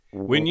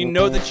When you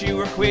know that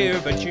you are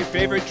queer, but your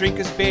favorite drink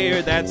is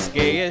beer, that's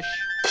gayish.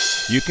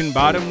 You can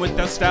bottom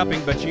without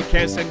stopping, but you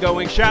can't stand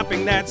going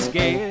shopping, that's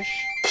gayish.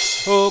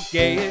 Oh,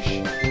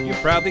 gayish, you're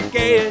probably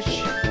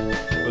gayish.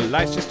 Well,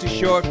 life's just too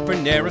short for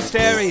narrow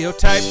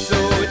stereotypes, so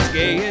it's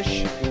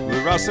gayish.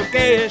 We're also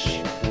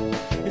gayish.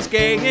 It's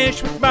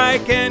Gayish with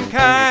Mike and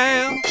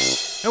Kyle.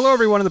 Hello,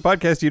 everyone in the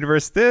podcast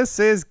universe. This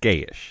is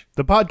Gayish,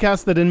 the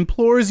podcast that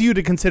implores you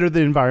to consider the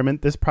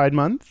environment this Pride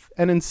Month,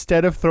 and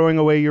instead of throwing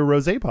away your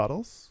rosé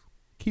bottles,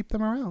 keep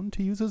them around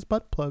to use as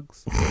butt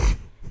plugs.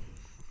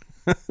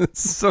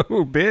 It's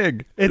so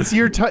big. It's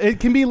your. It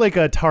can be like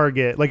a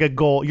target, like a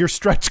goal, your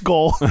stretch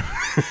goal.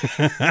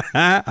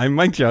 I'm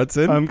Mike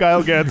Johnson. I'm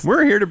Kyle Getz.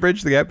 We're here to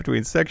bridge the gap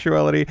between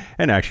sexuality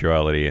and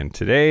actuality, and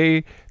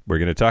today we're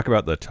going to talk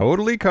about the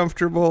totally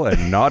comfortable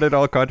and not at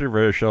all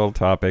controversial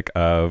topic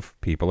of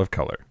people of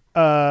color.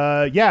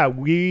 Yeah,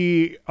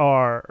 we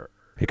are.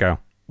 Hey,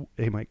 Kyle.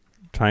 Hey, Mike.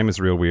 Time is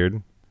real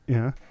weird.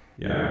 Yeah.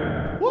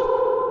 Yeah.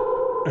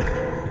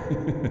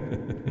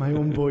 My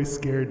own voice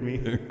scared me.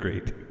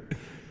 Great.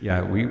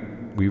 Yeah, we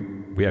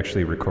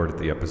actually recorded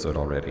the episode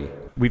already.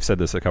 We've said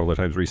this a couple of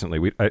times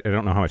recently. I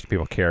don't know how much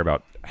people care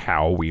about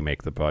how we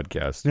make the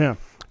podcast. Yeah.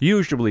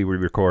 Usually we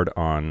record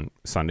on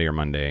Sunday or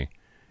Monday,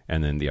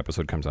 and then the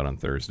episode comes out on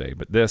Thursday.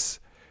 But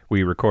this,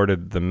 we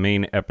recorded the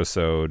main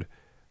episode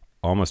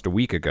almost a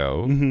week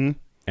ago,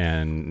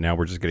 and now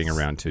we're just getting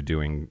around to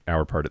doing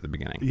our part at the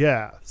beginning.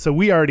 Yeah, so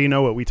we already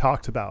know what we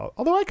talked about,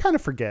 although I kind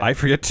of forget. I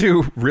forget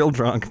too, real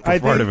drunk for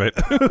part of it.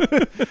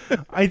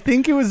 I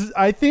think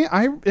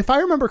if I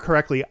remember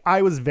correctly,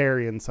 I was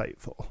very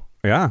insightful.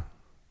 Yeah.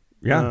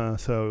 Yeah.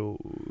 So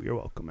you're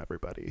welcome,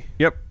 everybody.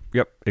 Yep,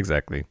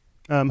 exactly.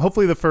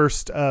 Hopefully the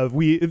first,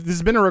 this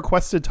has been a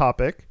requested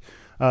topic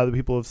that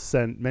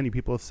many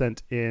people have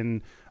sent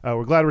in.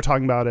 We're glad we're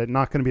talking about it.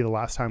 Not going to be the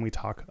last time we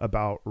talk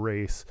about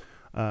race.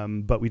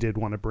 But we did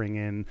want to bring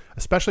in,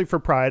 especially for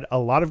Pride, a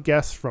lot of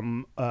guests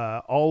from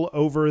all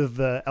over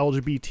the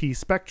LGBT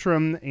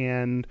spectrum,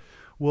 and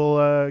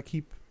we'll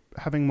keep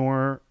having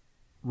more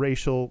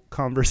racial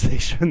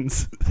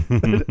conversations.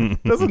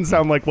 It doesn't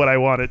sound like what I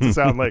want it to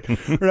sound like. We're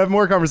going to have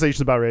more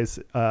conversations about race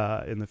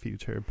in the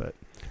future. But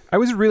I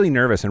was really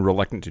nervous and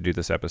reluctant to do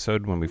this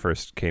episode when we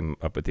first came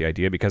up with the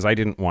idea, because I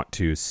didn't want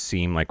to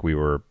seem like we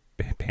were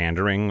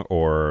pandering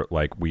or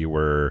like we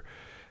were...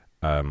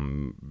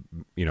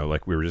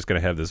 like we were just going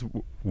to have this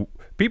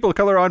people of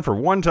color on for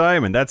one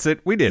time and that's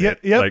it. We did it.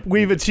 Yep. Like,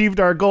 we've achieved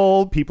our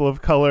goal. People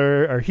of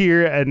color are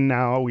here, and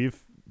now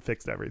we've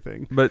fixed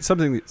everything. But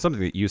something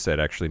that you said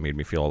actually made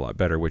me feel a lot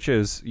better, which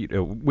is,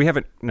 we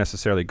haven't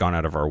necessarily gone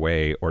out of our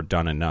way or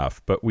done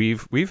enough, but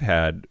we've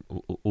had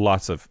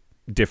lots of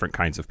different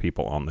kinds of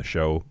people on the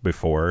show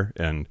before,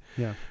 and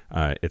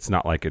it's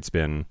not like it's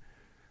been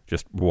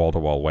just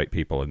wall-to-wall white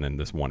people and then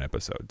this one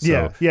epised.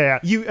 So,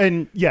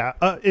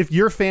 if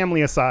your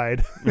family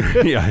aside,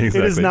 yeah, exactly.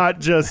 It has not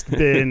just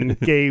been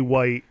gay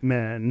white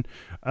men.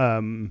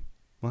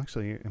 Well,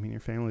 actually, I mean, your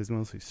family is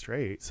mostly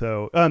straight.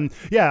 So,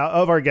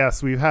 of our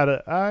guests, we've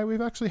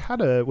actually had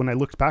when I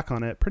looked back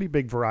on it, pretty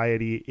big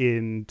variety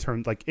in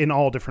terms, like in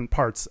all different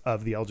parts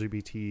of the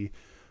LGBT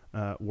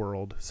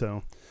world.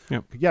 So,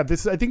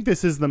 I think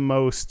this is the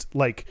most,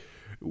 like,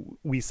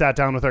 we sat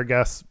down with our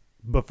guests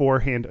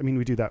beforehand. I mean,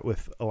 we do that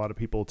with a lot of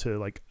people to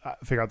like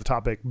figure out the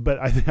topic, but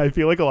I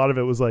feel like a lot of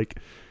it was like,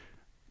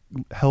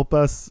 help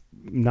us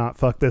not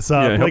fuck this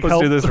up. Help us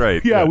do this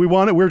right.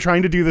 We're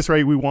trying to do this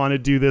right. We want to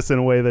do this in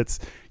a way that's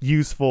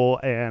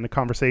useful and a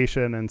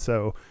conversation. And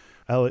so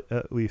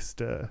at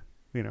least,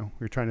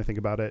 we're trying to think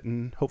about it,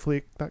 and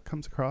hopefully that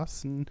comes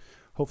across, and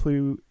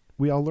hopefully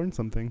we all learn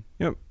something.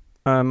 Yep.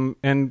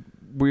 And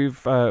we're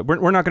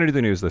not going to do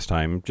the news this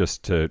time,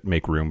 just to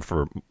make room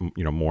for,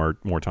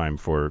 more time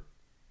for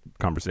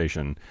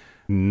conversation.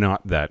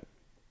 Not that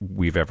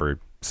we've ever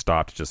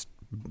stopped just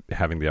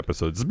having the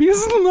episodes be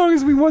as long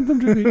as we want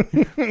them to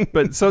be.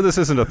 But so this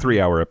isn't a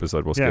 3-hour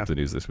episode. We'll skip the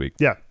news this week.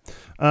 Yeah.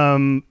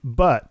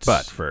 But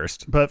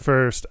first,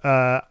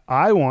 I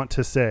want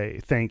to say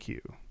thank you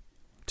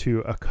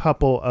to a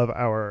couple of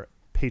our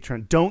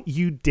patrons. Don't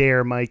you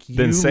dare, Mike.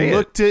 You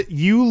looked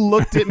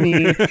at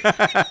me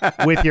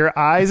with your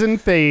eyes and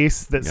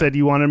face that said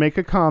you want to make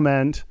a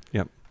comment.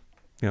 Yep.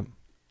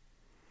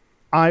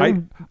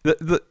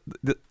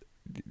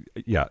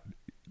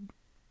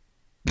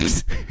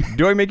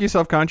 Do I make you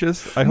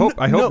self-conscious? I hope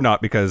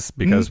not, because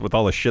with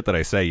all the shit that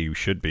I say, you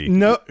should be.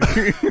 No,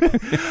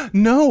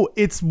 no,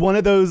 it's one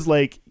of those,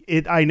 like,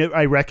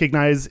 I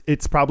recognize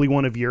it's probably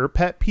one of your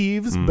pet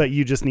peeves, but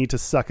you just need to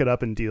suck it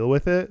up and deal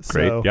with it.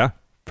 Great. So, yeah,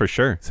 for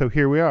sure. So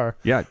here we are.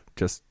 Yeah.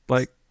 Just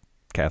like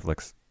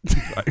Catholics.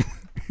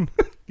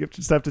 You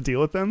just have to deal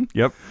with them.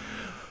 Yep.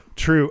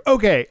 True.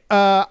 Okay.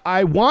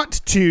 I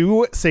want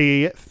to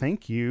say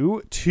thank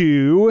you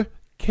to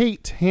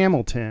Kate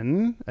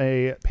Hamilton,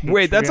 a Patreon.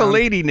 Wait, that's a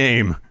lady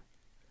name.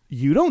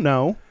 You don't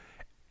know.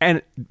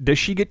 And does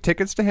she get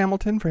tickets to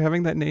Hamilton for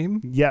having that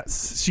name?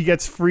 Yes, she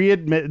gets free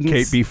admittance.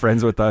 Kate, be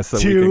friends with us so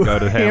we can go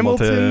to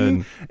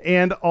Hamilton.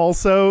 And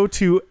also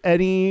to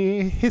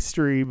any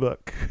history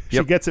book.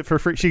 She gets it for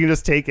free. She can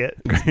just take it,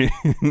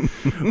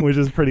 which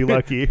is pretty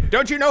lucky.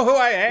 Don't you know who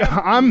I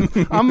am?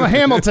 I'm a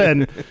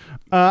Hamilton.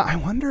 I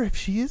wonder if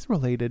she is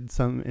related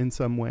in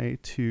some way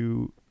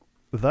to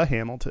the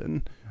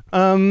Hamilton.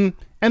 And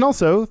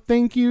also,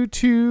 thank you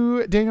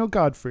to Daniel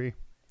Godfrey.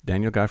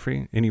 Daniel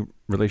Godfrey? Any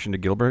relation to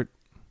Gilbert?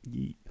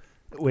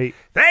 Wait.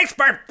 Thanks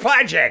for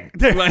pledging.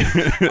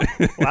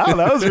 Wow,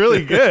 that was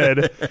really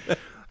good.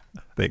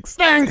 Thanks.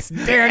 Thanks,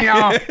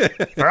 Daniel,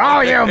 for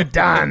all you've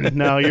done.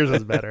 No, yours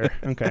is better.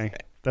 Okay,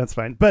 that's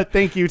fine. But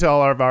thank you to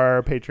all of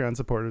our Patreon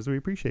supporters. We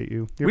appreciate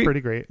you. You're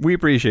pretty great. We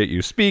appreciate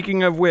you.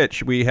 Speaking of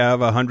which, we have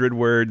 100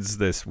 words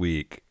this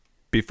week.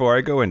 Before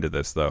I go into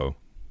this, though,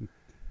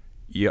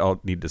 you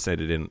all need to send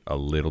it in a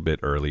little bit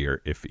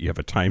earlier if you have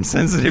a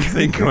time-sensitive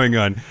thing going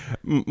on.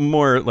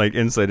 More like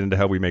insight into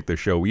how we make the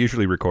show. We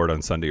usually record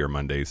on Sunday or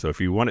Monday, so if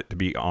you want it to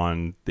be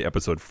on the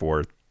episode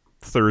for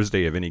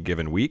Thursday of any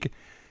given week,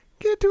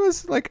 get it to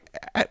us like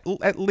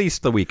at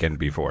least the weekend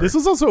before. This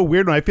was also a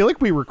weird one. I feel like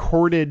we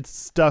recorded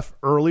stuff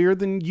earlier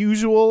than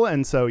usual,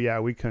 and so, yeah,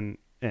 we couldn't...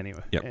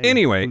 Anyway. Yep.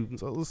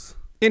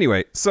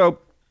 Anyway, so...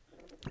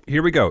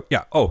 Here we go.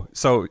 Yeah. Oh,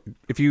 so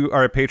if you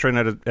are a patron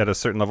at a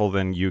certain level,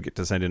 then you get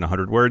to send in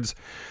 100 words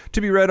to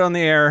be read on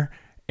the air.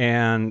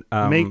 And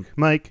make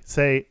Mike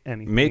say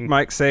anything. Make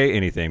Mike say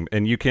anything,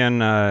 and you can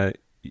do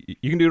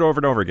it over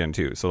and over again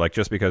too. So like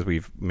just because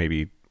we've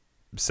maybe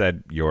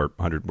said your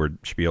 100-word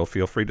spiel,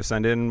 feel free to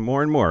send in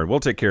more and more. We'll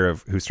take care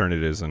of whose turn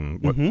it is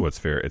and what's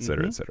fair, et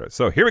cetera, et cetera.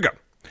 So here we go.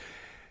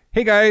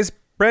 Hey guys.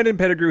 Brandon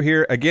Pettigrew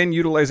here, again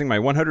utilizing my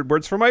 100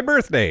 words for my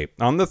birthday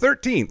on the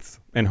 13th,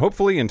 and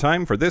hopefully in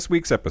time for this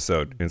week's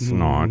episode. It's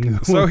not.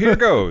 So here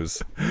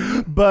goes.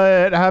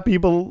 But happy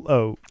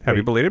belated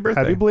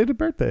birthday. Happy belated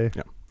birthday.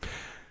 Yeah.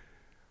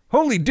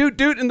 Holy doot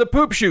doot in the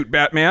poop chute,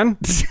 Batman.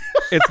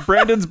 It's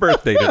Brandon's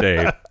birthday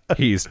today.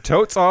 He's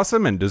totes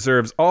awesome and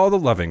deserves all the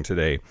loving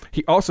today.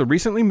 He also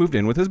recently moved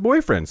in with his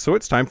boyfriend, so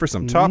it's time for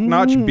some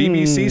top-notch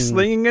BBC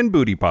slinging and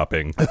booty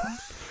popping.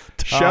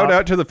 Shout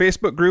out to the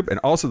Facebook group and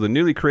also the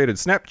newly created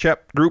Snapchat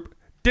group,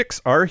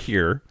 Dicks Are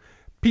Here.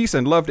 Peace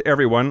and love to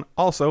everyone.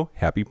 Also,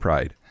 happy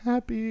Pride.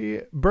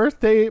 Happy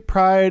birthday,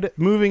 Pride,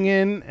 moving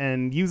in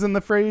and using the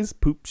phrase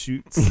poop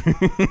shoots.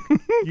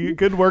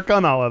 Good work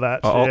on all of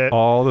that shit.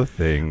 All the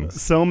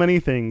things. So many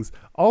things.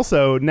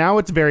 Also, now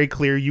it's very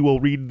clear you will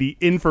read the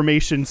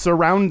information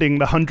surrounding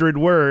the 100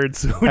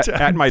 words. Which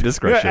at my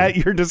discretion. At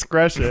your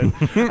discretion.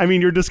 I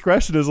mean, your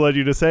discretion has led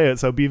you to say it,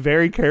 so be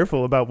very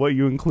careful about what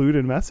you include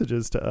in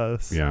messages to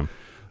us. Yeah.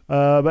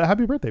 But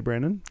happy birthday,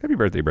 Brandon. Happy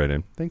birthday,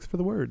 Brandon. Thanks for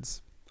the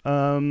words.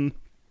 And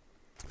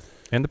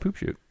the poop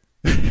shoot.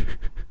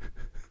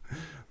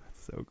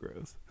 So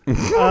gross.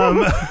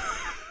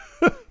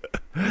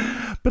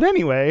 But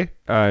anyway.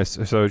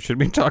 So should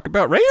we talk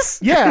about race?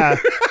 Yeah.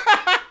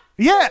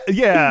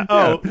 Yeah.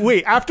 Oh,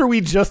 wait. After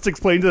we just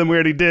explained to them we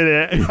already did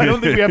it, I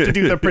don't think we have to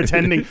do the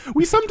pretending.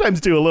 We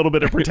sometimes do a little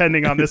bit of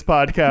pretending on this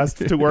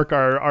podcast to work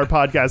our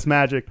podcast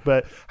magic.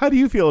 But how do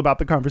you feel about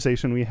the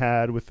conversation we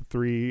had with the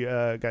three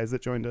guys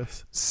that joined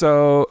us?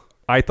 So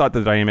I thought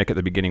the dynamic at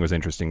the beginning was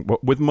interesting.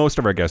 With most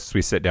of our guests,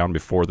 we sit down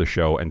before the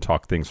show and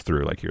talk things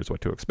through. Like, here's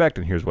what to expect,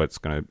 and here's what's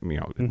going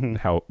to,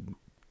 how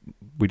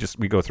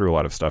we go through a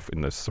lot of stuff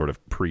in this sort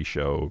of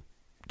pre-show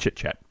chit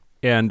chat.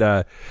 And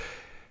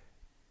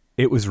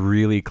it was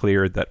really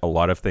clear that a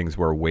lot of things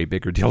were a way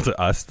bigger deal to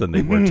us than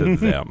they were to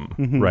them,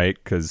 right?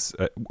 Because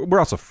we're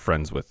also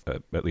friends with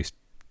at least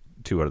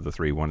two out of the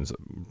three. One's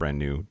brand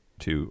new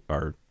to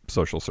our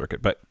social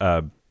circuit, but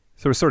so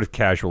we're sort of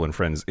casual and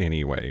friends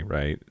anyway,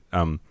 right?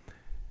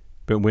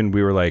 But when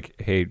we were like,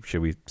 hey,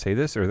 should we say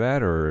this or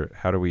that, or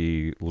how do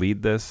we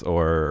lead this,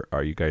 or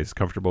are you guys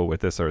comfortable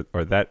with this or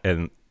that?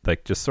 And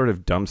like just sort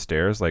of dumb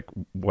stares, like,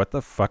 what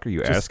the fuck are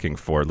you asking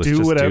for? Let's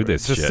just do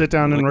this just shit. Sit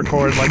down and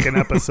record like an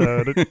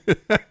episode.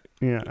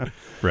 Yeah.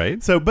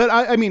 Right? So, but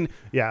I mean,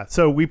 yeah,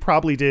 so we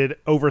probably did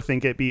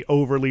overthink it, be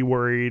overly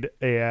worried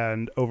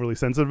and overly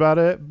sensitive about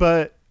it.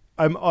 But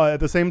I'm at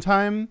the same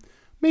time,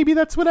 maybe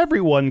that's what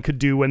everyone could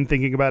do when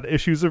thinking about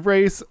issues of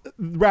race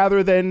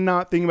rather than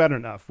not thinking about it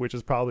enough, which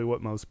is probably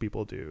what most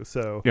people do.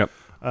 So, yep.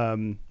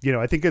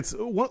 I think it's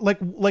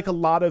like a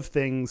lot of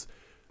things,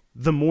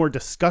 the more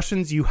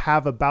discussions you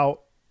have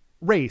about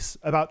race,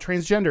 about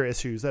transgender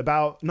issues,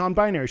 about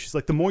non-binary issues,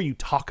 like the more you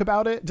talk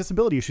about it,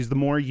 disability issues, the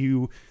more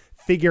you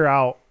figure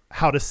out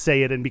how to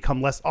say it and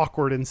become less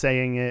awkward in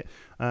saying it.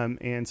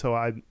 And so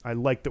I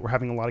like that we're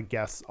having a lot of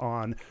guests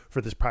on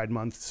for this Pride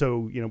Month.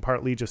 So,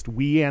 partly just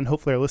we and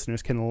hopefully our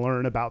listeners can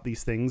learn about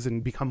these things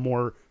and become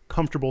more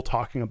comfortable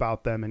talking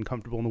about them and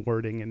comfortable in the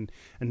wording and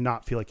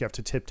not feel like you have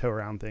to tiptoe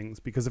around things.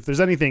 Because if there's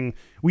anything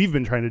we've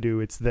been trying to do,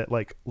 it's that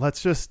like,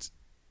 let's just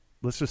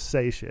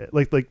say shit.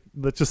 Like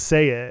let's just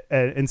say it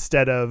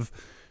instead of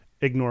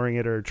ignoring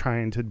it or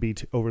trying to be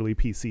overly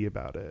PC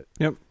about it.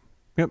 Yep.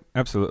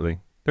 Absolutely.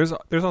 There's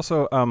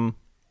also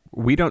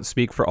we don't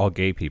speak for all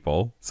gay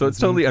people, so it's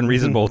totally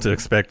unreasonable to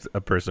expect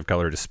a person of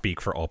color to speak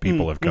for all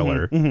people of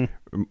color,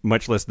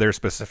 much less their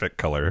specific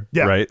color,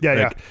 right?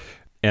 Yeah.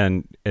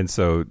 And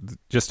so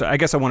just, I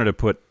guess I wanted to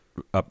put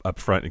up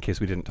front, in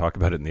case we didn't talk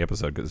about it in the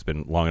episode, because it's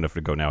been long enough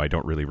to go now, I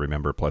don't really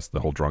remember, plus the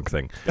whole drunk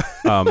thing.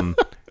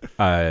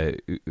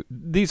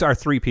 These are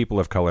 3 people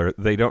of color.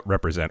 They don't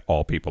represent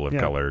all people of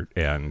color,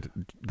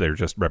 and they're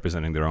just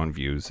representing their own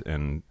views,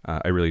 and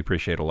I really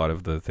appreciate a lot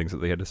of the things that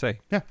they had to say.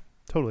 Yeah,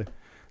 totally.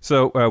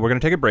 So we're going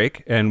to take a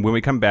break, and when we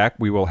come back,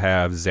 we will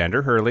have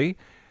Xander Hurley,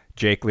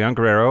 Jake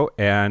Leon-Guerrero,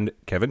 and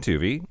Kevin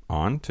Toovey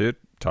on to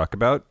talk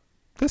about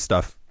this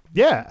stuff.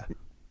 Yeah.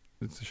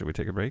 Should we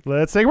take a break?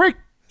 Let's take a break.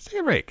 Let's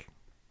take a break.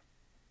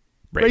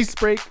 Race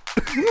break.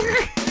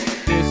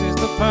 This is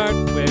the part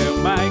where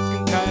Mike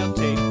and Kyle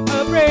take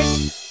a break.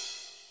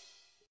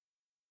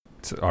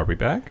 So are we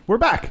back? We're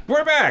back.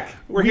 We're back.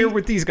 We're here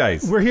with these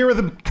guys. We're here with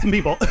some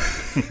people.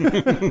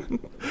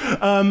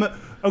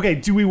 Okay,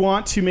 do we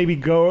want to maybe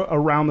go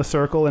around the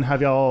circle and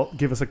have y'all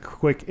give us a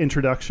quick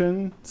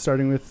introduction,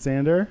 starting with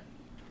Xander?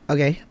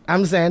 Okay,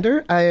 I'm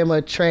Xander. I am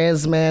a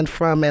trans man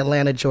from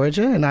Atlanta,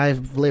 Georgia, and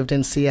I've lived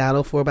in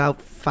Seattle for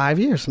about 5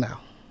 years now.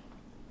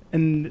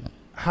 And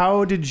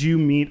how did you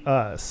meet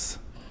us?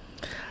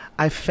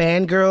 I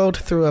fangirled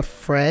through a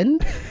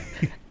friend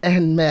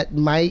and met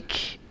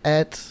Mike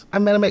I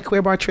met him at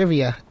Queer Bar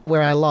Trivia,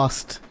 where I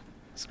lost.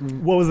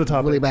 What was the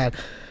topic? Really bad.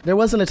 There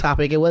wasn't a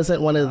topic. It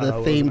wasn't one of the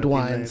themed theme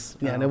ones.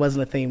 night. Yeah, there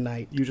wasn't a theme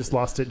night. You just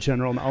lost at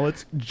general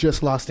knowledge?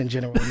 Just lost in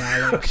general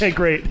knowledge. Okay,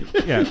 great.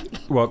 Yeah.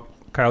 Well,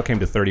 Kyle came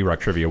to 30 Rock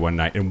Trivia one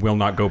night and will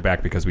not go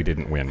back because we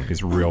didn't win.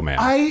 He's real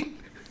mad.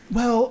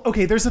 Well,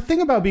 okay, there's a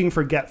thing about being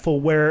forgetful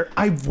where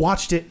I've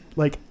watched it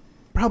like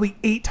probably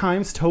 8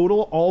 times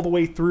total all the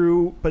way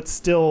through, but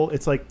still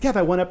it's like, yeah,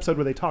 that one episode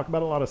where they talk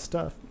about a lot of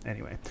stuff.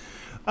 Anyway.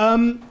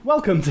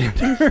 Welcome,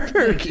 Xander.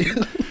 Thank you.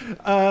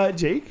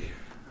 Jake?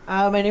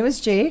 My name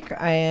is Jake.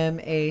 I am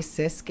a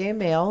cis gay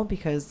male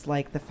because,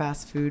 like the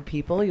fast food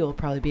people, you'll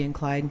probably be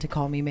inclined to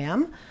call me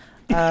ma'am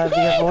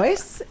via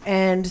voice.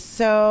 And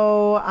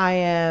so I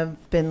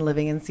have been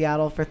living in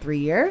Seattle for 3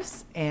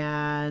 years,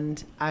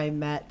 and I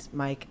met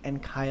Mike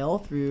and Kyle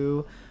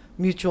through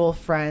mutual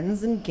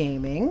friends in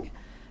gaming.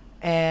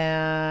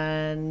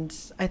 And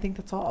I think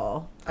that's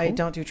all. Cool. I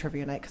don't do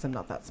trivia night because I'm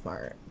not that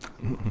smart.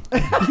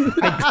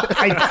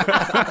 I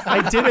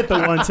did it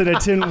the once and it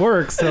didn't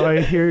work, so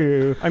I hear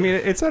you. I mean,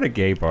 it's at a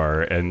gay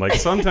bar, and like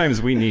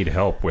sometimes we need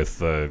help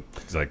with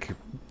like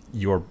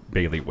your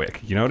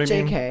bailiwick. You know what I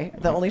mean?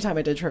 JK, the only time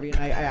I did trivia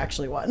night, I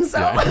actually won. So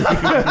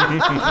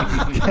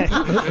Okay.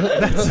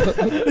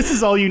 This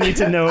is all you need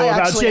to know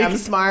about Jake. I'm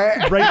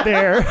smart. Right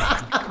there.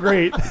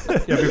 Great.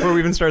 Yeah, before we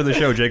even started the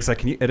show, Jake's like,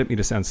 can you edit me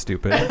to sound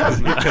stupid? Because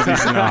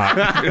he's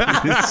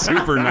not. He's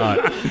super not.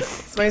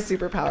 It's my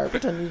superpower,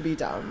 pretending to be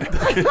dumb.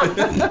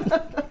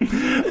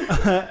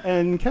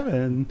 And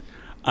Kevin.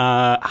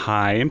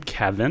 Hi, I'm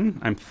Kevin.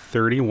 I'm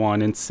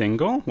 31 and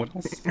single. What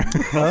else?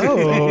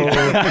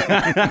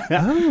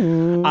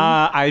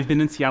 I've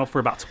been in Seattle for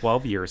about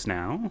 12 years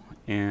now,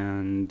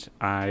 and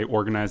I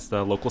organize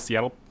the local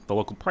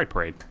Pride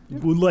Parade.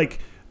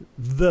 Like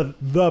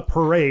the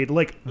parade,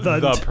 like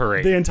the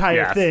parade, the entire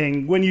yes.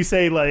 thing. When you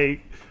say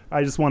like,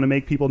 I just want to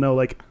make people know,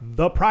 like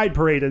the Pride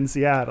Parade in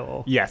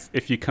Seattle. Yes,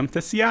 if you come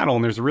to Seattle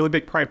and there's a really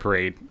big Pride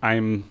Parade,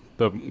 I'm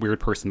the weird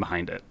person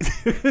behind it.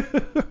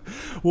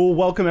 Well,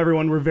 welcome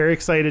everyone. We're very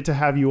excited to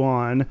have you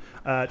on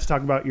to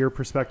talk about your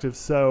perspective.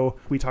 So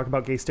we talk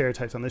about gay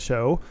stereotypes on the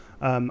show.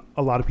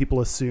 A lot of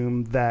people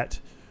assume that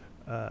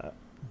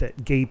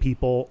that gay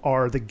people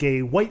are the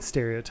gay white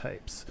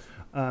stereotypes,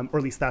 or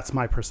at least that's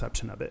my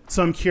perception of it.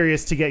 So I'm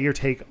curious to get your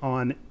take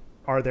on,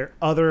 are there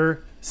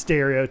other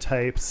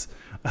stereotypes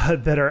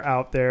that are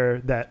out there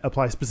that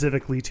apply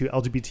specifically to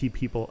LGBT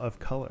people of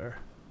color?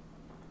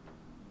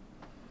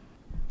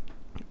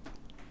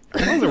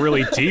 That was a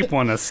really deep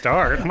one to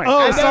start.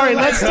 Sorry.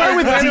 Let's start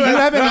with, do you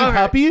have any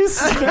puppies?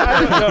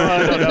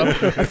 I don't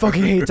know. I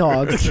fucking hate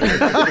dogs.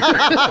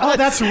 Oh,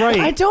 that's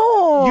right. I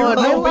don't.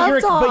 I love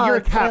dogs. But you're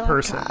a cat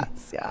person.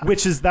 Cats, yeah.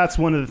 That's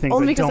one of the things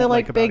only I because don't I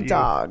like about big you.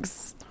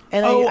 dogs.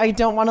 And I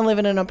don't want to live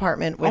in an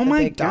apartment with a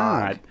big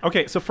dog.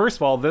 Okay, so first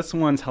of all, this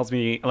one tells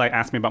me,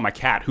 asked me about my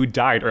cat who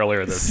died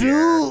earlier this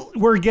year.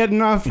 We're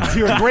getting off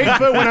to a great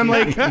foot when I'm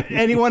like,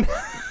 anyone...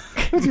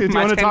 Do you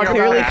want to talk about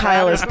Clearly, that?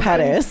 Kyle is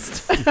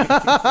pedist.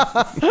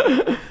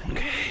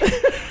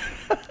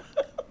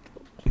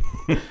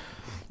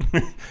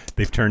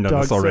 They've turned on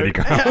Dogs us already, are-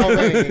 Kyle.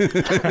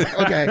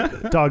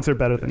 Okay. Dogs are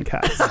better than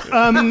cats.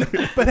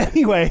 But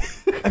anyway.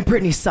 And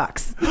Brittany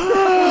sucks.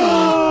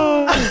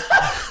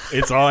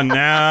 It's on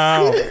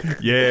now.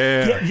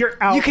 Yeah. You're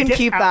out. You can Get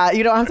keep out. that.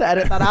 You don't have to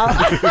edit that out.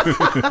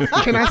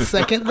 Can I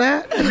second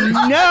that?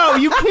 No,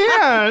 you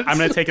can't. I'm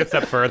going to take it a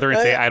step further and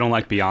say I don't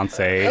like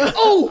Beyonce.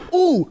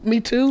 Oh, me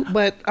too.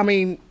 But I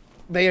mean,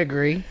 they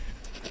agree.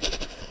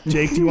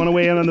 Jake, do you want to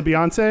weigh in on the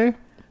Beyonce?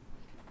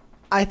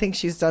 I think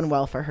she's done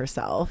well for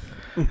herself.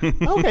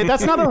 Okay,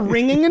 that's not a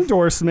ringing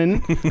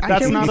endorsement. I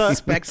That's can not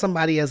respect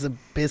somebody as a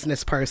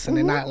business person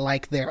and not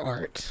like their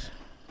art.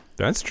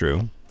 That's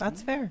true.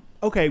 That's fair.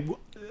 Okay,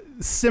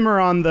 simmer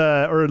on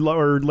the or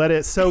let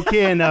it soak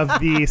in of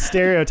the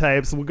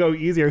stereotypes. We'll go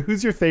easier.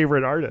 Who's your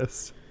favorite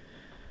artist?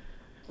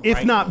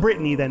 If not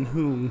Britney, then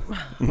whom?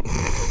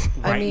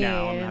 Right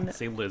now, I'm going to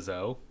say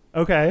Lizzo.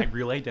 Okay. I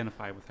really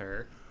identify with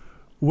her.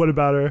 What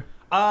about her?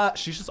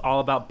 She's just all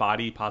about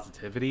body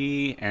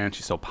positivity, and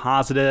she's so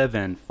positive,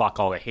 and fuck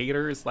all the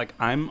haters. Like,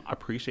 I'm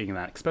appreciating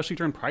that, especially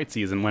during Pride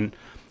season when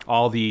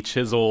all the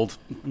chiseled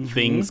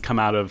things come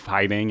out of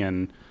hiding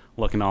and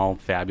looking all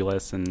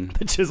fabulous. And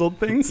The chiseled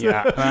things?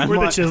 Yeah. Where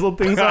the chiseled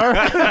things are?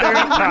 They're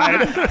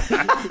at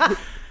Pride.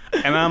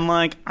 And I'm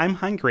like, I'm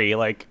hungry.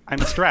 Like, I'm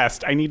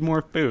stressed. I need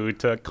more food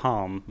to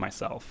calm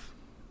myself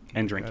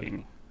and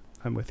drinking.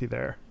 I'm with you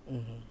there.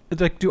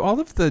 Like, do all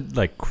of the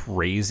like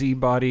crazy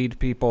bodied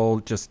people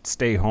just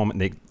stay home and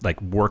they like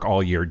work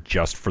all year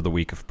just for the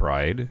week of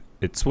Pride?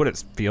 It's what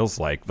it feels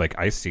like. Like,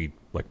 I see,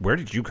 like, where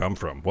did you come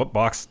from? What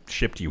box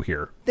shipped you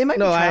here? They might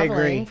No, be I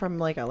traveling agree. from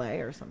like LA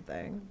or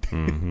something.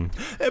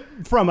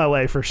 From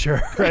LA for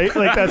sure, right?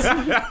 Like that's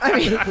I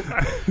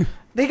mean,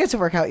 they get to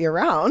work out year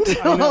round.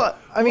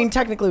 I mean,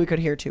 technically we could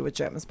here too with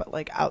gyms, but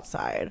like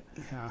outside.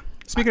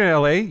 Speaking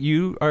of LA,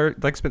 you are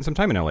like spent some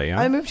time in LA,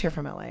 huh? I moved here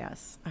from LA,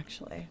 yes,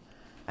 actually.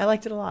 I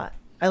liked it a lot.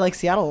 I like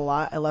Seattle a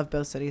lot. I love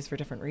both cities for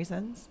different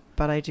reasons.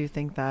 But I do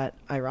think that,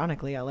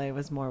 ironically, LA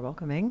was more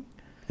welcoming.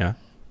 Yeah.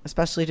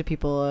 Especially to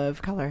people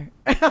of color.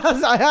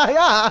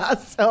 Yeah,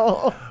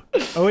 so...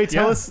 Oh wait,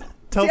 tell us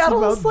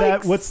Seattle's about that.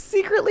 like What's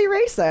secretly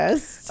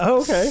racist.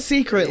 Oh, okay.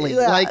 Secretly.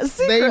 Yeah, Like, they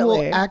secretly.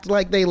 will act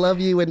like they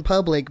love you in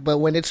public, but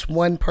when it's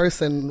one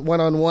person,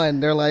 one-on-one,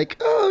 they're like,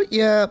 oh,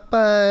 yeah,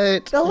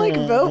 but... They'll like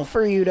vote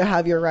for you to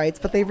have your rights,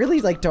 but they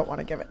really like don't want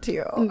to give it to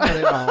you. Not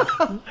at all.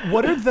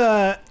 What are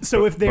the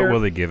so if But they're will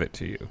they give it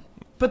to you?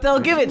 But they'll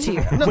give it to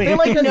you. Wait. They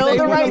like Because know they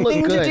the wanna right look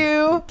thing good.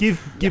 to do.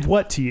 give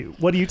what to you?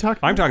 What are you talking?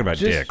 I'm talking about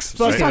Just dicks.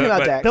 fuck- She's talking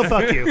about dicks. They'll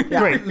fuck you.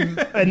 Great.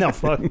 And they'll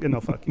fuck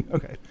you.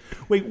 Okay.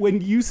 Wait,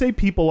 when you say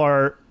people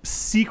are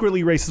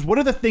secretly racist, what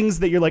are the things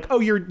that you're like, oh,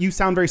 you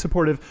sound very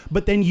supportive,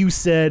 but then you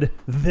said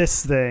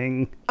this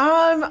thing?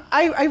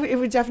 It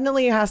would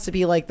definitely has to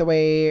be like the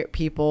way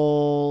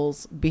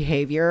people's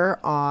behavior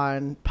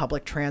on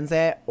public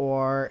transit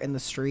or in the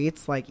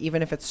streets. Like,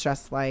 even if it's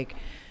just like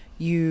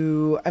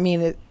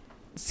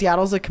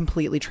Seattle's a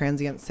completely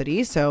transient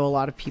city, so a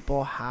lot of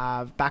people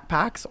have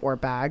backpacks or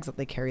bags that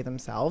they carry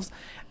themselves.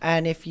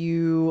 And if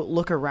you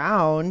look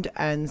around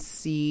and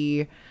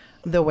see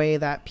the way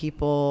that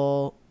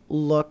people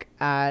look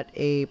at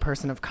a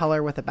person of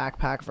color with a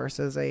backpack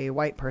versus a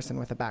white person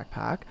with a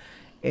backpack,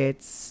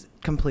 it's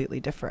completely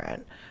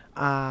different.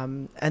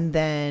 And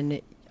then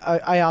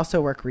I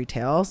also work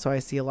retail, so I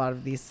see a lot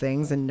of these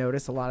things and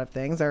notice a lot of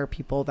things. There are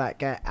people that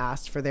get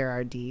asked for their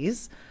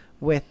RDs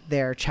with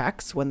their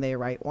checks when they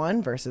write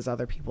one versus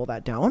other people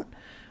that don't.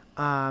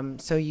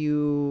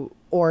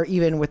 Or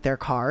even with their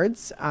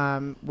cards,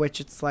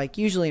 which it's like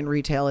usually in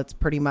retail, it's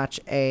pretty much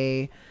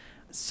a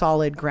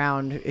solid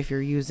ground. If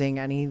you're using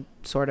any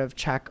sort of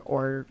check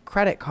or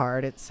credit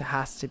card, it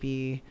has to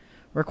be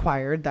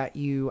required that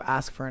you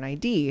ask for an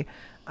ID.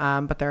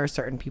 But there are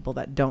certain people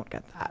that don't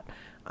get that.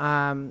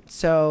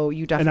 So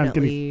you And I'm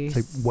definitely going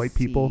to say white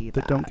people see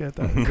that don't get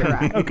that.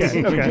 Correct.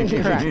 Okay.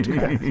 Correct.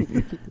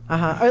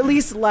 Or at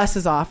least less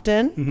is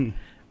often. Mm-hmm.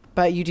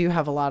 But you do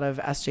have a lot of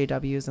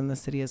SJWs in the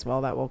city as well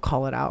that will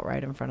call it out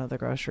right in front of the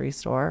grocery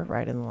store,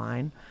 right in the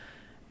line,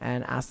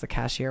 and ask the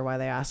cashier why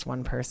they asked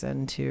one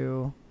person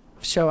to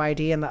show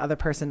ID and the other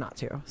person not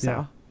to. So.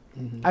 Yeah.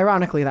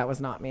 Ironically, that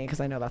was not me because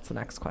I know that's the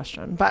next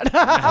question. But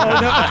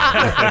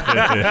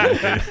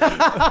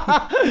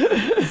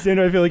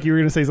Xander, I feel like you were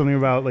going to say something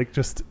about like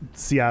just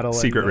Seattle.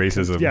 Secret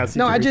racism. Yeah.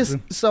 No,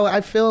 secret racism.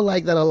 I feel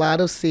like that a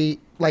lot of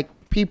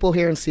people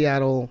here in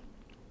Seattle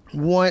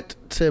want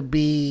to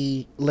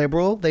be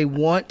liberal. They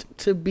want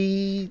to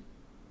be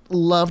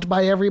loved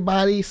by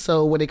everybody.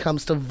 So when it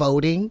comes to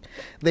voting,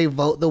 they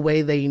vote the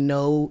way they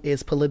know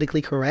is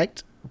politically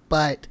correct.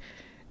 But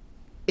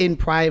in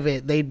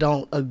private, they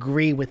don't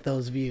agree with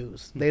those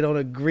views. They don't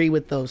agree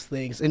with those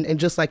things. And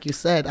just like you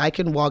said, I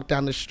can walk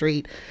down the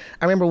street.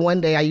 I remember one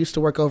day I used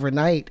to work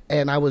overnight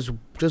and I was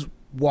just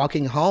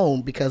walking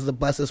home because the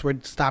buses were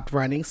stopped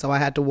running. So I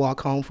had to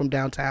walk home from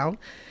downtown.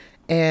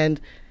 And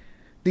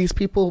these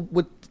people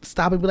would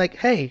stop and be like,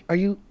 hey, are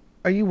you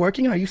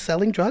working? Are you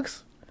selling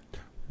drugs?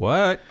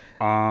 What?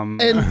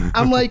 And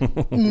I'm like,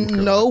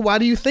 no, why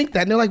do you think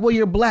that? And they're like, well,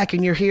 you're black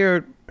and you're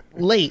here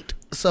late,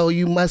 so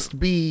you must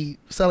be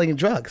selling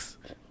drugs.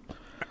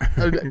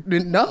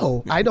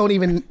 No, I don't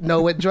even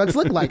know what drugs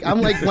look like.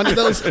 I'm like one of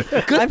those good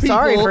people. I'm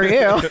sorry for you.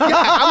 Yeah,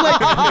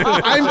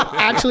 I'm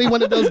actually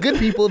one of those good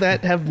people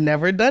that have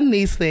never done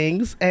these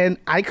things, and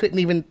I couldn't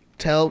even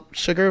tell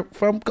sugar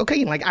from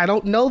cocaine. Like, I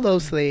don't know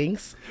those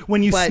things.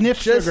 When you but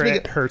sniff just sugar,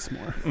 think- it hurts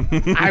more.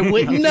 I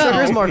wouldn't know.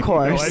 Sugar's more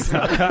coarse.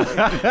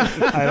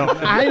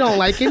 I don't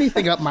like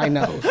anything up my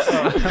nose.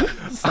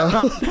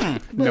 So,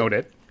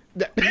 Noted.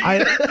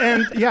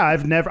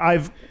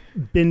 I've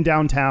been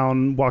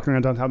downtown, walking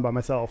around downtown by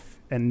myself,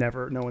 and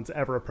no one's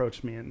ever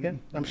approached me. And yeah,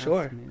 I'm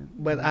sure.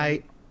 But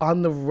I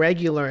on the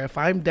regular, if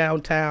I'm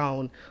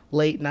downtown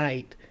late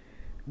night,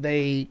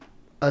 they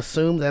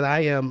assume that I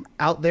am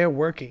out there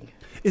working.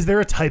 Is there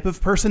a type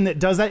of person that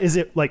does that? Is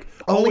it like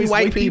Only always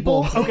white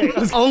people. Okay.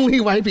 Only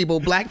white people.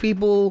 Black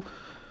people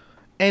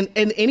and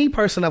any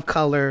person of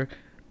color,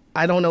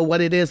 I don't know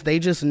what it is. They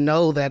just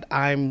know that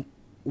I'm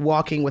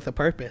walking with a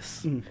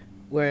purpose.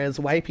 Whereas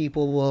white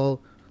people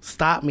will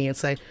stop me and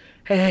say,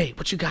 hey,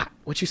 what you got?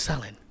 What you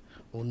selling?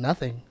 Well,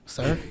 nothing,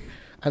 sir.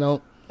 I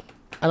don't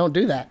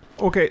do that.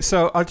 Okay,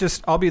 so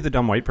I'll be the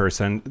dumb white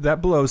person.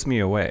 That blows me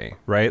away,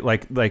 right?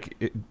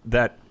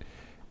 That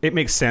it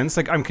makes sense.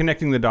 Like, I'm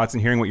connecting the dots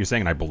and hearing what you're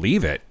saying, and I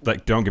believe it.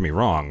 Like, don't get me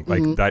wrong.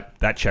 Like,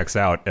 that checks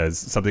out as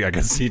something I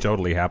can see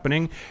totally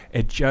happening.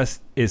 It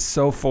just is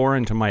so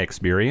foreign to my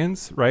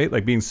experience, right?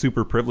 Like, being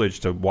super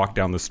privileged to walk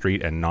down the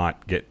street and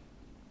not get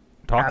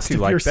talked Asked to if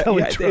like you're that.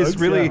 selling It's drugs,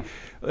 really,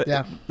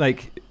 Yeah.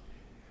 like,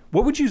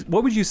 what would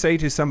you say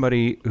to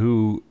somebody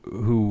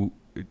who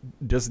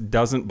just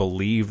doesn't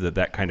believe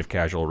that kind of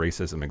casual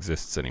racism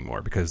exists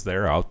anymore because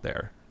they're out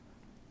there?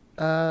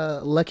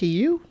 Lucky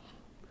you.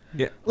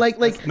 Yeah. Like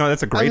No,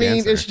 that's a great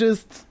answer.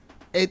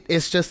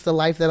 It's just the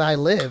life that I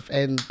live,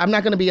 and I'm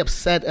not going to be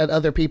upset at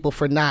other people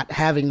for not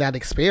having that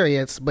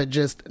experience, but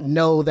just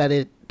know that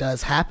it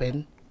does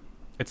happen.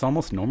 It's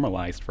almost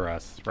normalized for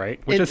us, right?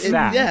 Which is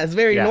sad. Yeah, it's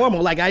very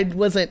normal. Like, I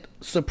wasn't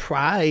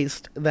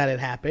surprised that it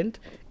happened.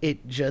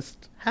 It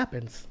just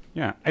happens.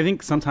 Yeah, I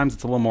think sometimes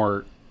it's a little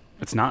more.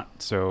 It's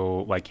not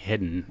so like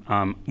hidden.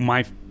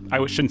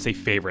 I shouldn't say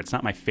favorite. It's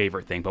not my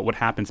favorite thing, but what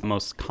happens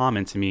most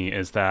common to me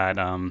is that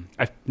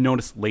I've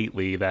noticed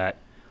lately that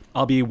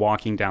I'll be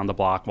walking down the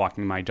block,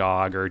 walking my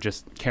dog, or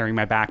just carrying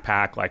my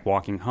backpack, like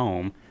walking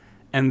home,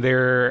 and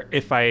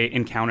if I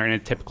encounter, and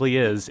it typically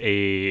is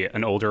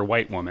an older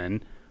white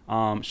woman.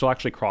 She'll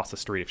actually cross the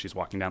street if she's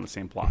walking down the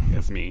same block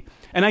as me.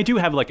 And I do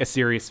have like a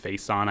serious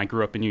face on. I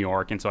grew up in New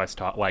York, and so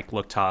I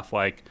look tough,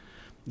 like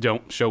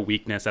don't show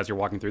weakness as you're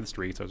walking through the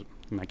street, so you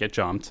might get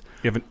jumped.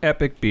 You have an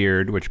epic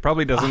beard, which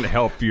probably doesn't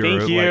help your...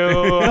 Thank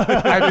you.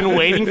 I've been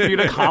waiting for you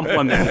to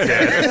compliment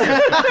it.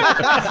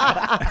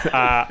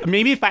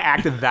 Maybe if I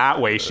acted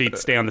that way, she'd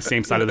stay on the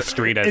same side of the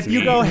street as me. If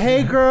you go,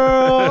 hey,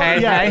 girl.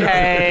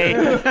 Hey.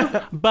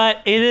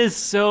 But it is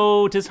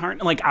so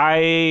disheartening. Like,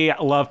 I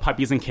love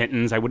puppies and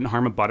kittens. I wouldn't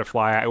harm a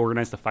butterfly. I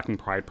organized the fucking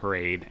Pride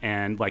Parade.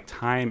 And, like,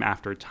 time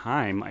after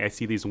time, I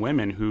see these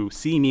women who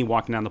see me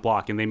walking down the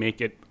block, and they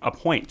make it a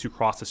point to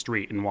cross the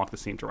street and walk the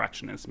same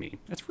direction as me.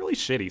 It's really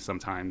shitty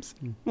sometimes.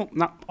 Well,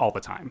 not all the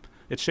time.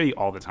 It's shitty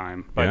all the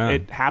time. But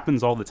it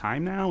happens all the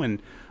time now,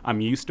 and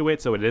I'm used to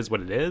it, so it is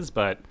what it is.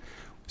 But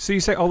So you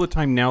say all the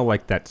time now,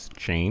 like that's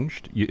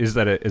changed? Is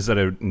that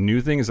a new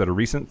thing? Is that a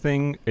recent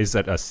thing? Is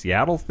that a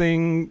Seattle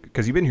thing?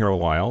 Because you've been here a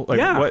while. Like,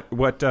 yeah.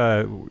 What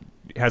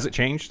has it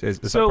changed? Is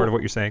that part of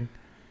what you're saying?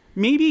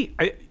 Maybe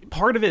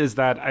part of it is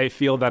that I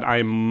feel that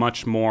I'm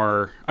much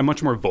more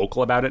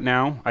vocal about it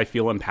now. I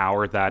feel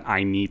empowered that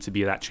I need to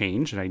be that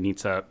change, and I need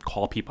to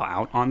call people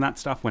out on that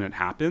stuff when it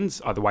happens.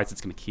 Otherwise,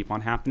 it's going to keep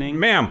on happening.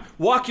 Ma'am,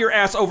 walk your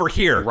ass over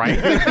here. Right?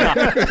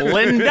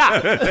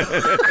 Linda.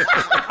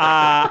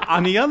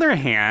 On the other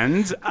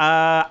hand,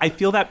 I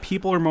feel that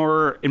people are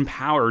more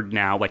empowered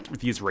now, like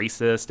these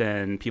racists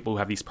and people who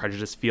have these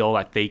prejudices feel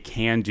that they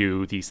can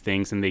do these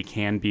things and they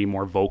can be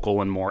more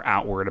vocal and more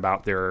outward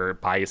about their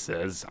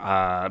biases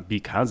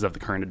because of the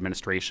current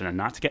administration. And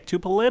not to get too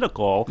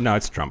political. No,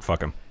 it's Trump.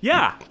 Fuck him.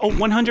 Yeah. Oh,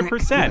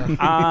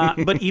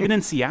 100%. But even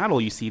in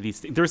Seattle, you see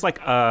these. There's like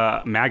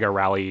a MAGA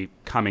rally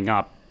coming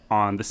up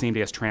on the same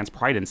day as Trans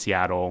Pride in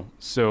Seattle.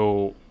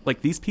 So,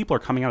 like, these people are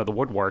coming out of the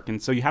woodwork,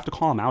 and so you have to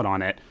call them out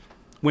on it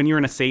when you're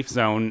in a safe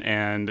zone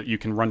and you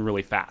can run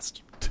really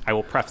fast. I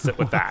will preface it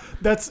with that.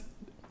 That's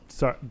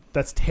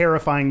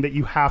terrifying that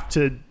you have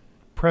to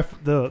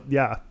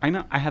I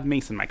know. I have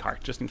mace in my car,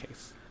 just in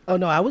case. Oh,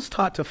 no, I was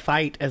taught to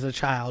fight as a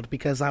child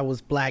because I was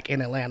black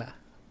in Atlanta.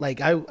 Like,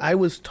 I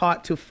was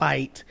taught to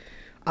fight.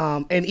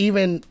 And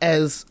even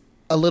as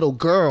a little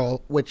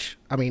girl, which,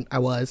 I mean, I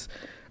was,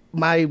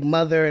 my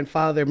mother and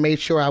father made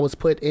sure I was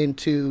put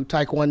into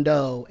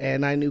Taekwondo,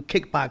 and I knew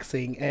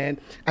kickboxing,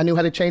 and I knew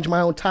how to change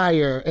my own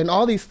tire, and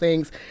all these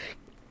things.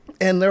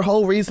 And their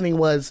whole reasoning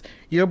was,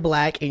 you're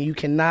black and you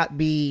cannot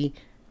be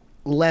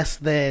less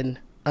than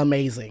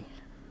amazing.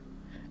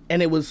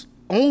 And it was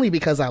only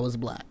because I was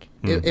black.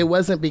 It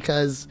wasn't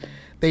because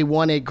they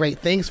wanted great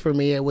things for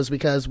me. It was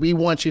because we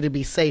want you to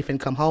be safe and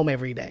come home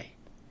every day.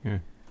 Yeah.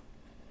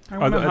 I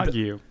want to hug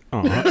you.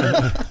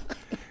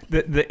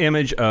 The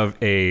image of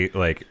a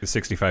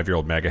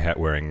 65-year-old MAGA hat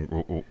wearing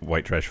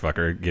white trash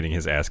fucker getting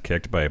his ass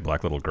kicked by a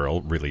black little girl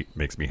really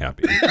makes me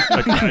happy.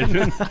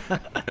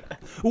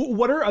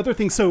 What are other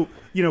things? So,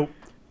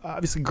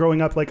 obviously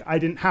growing up, I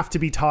didn't have to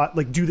be taught,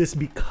 do this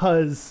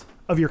because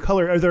of your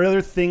color. Are there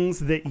other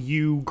things that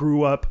you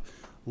grew up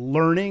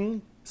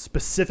learning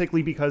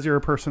specifically because you're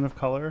a person of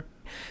color?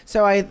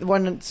 So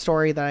one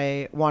story that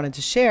I wanted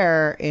to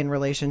share in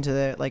relation to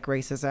the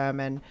racism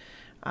and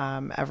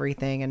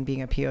everything and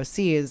being a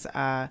POC is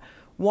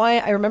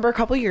one. I remember a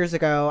couple years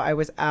ago I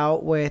was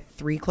out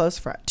with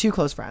two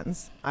close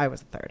friends. I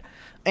was the third,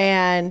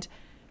 and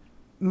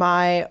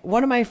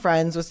one of my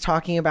friends was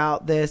talking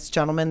about this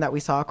gentleman that we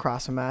saw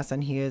across from us,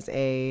 and he's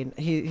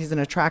an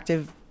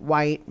attractive,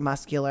 white,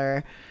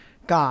 muscular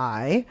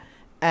guy,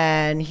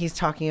 and he's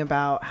talking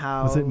about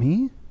how... Was it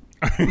me?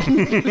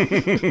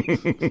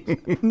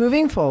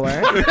 Moving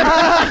forward.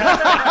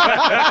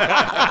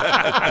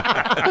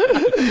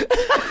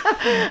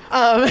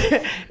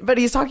 But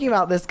he's talking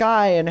about this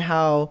guy and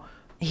how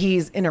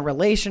he's in a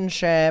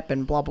relationship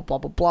and blah, blah, blah,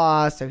 blah,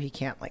 blah. So he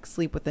can't like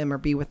sleep with him or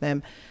be with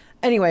him.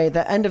 Anyway,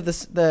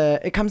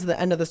 it comes to the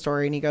end of the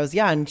story and he goes,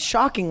 yeah. And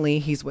shockingly,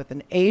 he's with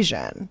an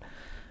Asian.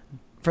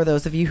 For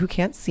those of you who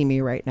can't see me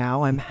right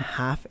now, I'm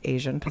half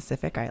Asian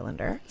Pacific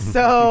Islander.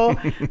 So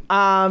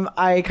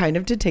I kind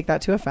of did take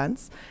that to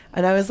offense.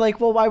 And I was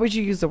like, well, why would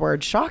you use the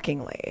word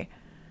shockingly?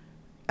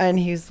 And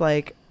he's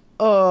like,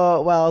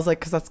 oh, well, I was like,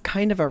 because that's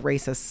kind of a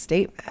racist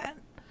statement.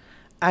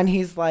 And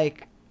he's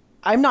like,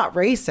 I'm not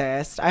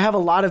racist. I have a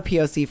lot of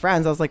POC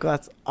friends. I was like, well,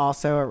 that's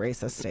also a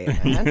racist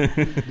statement.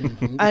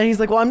 And he's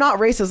like, well, I'm not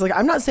racist. Like,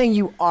 I'm not saying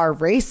you are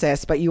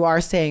racist, but you are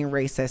saying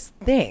racist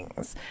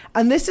things.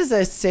 And this is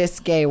a cis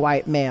gay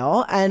white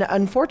male. And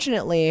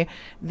unfortunately,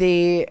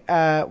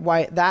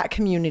 that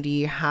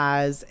community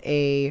has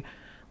a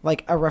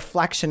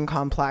reflection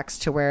complex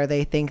to where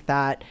they think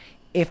that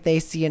if they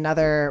see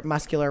another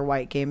muscular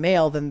white gay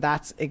male, then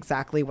that's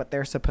exactly what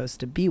they're supposed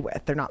to be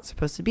with. They're not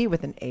supposed to be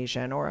with an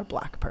Asian or a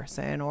black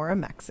person or a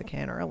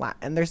Mexican or a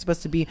Latin. They're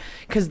supposed to be,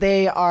 because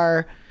they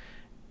have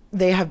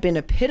been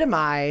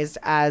epitomized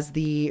as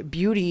the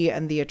beauty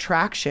and the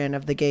attraction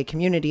of the gay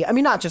community. I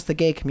mean, not just the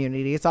gay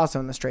community, it's also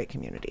in the straight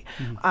community.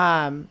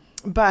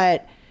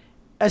 But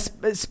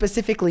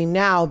specifically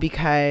now,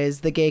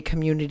 because the gay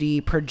community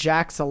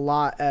projects a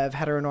lot of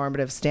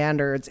heteronormative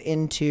standards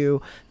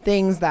into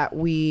things that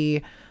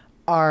we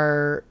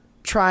are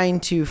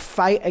trying to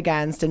fight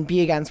against and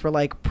be against. We're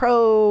like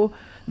pro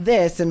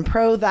this and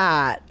pro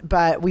that,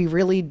 but we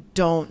really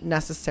don't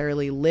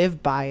necessarily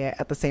live by it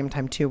at the same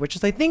time too, which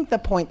is I think the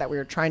point that we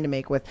were trying to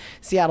make with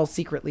Seattle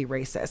Secretly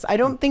Racist. I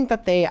don't think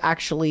that they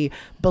actually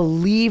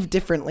believe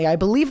differently. I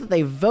believe that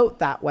they vote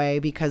that way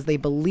because they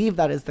believe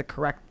that is the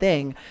correct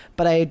thing,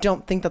 but I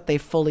don't think that they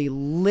fully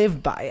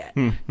live by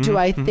it. Do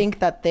I think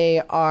that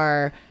they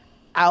are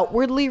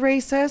outwardly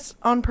racist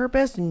on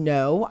purpose?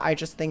 No, I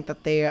just think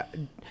that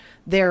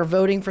they're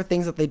voting for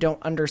things that they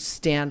don't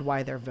understand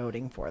why they're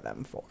voting for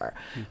them for,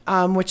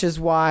 which is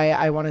why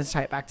I wanted to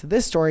tie it back to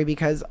this story,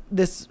 because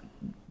this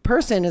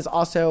person is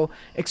also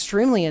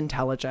extremely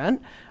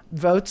intelligent,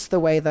 votes the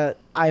way that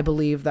I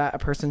believe that a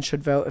person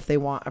should vote if they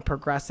want a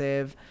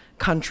progressive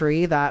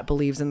country that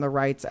believes in the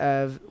rights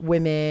of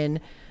women,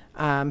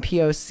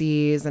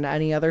 POCs, and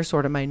any other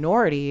sort of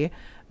minority.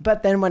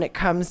 But then when it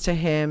comes to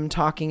him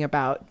talking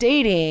about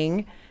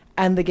dating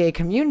and the gay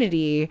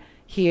community,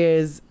 he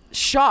is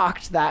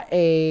shocked that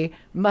a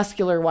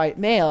muscular white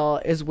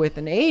male is with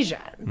an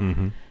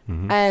Asian.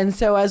 And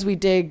so as we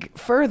dig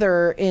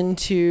further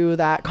into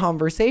that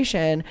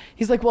conversation,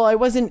 he's like, well,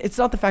 it's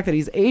not the fact that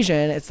he's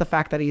Asian, it's the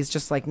fact that he's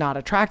just like not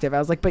attractive. I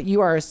was like, but you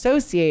are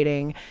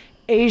associating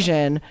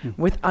Asian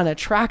with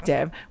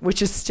unattractive,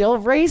 which is still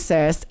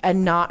racist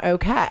and not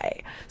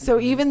okay. So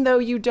even though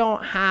you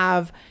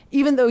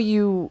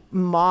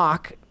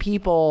mock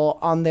people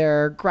on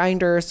their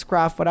Grindr,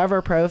 Scruff,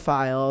 whatever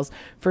profiles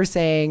for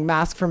saying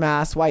mask for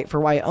mask, white for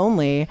white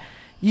only,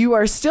 you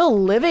are still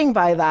living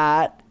by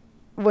that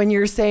when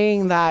you're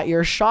saying that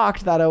you're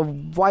shocked that a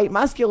white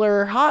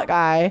muscular hot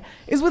guy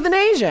is with an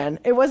Asian.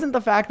 It wasn't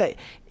the fact that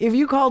if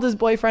you called his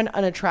boyfriend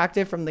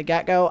unattractive from the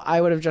get-go,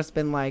 I would have just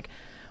been like,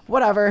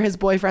 whatever, his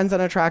boyfriend's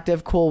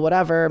unattractive, cool,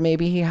 whatever.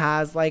 Maybe he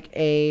has like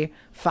a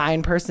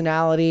fine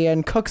personality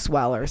and cooks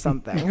well or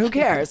something. Who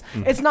cares?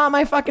 It's not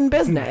my fucking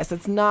business.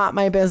 It's not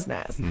my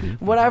business.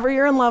 Whatever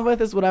you're in love with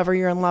is whatever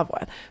you're in love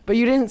with. But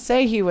you didn't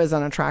say he was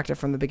unattractive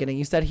from the beginning.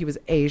 You said he was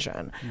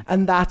Asian.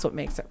 And that's what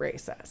makes it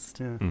racist.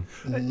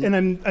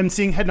 And I'm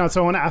seeing head nods,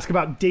 so I want to ask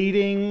about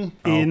dating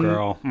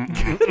Girl.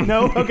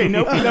 No? Okay,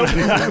 nope. We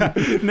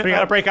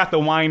got to break out the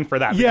wine for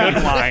that. Yeah.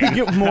 The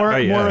good wine. more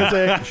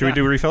rosé. Should we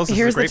do refills? This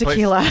Here's is a the great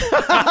tequila.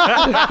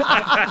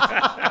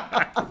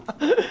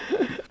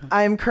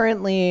 I'm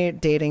currently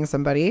dating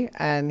somebody,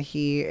 and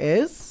he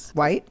is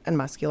white and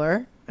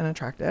muscular and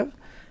attractive.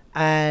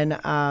 And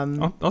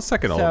I'll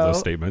second all of those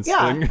statements.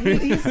 Yeah,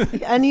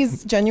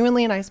 he's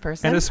genuinely a nice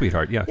person and a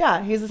sweetheart. Yeah,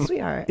 yeah, he's a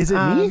sweetheart. Is it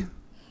me?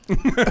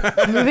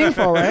 Moving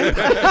forward.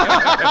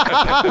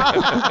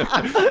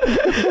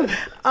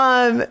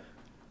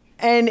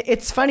 And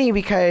it's funny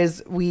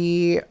because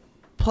we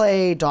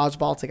play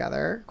dodgeball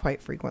together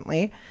quite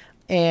frequently,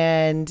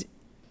 and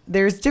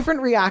there's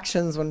different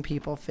reactions when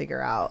people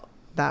figure out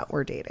that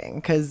we're dating,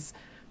 because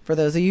For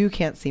those of you who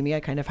can't see me, I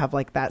kind of have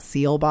like that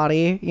seal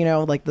body, you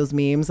know, like those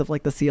memes of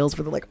like the seals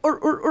where they're like,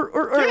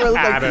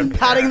 like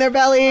patting their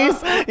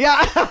bellies. Yeah.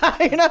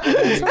 You know?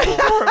 It's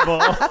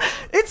horrible.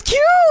 It's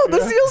cute. The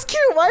seal's cute.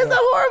 Why is that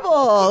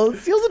horrible? The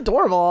seal's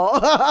adorable.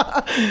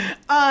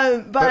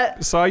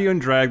 But saw you in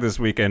drag this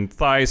weekend.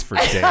 Thighs for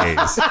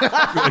days.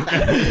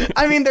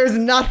 I mean, there's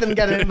nothing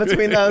getting in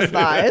between those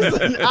thighs.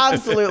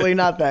 Absolutely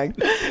nothing.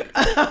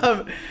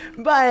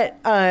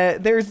 But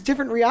there's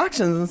different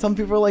reactions, and some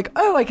people are like,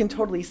 oh, I can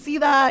totally see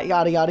that,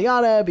 yada, yada,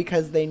 yada,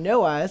 because they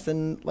know us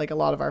and like a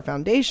lot of our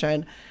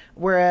foundation.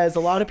 Whereas a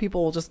lot of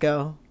people will just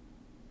go,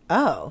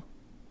 oh.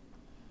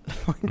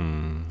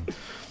 When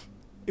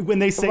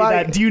they say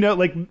that, do you know,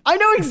 like... I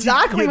know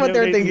exactly what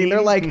they're thinking. mean?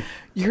 They're like,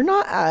 you're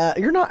not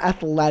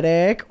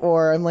athletic,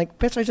 or I'm like,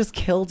 bitch, I just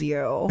killed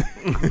you.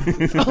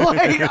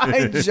 Like,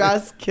 I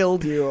just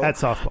killed you.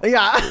 That's softball.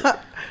 Yeah.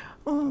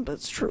 Oh,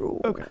 that's true.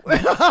 Okay.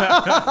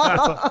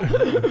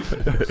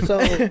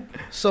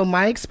 So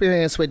my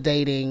experience with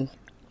dating,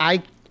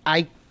 I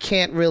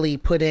can't really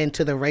put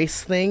into the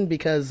race thing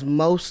because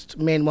most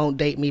men won't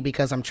date me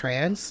because I'm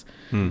trans.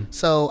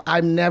 So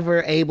I'm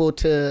never able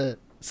to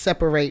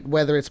separate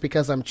whether it's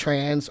because I'm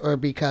trans or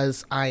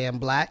because I am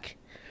black.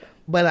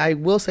 But I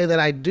will say that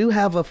I do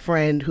have a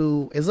friend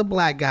who is a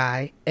black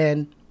guy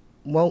and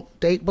won't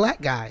date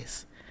black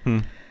guys.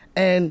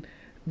 And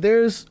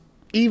there's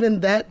even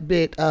that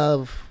bit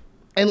of,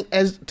 and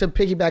as to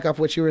piggyback off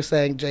what you were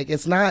saying, Jake,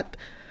 it's not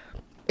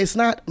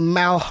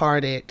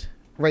mal-hearted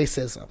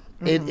racism.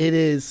 It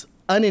is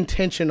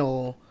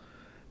unintentional.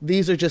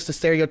 These are just the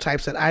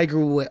stereotypes that I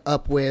grew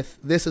up with.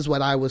 This is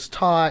what I was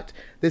taught.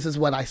 This is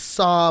what I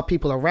saw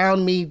people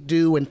around me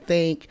do and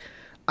think.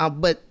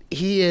 But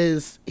he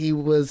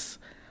was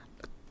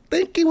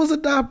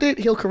adopted.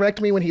 He'll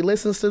correct me when he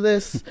listens to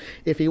this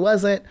if he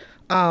wasn't.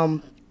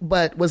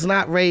 But was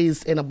not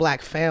raised in a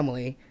black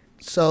family.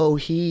 So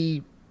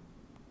he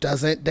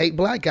doesn't date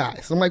black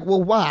guys. I'm like,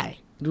 well, why?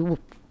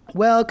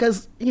 Well,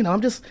 because,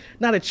 I'm just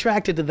not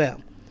attracted to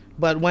them.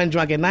 But one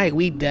drunken night,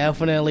 we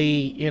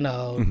definitely,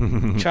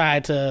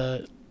 tried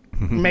to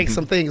make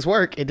some things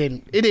work. It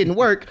didn't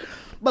work,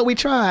 but we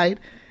tried.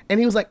 And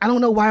he was like, I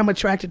don't know why I'm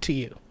attracted to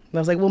you. And I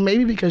was like, well,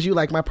 maybe because you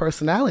like my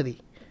personality.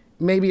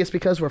 Maybe it's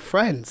because we're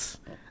friends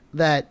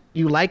that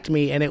you liked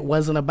me and it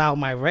wasn't about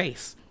my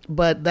race.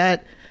 But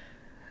that...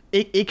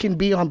 It can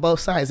be on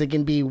both sides. It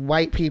can be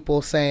white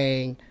people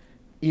saying,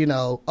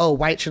 oh,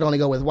 white should only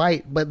go with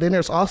white. But then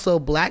there's also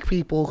black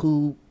people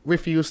who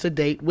refuse to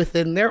date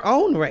within their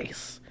own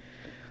race.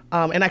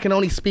 And I can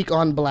only speak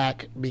on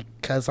black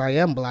because I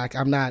am black.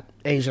 I'm not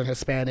Asian,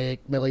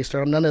 Hispanic, Middle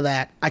Eastern, none of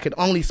that. I can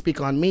only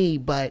speak on me,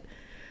 but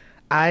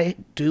I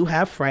do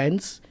have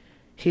friends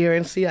here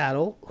in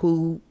Seattle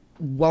who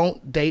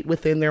won't date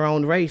within their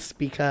own race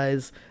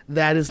because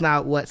that is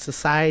not what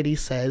society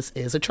says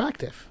is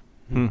attractive.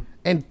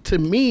 And to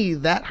me,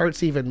 that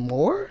hurts even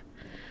more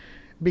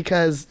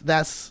because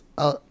that's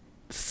a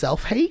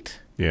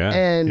self-hate. Yeah.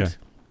 And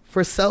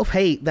for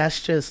self-hate,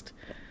 that's just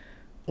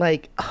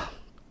like,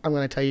 I'm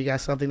going to tell you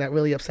guys something that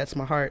really upsets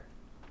my heart.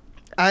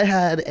 I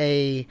had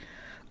a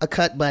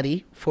cut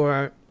buddy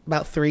for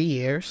about 3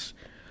 years.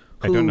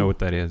 I don't know what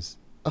that is.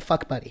 A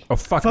fuck buddy. Oh,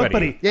 fuck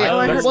buddy. Yeah,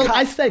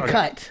 I said Okay.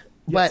 cut,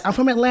 but Yes. I'm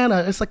from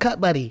Atlanta. It's a cut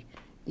buddy.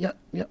 Yep.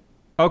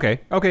 Okay.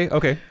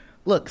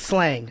 Look,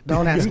 slang.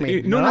 Don't ask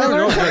me. No.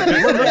 I'm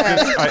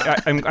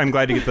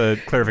glad to get the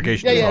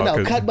clarification. Yeah, as well, no.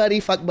 'cause, Cut buddy,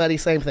 fuck buddy,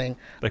 same thing.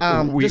 Like,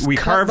 Just we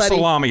cut carve buddy.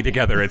 salami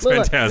together. It's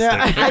Look,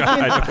 fantastic.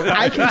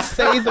 I can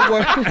say the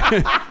word.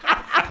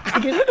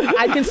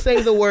 I can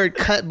say the word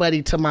cut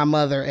buddy to my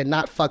mother and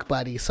not fuck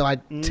buddy, so I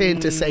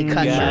tend to say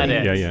cut got buddy.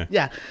 it.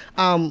 Yeah.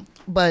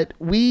 But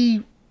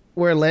we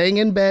were laying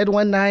in bed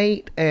one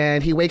night,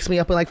 and he wakes me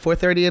up at like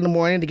 4:30 in the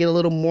morning to get a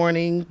little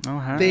morning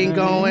thing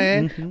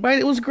going. Right,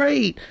 it was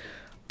great.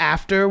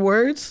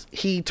 Afterwards,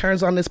 he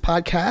turns on this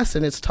podcast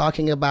and it's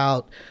talking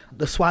about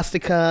the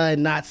swastika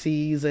and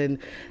Nazis and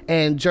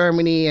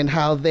Germany and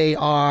how they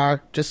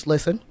are. Just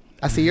listen.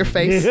 I see your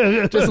face.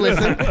 Just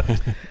listen.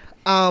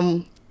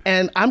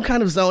 And I'm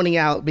kind of zoning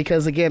out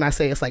because, again, I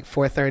say it's like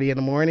 4:30 in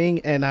the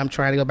morning and I'm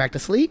trying to go back to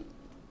sleep.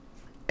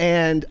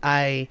 And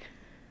I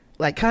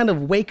like kind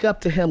of wake up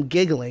to him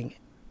giggling.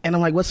 And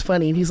I'm like, what's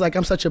funny? And he's like,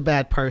 I'm such a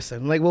bad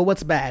person. I'm like, well,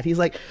 what's bad? He's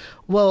like,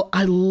 well,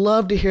 I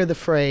love to hear the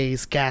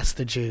phrase "gas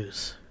the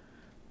Jews."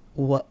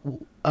 What?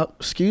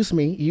 Excuse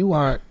me. You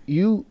are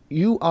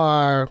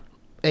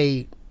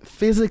a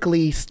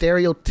physically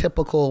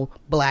stereotypical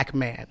black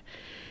man.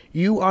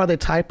 You are the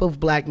type of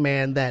black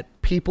man that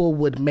people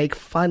would make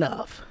fun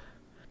of,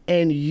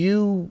 and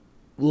you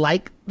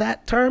like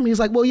that term. He's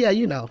like, well, yeah,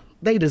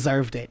 they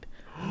deserved it.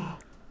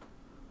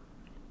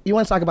 You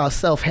want to talk about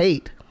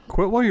self-hate?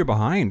 Quit while you're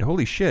behind.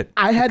 Holy shit.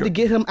 I had to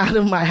get him out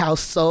of my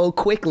house so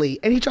quickly.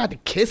 And he tried to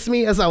kiss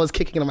me as I was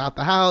kicking him out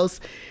the house.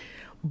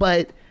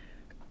 But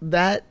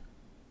that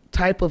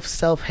type of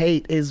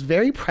self-hate is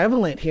very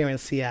prevalent here in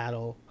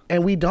Seattle.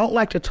 And we don't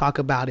like to talk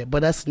about it.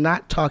 But us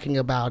not talking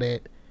about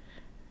it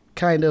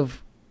kind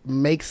of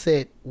makes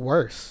it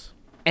worse.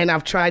 And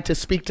I've tried to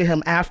speak to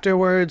him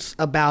afterwards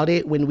about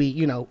it when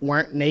we,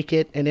 weren't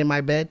naked and in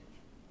my bed.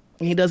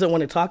 He doesn't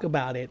want to talk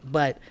about it.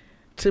 But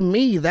to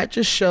me, that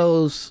just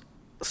shows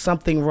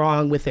something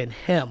wrong within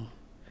him.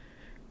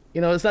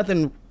 There's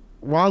nothing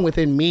wrong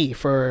within me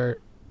for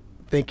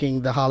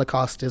thinking the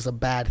Holocaust is a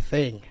bad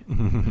thing.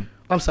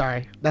 I'm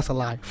sorry, that's a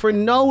lie. For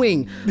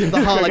knowing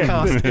the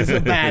Holocaust is a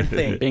bad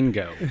thing.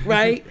 Bingo.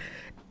 Right?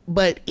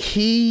 But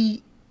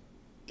he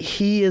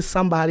is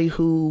somebody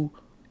who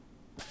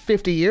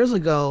 50 years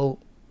ago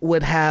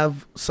would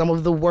have some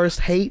of the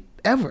worst hate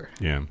ever.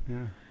 Yeah.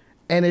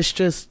 And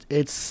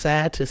it's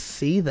sad to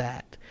see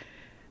that.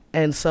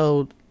 And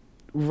so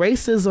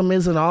racism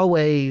isn't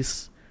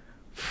always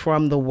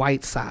from the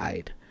white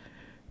side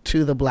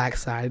to the black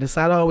side. It's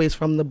not always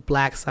from the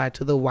black side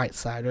to the white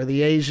side, or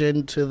the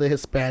Asian to the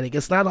Hispanic.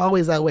 It's not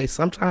always that way.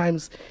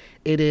 Sometimes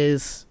it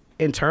is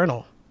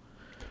internal.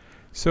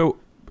 So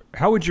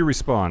how would you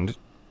respond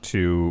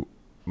to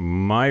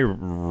my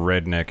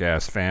redneck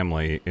ass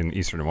family in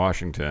Eastern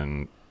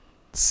Washington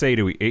say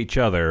to each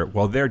other,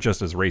 well, they're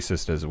just as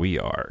racist as we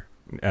are,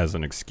 as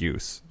an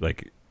excuse?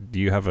 Like, do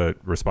you have a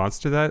response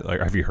to that? Like,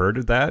 have you heard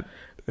of that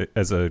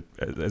as a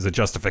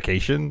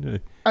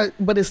justification?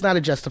 But it's not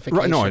a justification.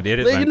 Right, no, it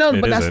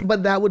isn't.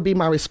 But that would be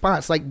my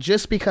response. Like,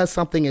 just because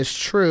something is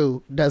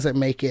true doesn't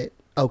make it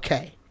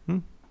okay.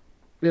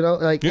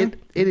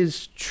 It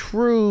is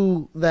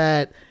true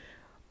that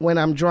when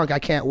I'm drunk, I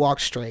can't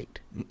walk straight.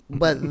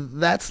 But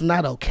that's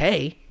not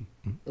okay.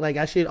 Like,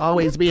 I should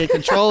always be in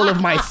control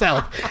of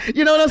myself.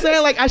 You know what I'm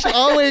saying? Like, I should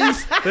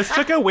always... This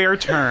took a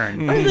weird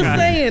turn. I'm just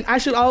saying, I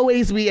should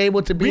always be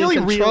able to be really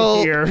in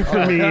control. Real here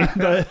for me.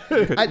 But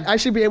I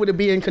should be able to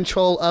be in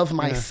control of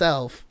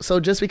myself.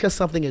 So just because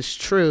something is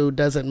true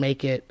doesn't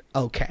make it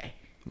okay.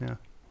 yeah.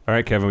 All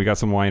right, Kevin, we got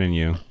some wine in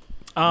you.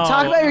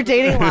 Talk about your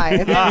dating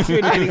life.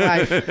 Your dating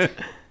life.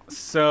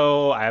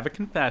 So I have a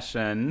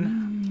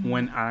confession.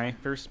 When I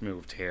first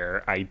moved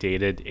here, I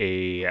dated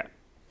a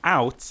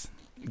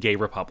gay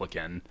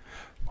Republican.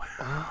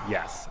 Wow.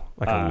 Yes.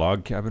 Like a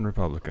log cabin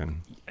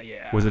Republican.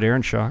 Yeah. Was it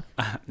Aaron Schock?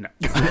 No.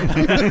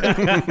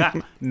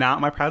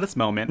 Not my proudest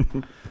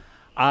moment.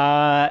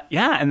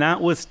 And that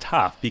was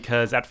tough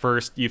because at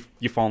first you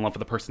fall in love with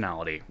the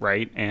personality,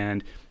 right?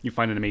 And you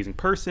find an amazing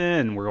person,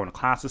 and we're going to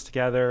classes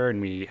together,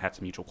 and we had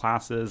some mutual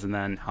classes, and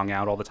then hung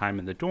out all the time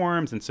in the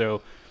dorms, and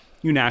so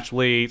you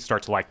naturally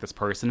start to like this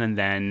person, and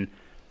then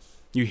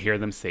you hear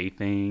them say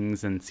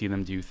things and see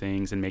them do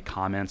things and make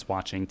comments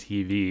watching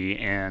TV,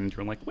 and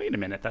you're like, wait a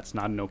minute, that's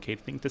not an okay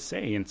thing to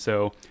say. And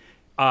so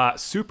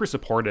super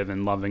supportive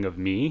and loving of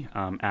me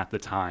at the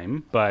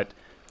time, but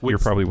you're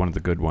probably one of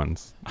the good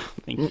ones.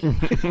 Thank you.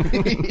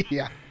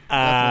 Yeah.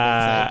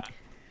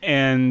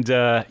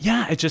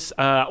 It just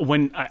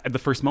when the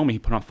first moment he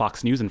put on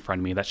Fox News in front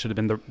of me, that should have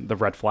been the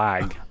red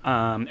flag.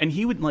 And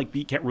he would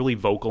get really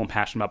vocal and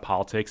passionate about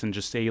politics and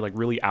just say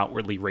really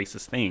outwardly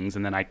racist things,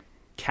 and then I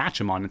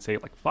catch him on and say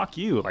fuck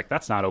you,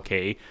 that's not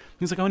okay.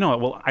 He's like, oh no,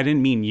 well, I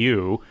didn't mean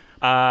you.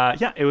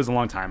 It was a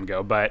long time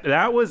ago, but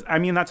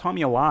that taught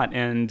me a lot,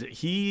 and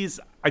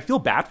I feel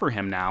bad for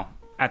him now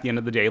at the end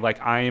of the day.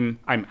 I'm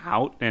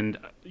out and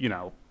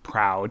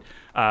proud,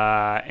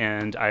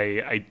 and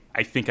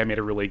I think I made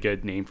a really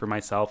good name for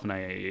myself, and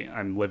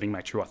I'm living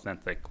my true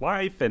authentic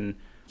life, and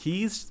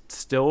he's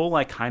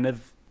still kind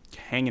of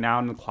hanging out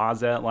in the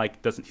closet,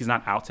 he's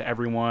not out to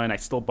everyone. I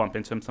still bump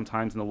into him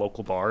sometimes in the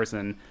local bars,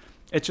 and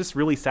it's just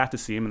really sad to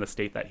see him in the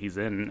state that he's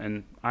in,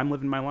 and I'm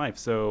living my life.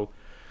 So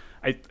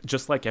I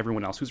just like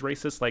everyone else who's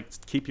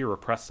racist, keep your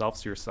repressed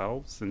selves to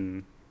yourselves,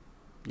 and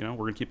we're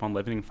gonna keep on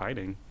living and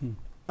fighting.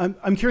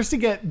 I'm curious to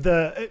get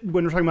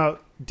when we're talking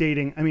about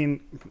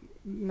dating,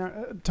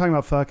 not talking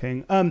about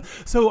fucking.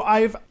 So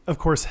I've, of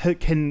course,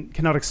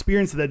 cannot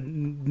experience the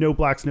no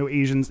blacks, no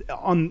Asians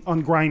on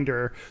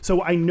Grindr.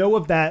 So I know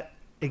of that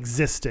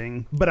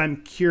existing, but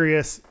I'm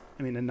curious,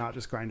 and not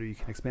just Grindr, you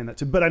can expand that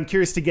too, but I'm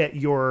curious to get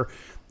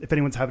if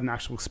anyone's had an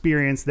actual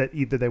experience that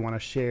either they want to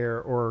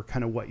share, or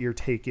kind of what your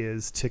take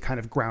is to kind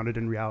of ground it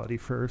in reality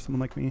for someone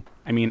like me.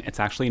 It's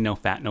actually no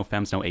fat, no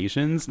femmes, no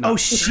Asians. No. Oh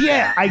shit!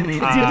 I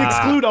did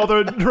exclude all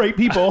the right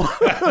people.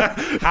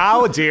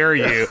 How dare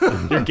you?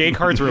 Your gay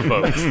card's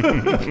revoked.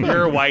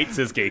 Your white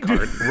cis gay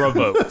card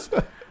revoked.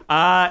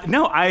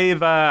 No,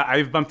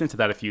 I've bumped into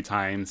that a few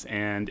times,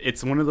 and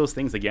it's one of those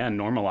things, again,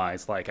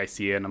 normalized. I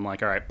see it and I'm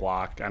like, all right,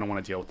 block. I don't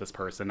want to deal with this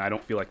person. I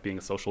don't feel like being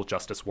a social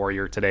justice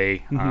warrior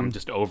today. I'm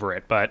just over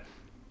it. But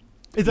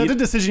is that a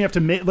decision you have to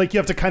make? You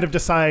have to kind of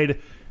decide,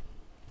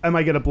 am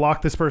I going to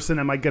block this person?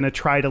 Am I going to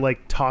try to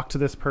talk to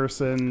this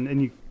person?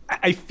 And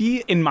I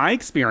feel, in my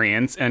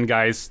experience, and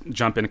guys,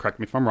 jump in and correct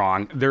me if I'm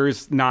wrong,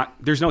 there's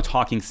no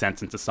talking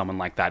sense into someone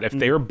like that. If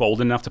they're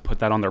bold enough to put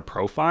that on their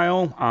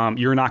profile,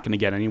 you're not going to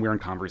get anywhere in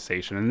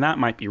conversation. And that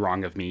might be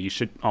wrong of me. You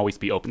should always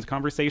be open to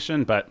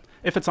conversation. But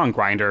if it's on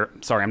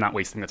Grindr, sorry, I'm not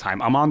wasting the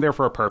time. I'm on there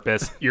for a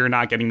purpose. You're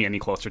not getting me any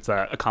closer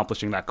to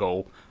accomplishing that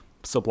goal.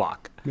 So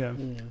block. Yeah.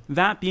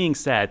 That being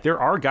said, there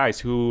are guys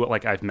who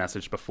I've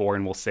messaged before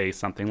and will say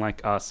something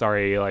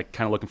sorry,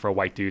 kind of looking for a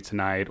white dude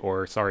tonight,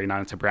 or sorry, not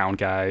into brown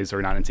guys,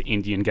 or not into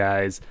Indian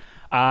guys.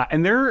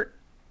 And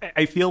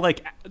I feel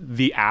like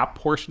the app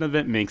portion of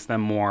it makes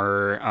them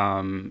more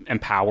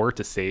empowered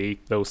to say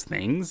those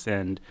things,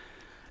 and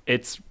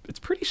it's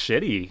pretty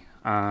shitty.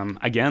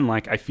 Again,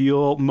 like I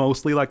feel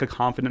mostly like a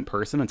confident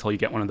person until you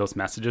get one of those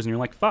messages and you're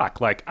like, fuck,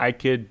 like I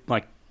could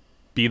like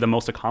be the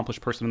most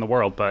accomplished person in the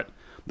world, but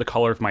the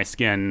color of my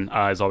skin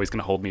is always going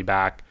to hold me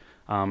back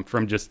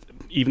from just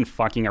even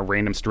fucking a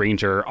random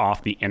stranger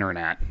off the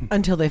internet.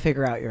 Until they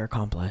figure out you're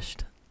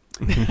accomplished.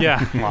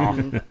 Yeah.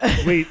 Well,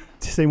 Wait,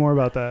 say more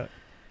about that.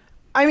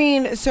 I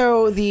mean,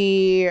 so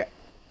the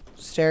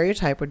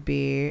stereotype would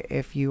be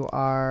if you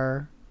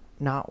are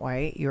not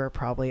white, you're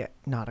probably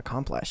not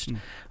accomplished.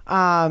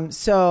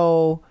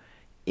 So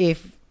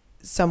if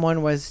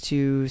someone was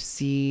to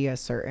see a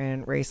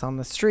certain race on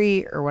the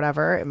street or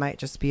whatever, it might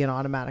just be an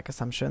automatic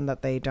assumption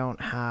that they don't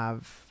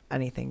have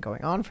anything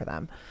going on for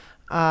them.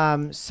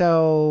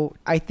 So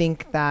I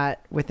think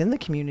that within the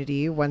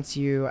community, once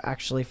you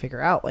actually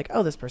figure out like,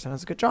 oh, this person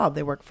has a good job,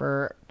 they work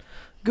for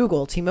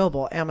Google,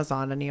 T-Mobile,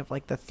 Amazon, any of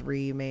like the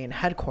 3 main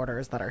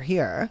headquarters that are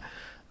here,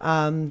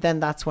 then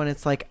that's when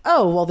it's like,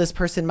 oh, well, this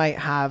person might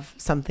have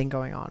something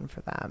going on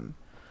for them.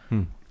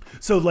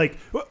 So like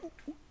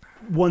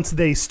once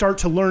they start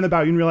to learn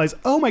about you and realize,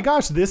 oh my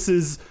gosh, this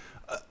is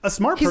a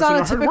smart He's person,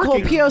 not a typical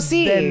hardworking,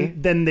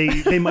 POC. then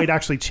they might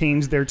actually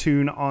change their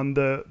tune on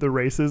the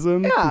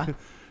racism. Yeah.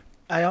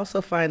 I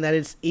also find that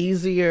it's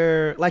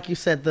easier, like you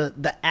said,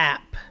 the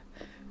app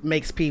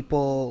makes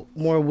people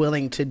more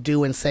willing to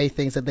do and say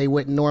things that they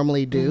wouldn't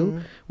normally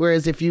do.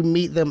 Whereas if you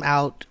meet them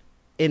out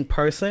in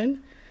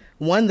person,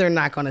 one, they're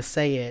not going to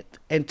say it.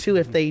 And two,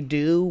 if they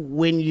do,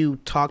 when you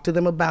talk to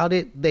them about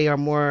it, they are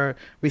more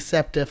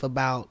receptive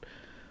about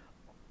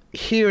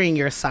hearing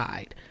your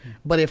side.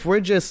 But if we're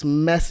just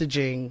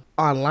messaging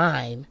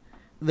online,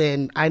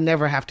 then I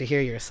never have to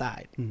hear your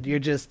side.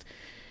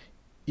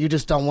 You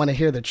just don't want to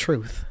hear the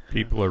truth.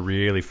 People are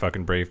really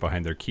fucking brave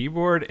behind their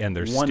keyboard and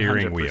their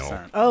steering wheel.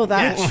 100%. Oh,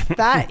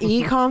 that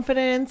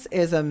e-confidence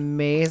is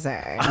amazing.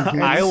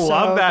 I It's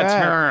love so that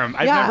good. term.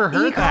 I've never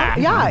heard that.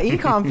 Yeah,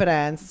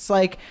 e-confidence. It's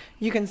like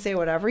you can say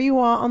whatever you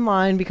want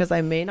online because I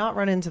may not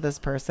run into this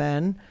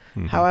person.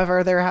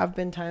 However, there have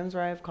been times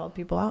where I've called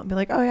people out and be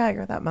like, oh yeah,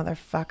 you're that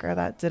motherfucker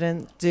that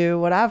didn't do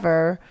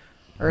whatever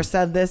or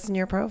said this in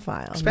your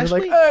profile. And they're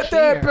Especially like,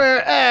 here.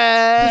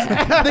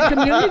 The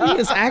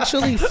community is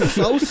actually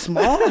so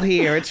small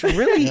here. It's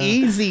really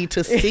easy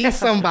to see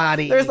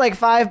somebody. there's like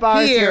 5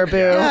 bars here, boo.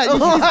 Yeah, you're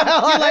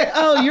like,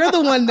 oh, you're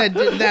the one that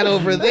did that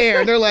over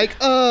there. And they're like,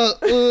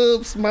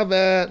 oops, my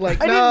bad.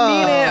 Like, I no. didn't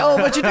mean it. Oh,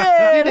 but you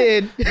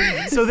did. You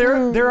did. So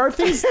there are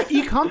things,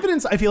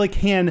 e-confidence, I feel like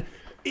can,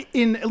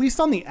 in at least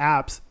on the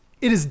apps,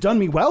 it has done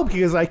me well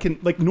because I can,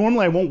 like,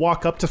 normally I won't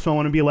walk up to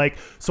someone and be like,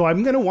 so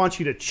I'm going to want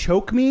you to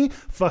choke me,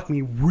 fuck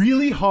me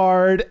really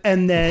hard,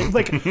 and then,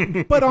 like,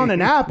 but on an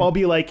app, I'll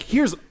be like,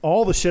 here's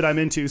all the shit I'm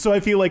into. So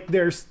I feel like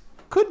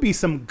could be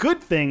some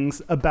good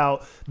things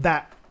about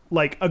that,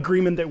 like,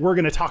 agreement that we're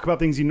going to talk about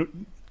things you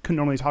can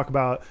normally talk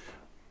about,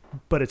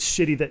 but it's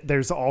shitty that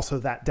there's also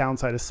that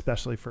downside,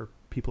 especially for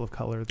people of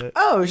color. That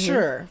Oh,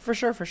 sure. For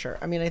sure.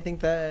 I mean, I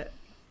think the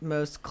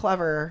most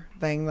clever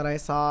thing that I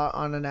saw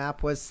on an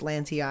app was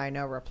slanty eye,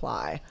 no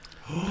reply.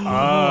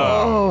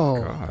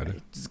 Oh,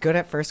 God. It's good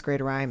at first grade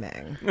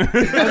rhyming. I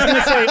was going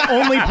to say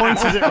only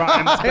points as it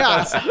rhymes. But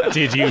that's,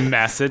 Did you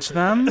message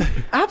them?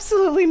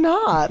 Absolutely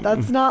not.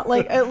 That's not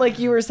like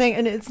you were saying.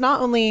 And it's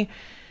not only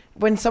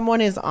when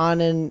someone is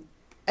on and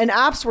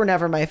apps were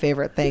never my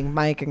favorite thing.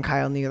 Mike and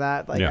Kyle knew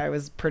that. Like Yeah. I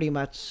was pretty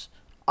much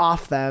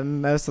off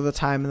them most of the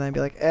time, and then I'd be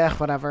like,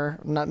 whatever.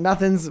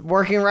 Nothing's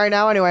working right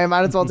now anyway. I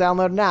might as well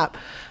download an app.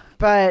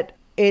 But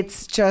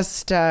it's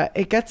just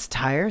it gets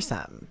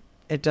tiresome.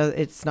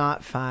 It's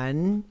not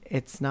fun.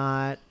 It's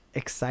not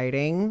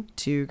exciting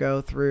to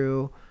go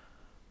through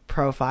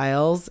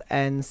profiles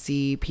and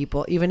see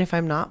people, even if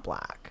I'm not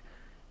black.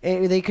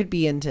 They could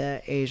be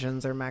into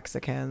Asians or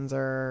Mexicans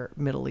or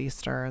Middle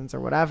Easterns or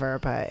whatever,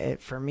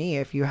 but for me,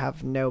 if you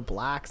have no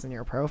blacks in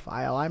your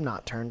profile, I'm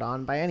not turned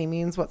on by any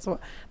means whatsoever.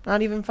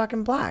 Not even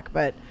fucking black,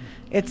 but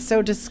it's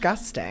so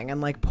disgusting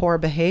and like poor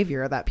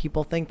behavior that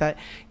people think that,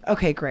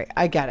 okay, great,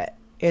 I get it.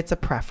 It's a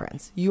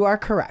preference. You are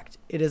correct.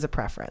 It is a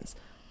preference.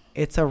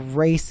 It's a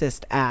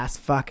racist ass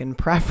fucking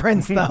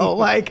preference though.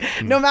 Like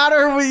no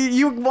matter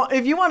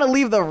if you want to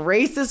leave the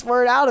racist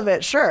word out of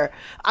it, sure,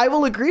 I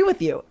will agree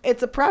with you.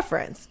 It's a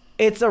preference.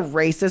 It's a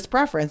racist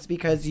preference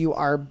because you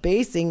are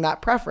basing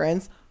that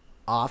preference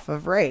off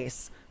of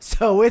race.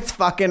 So it's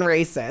fucking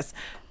racist.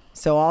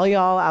 So all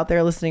y'all out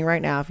there listening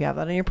right now, if you have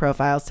that in your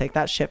profiles, take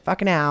that shit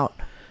fucking out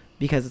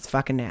because it's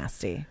fucking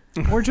nasty.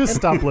 or just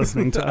stop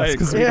listening to us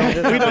because we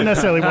don't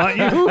necessarily want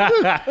you.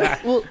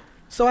 Well,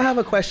 so I have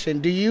a question.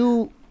 Do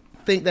you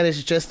think that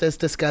it's just as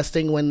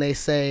disgusting when they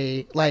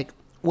say, like,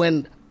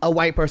 when a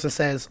white person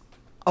says,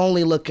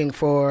 only looking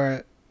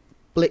for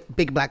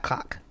big black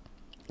cock?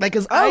 Like,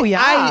 cause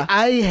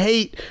I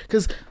hate,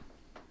 because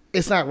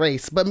it's not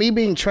race, but me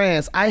being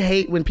trans, I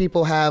hate when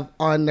people have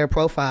on their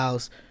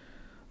profiles,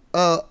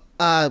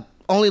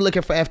 only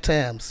looking for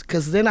FTMs,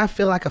 because then I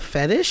feel like a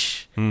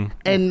fetish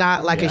and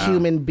not like a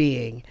human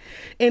being.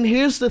 And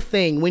here's the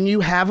thing. When you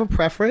have a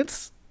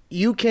preference,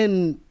 you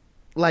can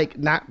like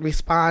not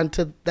respond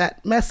to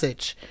that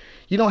message.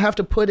 You don't have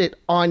to put it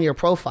on your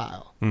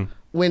profile.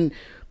 When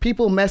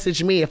people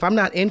message me, if I'm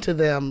not into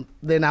them,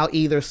 then I'll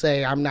either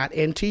say I'm not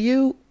into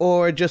you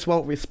or just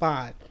won't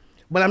respond.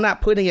 But I'm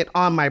not putting it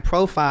on my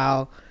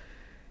profile.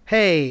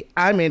 Hey,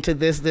 I'm into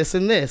this, this,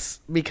 and this,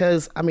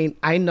 because I mean,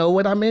 I know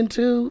what I'm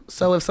into.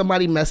 So if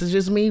somebody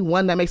messages me,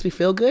 one, that makes me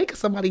feel good because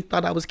somebody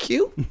thought I was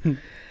cute.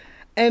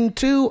 And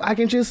two, I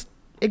can just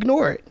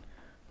ignore it.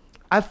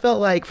 I felt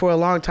like for a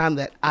long time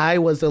that I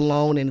was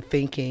alone in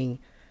thinking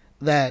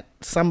that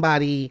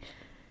somebody,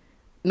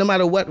 no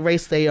matter what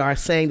race they are,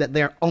 saying that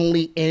they're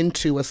only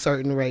into a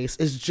certain race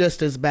is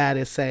just as bad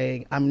as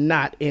saying I'm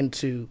not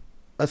into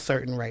a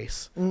certain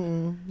race.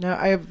 No,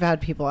 I've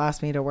had people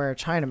ask me to wear a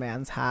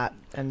Chinaman's hat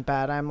in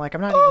bed. I'm like, I'm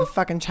not even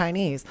fucking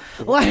Chinese.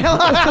 Like,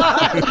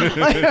 I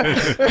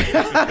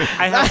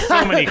have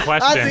so many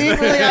questions. That's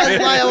equally as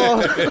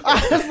liable.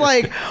 I was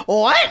like,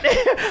 what?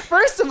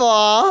 First of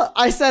all,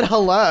 I said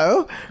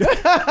hello.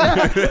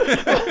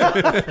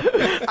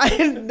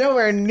 I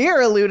nowhere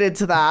near alluded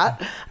to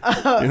that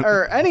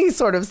or any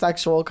sort of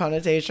sexual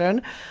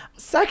connotation.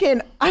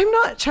 Second, I'm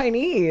not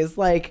Chinese.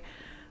 Like,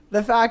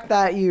 the fact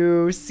that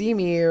you see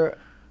me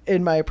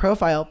in my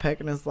profile pic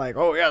and is like,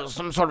 oh yeah,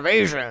 some sort of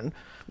Asian.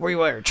 Were you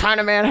wear a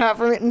Chinaman hat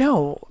for me?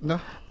 No,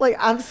 like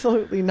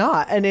absolutely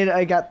not. And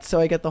I get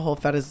the whole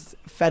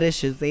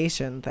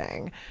fetishization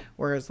thing,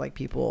 whereas like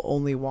people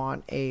only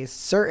want a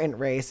certain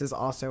race is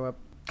also a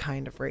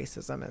kind of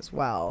racism as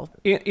well.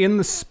 In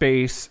the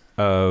space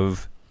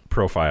of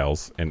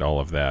profiles and all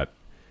of that,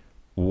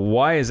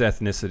 why is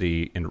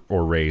ethnicity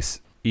or race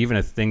even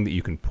a thing that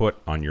you can put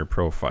on your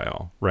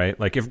profile, right?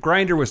 Like if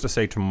Grindr was to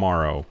say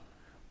tomorrow,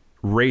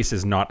 race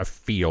is not a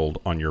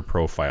field on your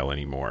profile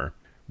anymore,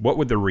 what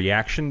would the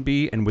reaction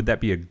be? And would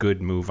that be a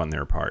good move on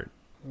their part?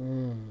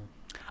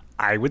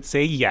 I would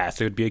say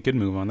yes, it would be a good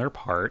move on their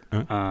part.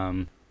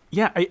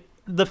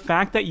 The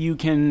fact that you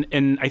can,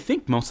 and I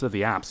think most of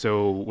the apps,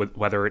 so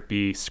whether it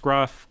be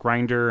Scruff,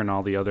 Grindr, and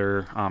all the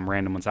other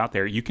random ones out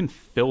there, you can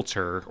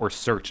filter or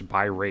search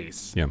by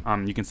race. Yeah.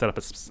 You can set up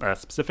a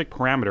specific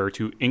parameter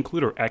to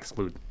include or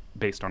exclude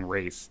based on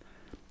race.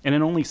 And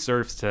it only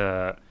serves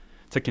to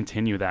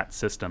continue that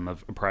system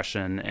of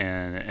oppression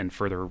and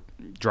further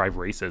drive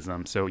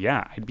racism. So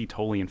yeah, I'd be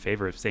totally in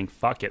favor of saying,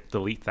 fuck it,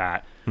 delete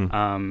that.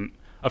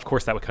 Of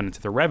course, that would cut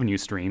into the revenue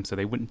stream, so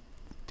they wouldn't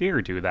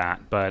dare do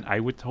that, but I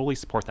would totally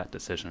support that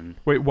decision.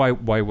 Wait, why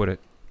would it?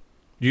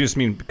 You just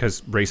mean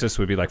because racists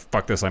would be like,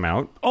 fuck this, I'm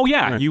out? Oh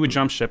yeah, you would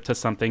jump ship to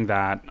something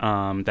that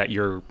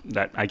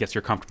that I guess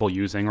you're comfortable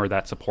using, or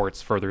that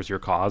furthers your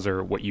cause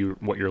or what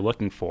you're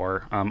looking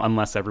for,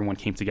 unless everyone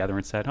came together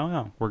and said, oh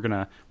no, we're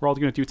all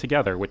gonna do it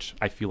together, which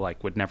I feel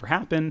like would never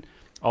happen.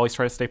 Always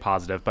try to stay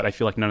positive, but I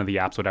feel like none of the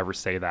apps would ever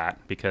say that,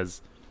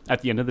 because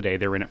at the end of the day,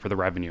 they're in it for the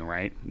revenue,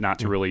 right? Not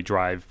to really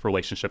drive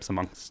relationships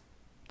amongst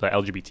the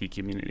LGBT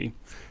community.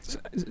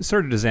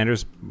 Sort of to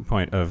Xander's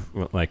point of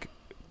like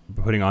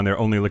putting on there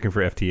only looking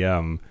for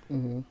FTM,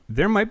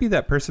 there might be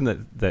that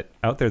person that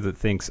out there that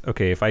thinks,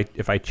 okay, if I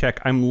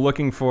check I'm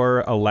looking for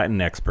a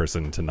Latinx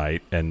person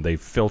tonight, and they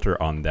filter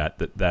on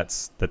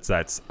that's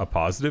a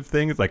positive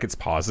thing, like it's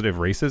positive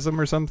racism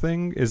or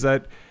something. Is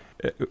that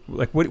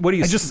like what do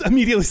you? I just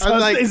immediately saw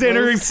like,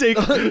 Xander saying,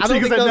 I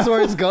don't think those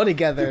words go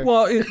together.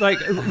 Well, like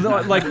there's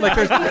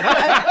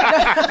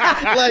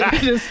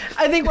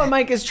I think what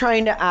Mike is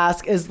trying to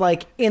ask is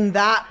like, in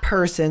that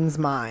person's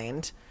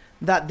mind,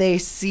 that they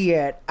see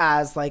it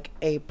as like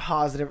a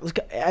positive,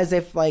 as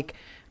if like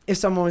if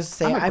someone was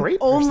saying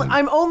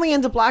I'm only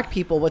into black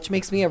people, which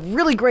makes me a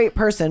really great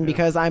person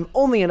because I'm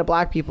only into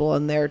black people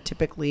and they're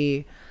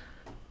typically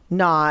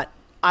not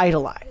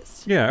idolized.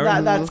 Yeah,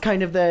 that's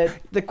kind of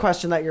the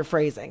question that you're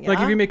phrasing. Yeah?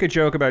 Like if you make a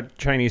joke about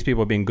Chinese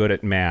people being good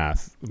at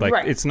math, like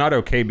Right. it's not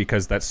okay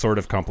because that's sort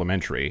of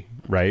complimentary,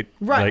 right?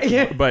 Right.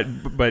 Like, but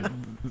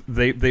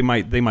they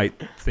might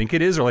think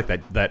it is, or like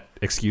that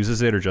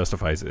excuses it or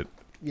justifies it.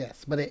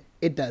 Yes, but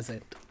it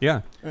doesn't.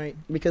 Yeah. Right?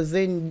 Because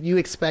then you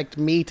expect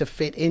me to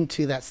fit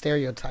into that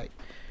stereotype.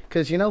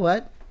 Because you know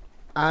what?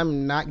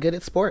 I'm not good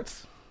at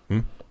sports.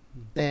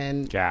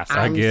 And Gas.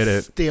 I'm I get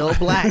it. still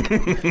black.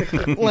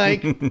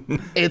 Like,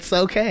 it's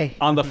okay.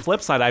 On the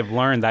flip side, I've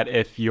learned that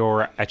if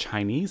you're a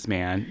Chinese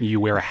man, you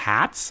wear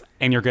hats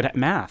and you're good at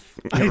math.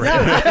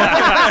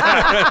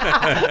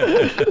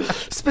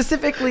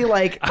 Specifically,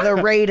 like the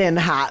Raiden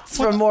hats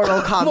from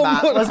Mortal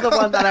Kombat was the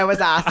one that I was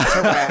asked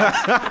to wear.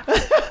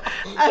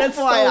 That's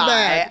so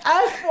bad.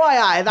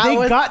 FYI,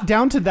 They got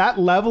down to that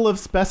level of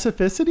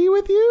specificity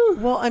with you?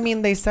 Well, I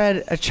mean, they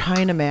said a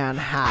Chinaman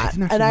hat,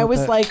 didn't actually and I know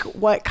was that. like,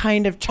 "What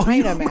kind of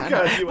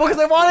Chinaman?" Because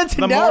I wanted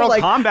to The know, Mortal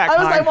like, Kombat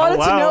I wanted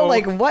to kind, know, hello.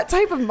 like, what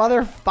type of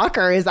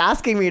motherfucker is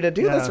asking me to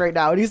do this Yeah. right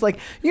now? And he's like,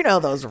 "You know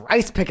those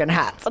rice picking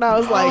hats," and I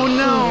was like, Oh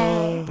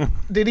no!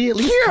 Did he at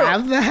least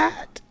have the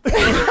hat?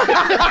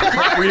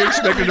 Were you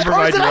expected to Or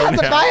provide did your I own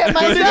have to buy it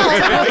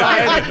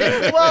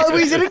myself? Well,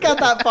 we didn't get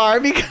that far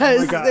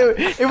because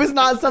it was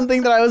not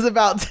something that I was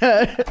about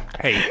to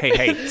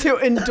Hey. to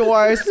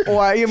endorse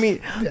or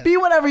be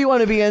whatever you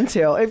want to be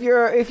into. If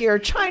your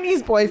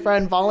Chinese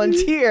boyfriend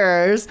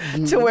volunteers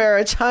to wear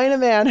a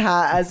Chinaman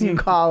hat, as you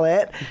call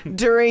it,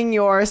 during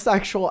your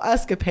sexual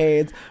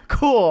escapades,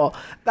 cool,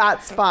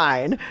 that's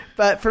fine.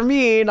 But for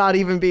me, not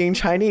even being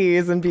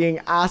Chinese and being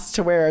asked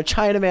to wear a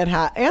Chinaman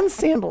hat and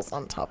sandals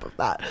on top of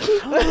that,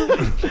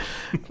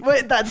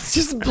 but that's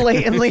just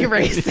blatantly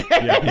racist.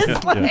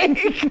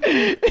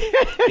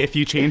 If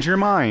you change your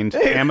mind,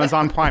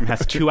 Amazon Prime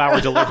has 2-hour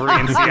delivery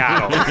in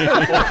Seattle.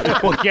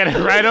 We'll get it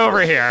right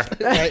over here.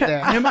 Right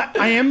there.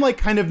 I am like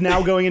kind of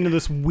now going into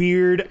this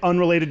weird,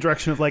 unrelated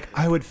direction of like,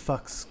 I would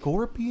fuck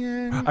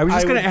Scorpion. I was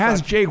just going to would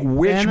ask fuck Jake,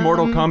 which Venom.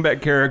 Mortal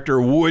Kombat character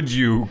would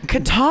you?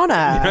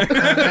 Katana.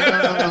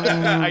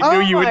 I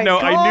knew you would my know.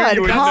 I God, knew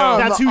you would come know.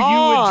 That's who you would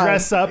on.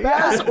 dress up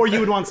as, or you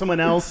would want someone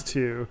else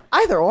to.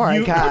 Either or, I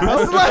You- guess.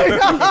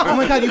 Oh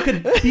my god, you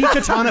could be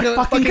Katana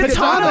fucking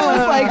Katana was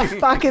Katana. like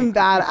fucking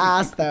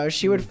badass though.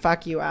 She would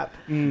fuck you up.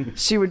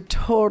 She would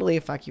totally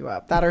fuck you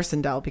up. That or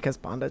Sindel, because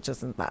Bondage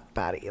isn't that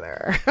bad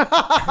either.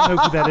 I don't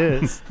know who that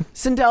is.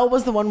 Sindel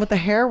was the one with the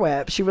hair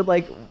whip. She would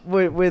like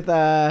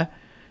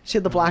she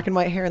had the black and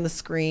white hair in the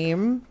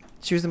Scream.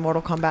 She was in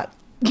Mortal Kombat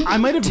I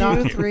might have 2,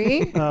 not.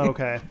 3. Oh,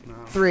 okay. No.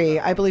 3.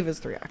 I believe it was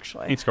 3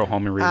 actually. Need to go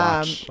home and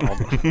rewatch all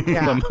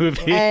Yeah. the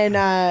movie.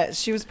 And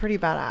she was pretty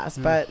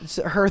badass, but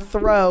her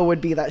throw would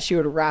be that she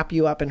would wrap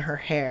you up in her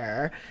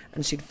hair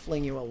and she'd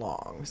fling you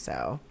along.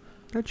 So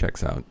That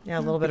checks out. yeah,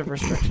 a little bit of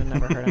restriction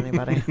never hurt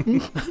anybody.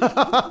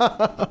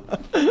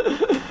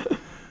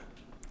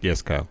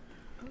 Yes, Kyle.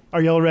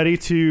 Are y'all ready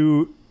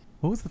to?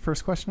 What was the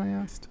first question I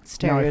asked?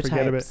 Now I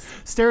forget a bit.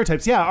 Stereotypes.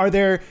 Stereotypes. Yeah. Are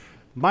there?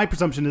 My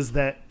presumption is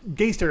that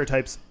gay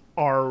stereotypes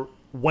are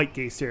white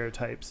gay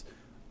stereotypes.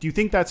 Do you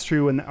think that's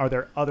true? And are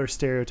there other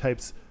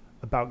stereotypes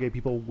about gay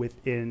people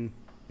within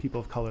people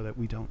of color that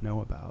we don't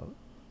know about?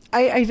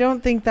 I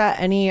don't think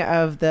that any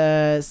of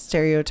the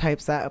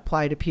stereotypes that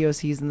apply to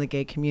POCs in the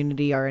gay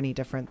community are any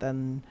different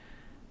than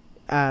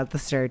the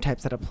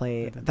stereotypes that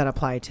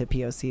apply to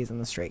POCs in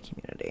the straight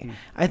community.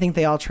 I think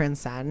they all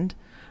transcend.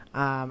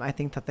 I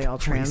think that they all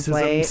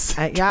translate.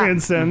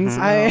 Transcends.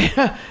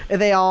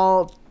 They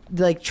all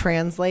like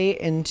translate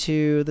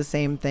into the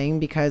same thing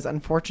because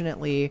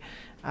unfortunately,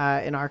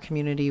 in our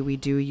community, we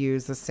do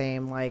use the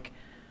same like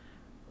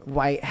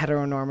white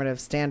heteronormative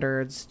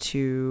standards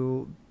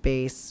to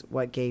base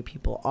what gay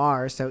people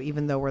are. So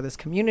even though we're this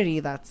community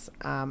that's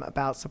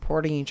about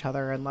supporting each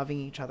other and loving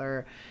each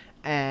other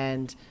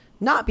and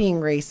not being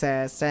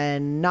racist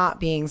and not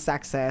being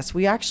sexist,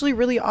 we actually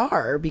really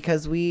are,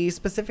 because we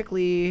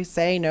specifically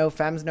say no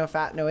femmes, no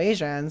fat, no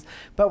Asians,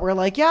 but we're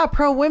like, yeah,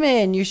 pro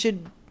women, you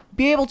should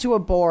be able to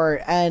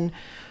abort, and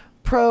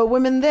pro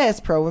women this,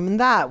 pro women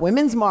that,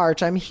 women's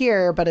march, I'm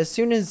here. But as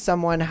soon as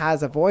someone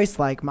has a voice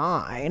like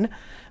mine,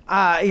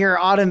 you're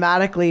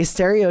automatically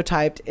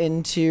stereotyped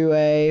into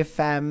a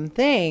femme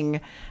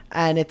thing,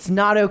 and it's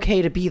not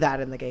okay to be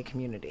that in the gay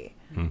community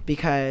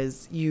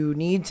because you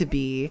need to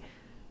be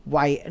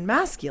white and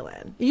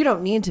masculine. You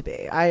don't need to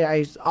be.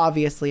 I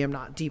obviously am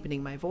not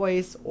deepening my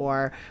voice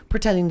or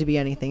pretending to be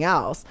anything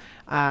else.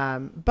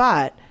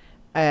 But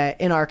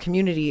in our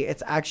community,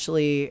 it's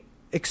actually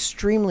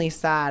extremely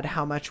sad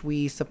how much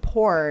we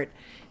support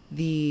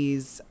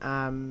these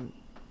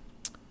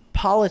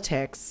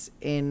politics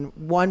in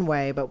one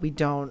way, but we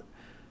don't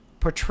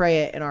portray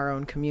it in our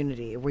own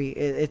community.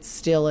 It's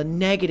still a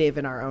negative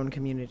in our own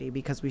community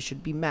because we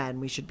should be men,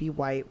 we should be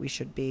white, we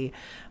should be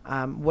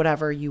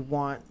whatever you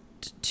want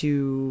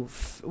to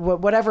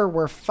whatever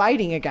we're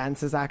fighting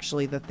against is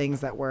actually the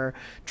things that we're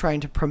trying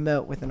to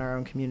promote within our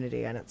own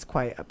community, and it's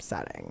quite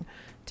upsetting,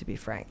 to be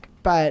frank.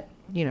 But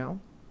you know,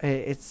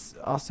 it's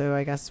also,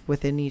 I guess,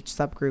 within each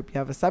subgroup you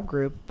have a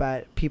subgroup,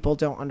 but people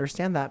don't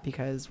understand that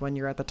because when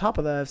you're at the top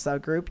of the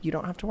subgroup, you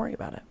don't have to worry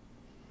about it.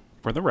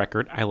 For the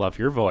record, I love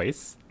your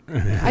voice.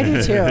 I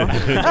do too.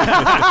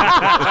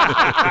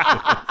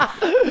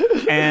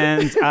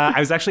 And I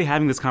was actually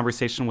having this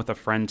conversation with a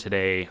friend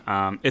today.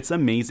 It's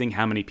amazing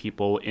how many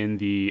people in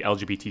the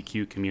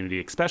LGBTQ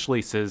community,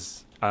 especially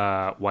cis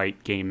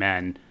white gay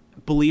men,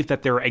 believe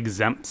that they're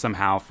exempt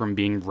somehow from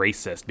being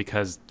racist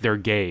because they're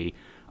gay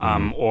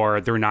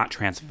or they're not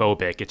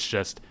transphobic. It's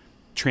just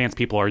trans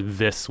people are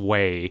this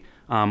way,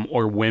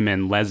 or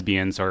women,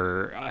 lesbians,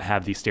 or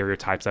have these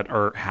stereotypes that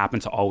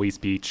happen to always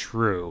be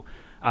true.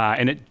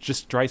 And it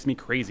just drives me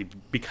crazy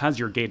because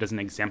you're gay doesn't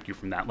exempt you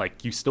from that.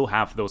 Like, you still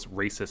have those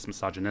racist,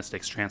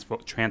 misogynistic,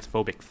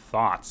 transphobic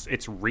thoughts.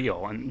 It's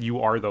real, and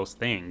you are those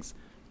things.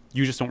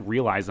 You just don't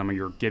realize them, or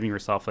you're giving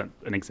yourself an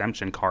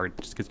exemption card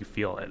just because you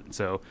feel it.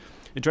 So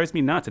it drives me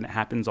nuts, and it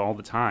happens all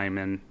the time.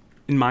 And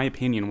in my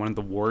opinion, one of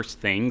the worst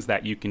things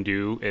that you can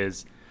do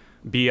is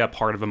be a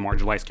part of a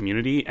marginalized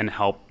community and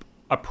help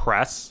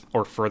oppress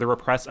or further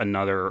oppress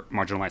another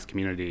marginalized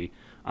community.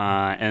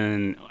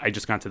 And I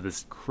just got into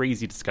this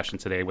crazy discussion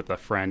today with a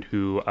friend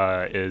who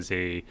is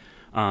a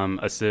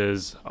a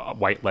cis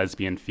white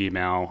lesbian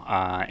female,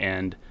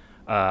 and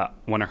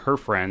one of her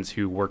friends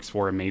who works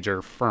for a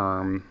major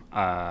firm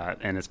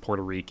and is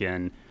Puerto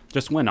Rican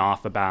just went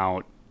off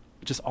about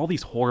just all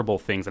these horrible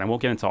things, and I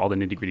won't get into all the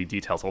nitty-gritty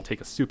details. I'll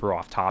take us super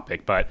off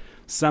topic, but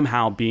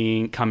somehow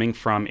coming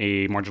from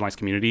a marginalized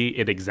community,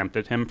 it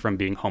exempted him from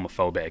being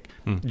homophobic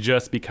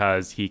just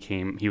because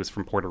he was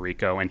from Puerto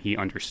Rico and he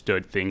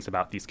understood things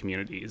about these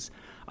communities.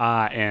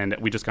 And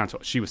we just got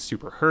into, she was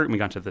super hurt, and we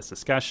got into this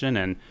discussion,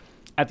 and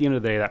at the end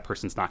of the day, that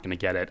person's not going to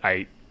get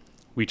it.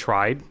 We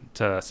tried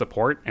to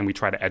support and we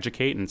try to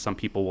educate, and some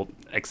people will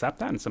accept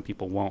that and some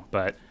people won't,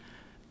 but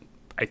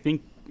I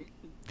think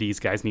these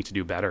guys need to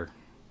do better.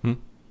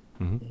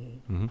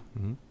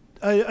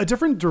 A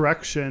different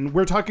direction.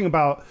 We're talking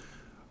about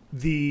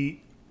the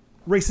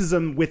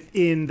racism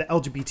within the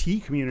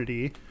LGBT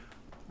community.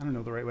 I don't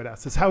know the right way to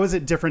ask this. How is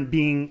it different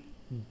being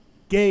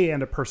gay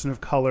and a person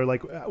of color?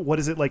 Like, what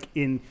is it like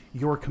in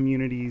your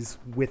communities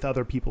with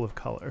other people of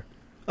color?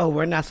 Oh,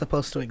 we're not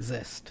supposed to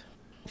exist.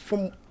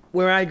 From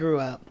where I grew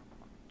up,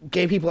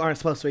 gay people aren't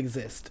supposed to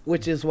exist,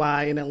 which is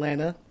why in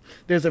Atlanta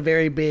there's a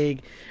very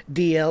big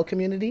DL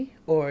community,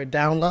 or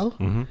down low.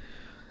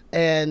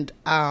 And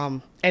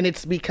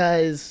it's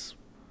because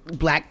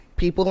black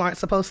people aren't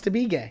supposed to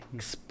be gay,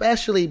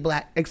 especially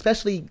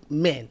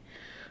men.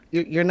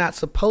 You're not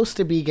supposed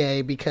to be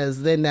gay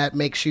because then that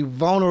makes you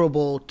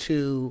vulnerable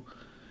to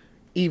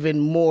even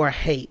more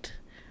hate.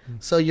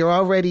 So you're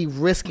already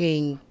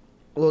risking,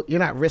 well, you're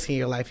not risking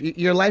your life.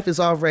 Your life is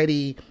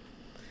already,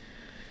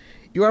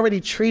 you're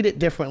already treated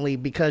differently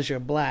because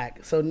you're black.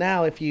 So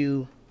now if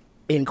you,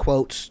 in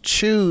quotes,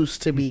 choose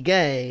to be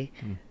gay,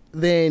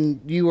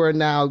 then you are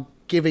now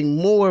giving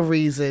more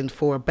reason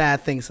for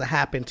bad things to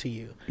happen to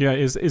you. Yeah,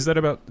 is that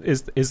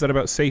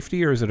about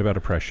safety, or is it about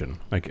oppression?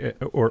 Like,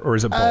 or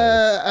is it both?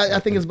 I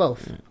think it's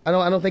both. Yeah. I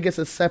don't think it's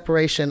a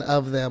separation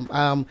of them.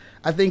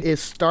 I think it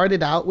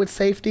started out with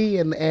safety,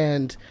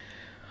 and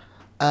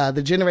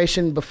the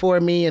generation before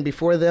me and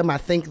before them, I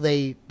think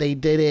they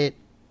did it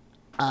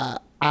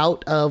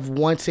out of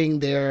wanting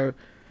their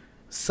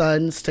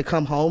sons to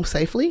come home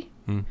safely,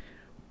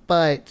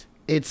 but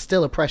it's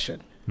still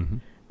oppression.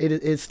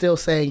 It's still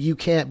saying you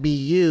can't be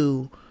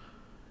you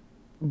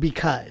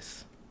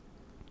because,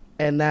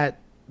 and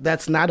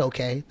that's not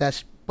okay.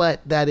 But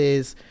that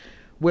is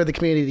where the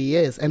community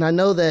is. And I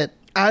know that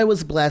I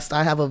was blessed.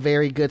 I have a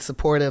very good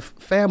supportive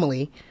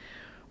family,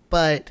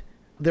 but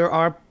there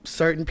are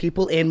certain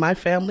people in my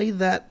family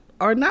that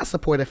are not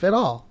supportive at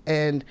all.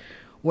 And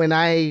when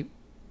I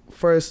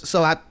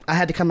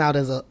had to come out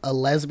as a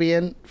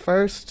lesbian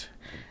first,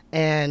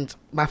 and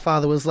my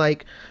father was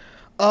like,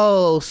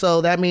 "Oh,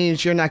 so that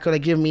means you're not going to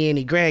give me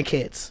any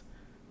grandkids."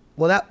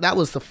 Well, that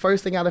was the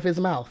first thing out of his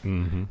mouth.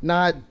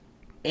 Not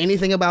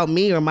anything about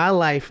me or my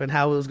life and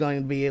how it was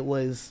going to be. It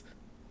was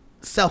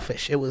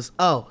selfish. It was,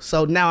 oh,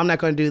 so now I'm not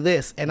going to do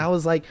this. And I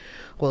was like,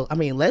 well, I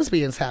mean,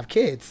 lesbians have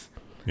kids.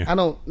 Yeah. I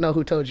don't know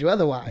who told you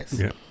otherwise.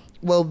 Yeah.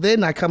 Well,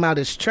 then I come out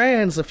as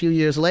trans a few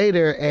years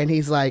later, and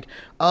he's like,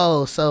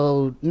 oh,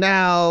 so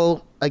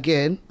now,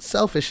 again,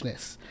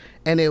 selfishness.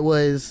 And it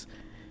was,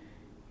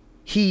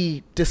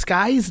 he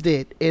disguised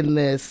it in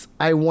this,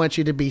 I want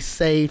you to be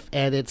safe,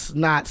 and it's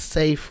not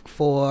safe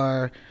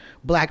for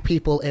black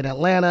people in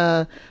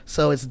Atlanta,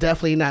 so it's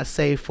definitely not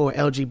safe for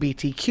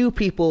LGBTQ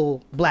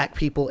people, black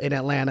people in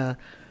Atlanta.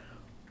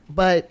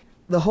 But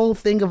the whole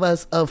thing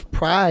of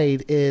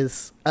pride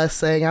is us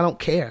saying, I don't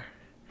care.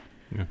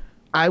 Yeah.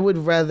 I would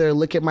rather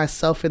look at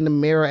myself in the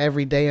mirror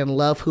every day and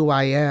love who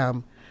I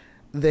am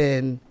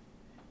than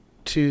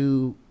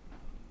to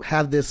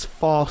have this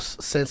false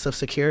sense of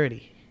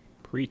security.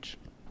 Preach.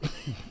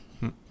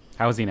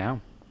 How is he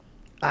now?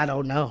 I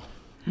don't know.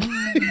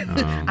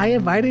 I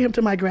invited him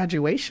to my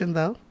graduation,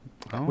 though.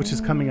 Oh. Which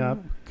is coming up.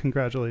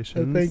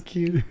 Congratulations. Thank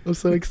you. I'm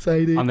so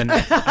excited. On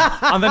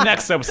the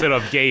next episode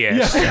of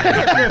Gayish.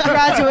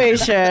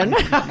 Graduation.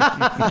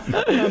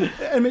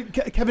 I mean,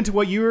 Kevin, to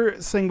what you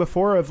were saying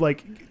before of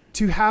like,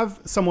 to have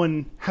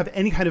someone have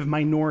any kind of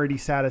minority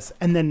status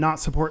and then not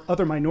support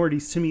other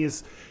minorities, to me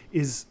is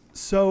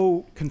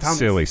so confounding.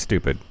 Silly,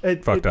 stupid,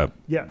 fucked up.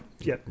 Yeah.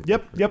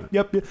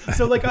 Yep.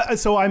 So like,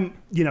 so I'm,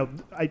 the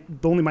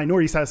only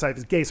minority status I have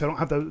is gay, so I don't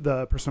have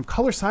the person of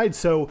color side.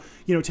 So,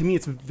 to me,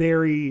 it's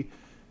very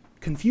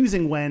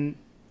confusing when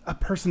a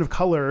person of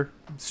color,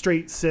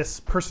 straight cis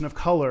person of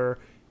color,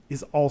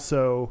 is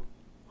also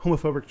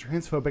homophobic,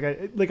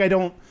 transphobic. I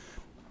don't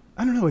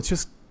know. It's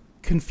just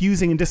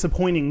confusing and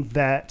disappointing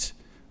that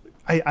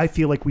I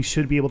feel like we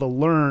should be able to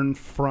learn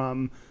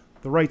from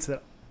the rights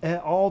that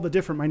all the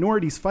different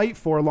minorities fight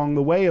for along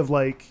the way of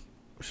like,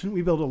 shouldn't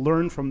we be able to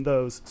learn from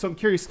those? So I'm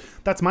curious,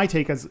 that's my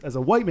take as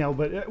a white male,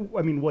 but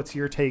I mean, what's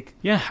your take?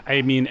 Yeah,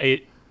 I mean,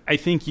 I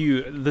think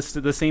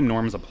the same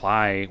norms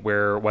apply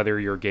where whether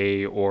you're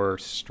gay or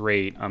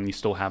straight, you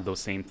still have those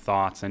same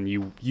thoughts, and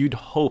you'd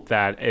hope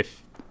that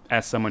if,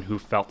 as someone who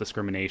felt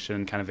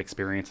discrimination, kind of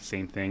experience the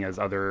same thing as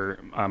other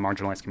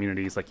marginalized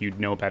communities, like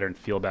you'd know better and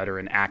feel better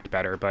and act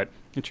better. But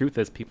the truth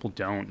is people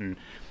don't. And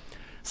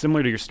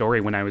similar to your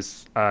story, when I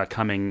was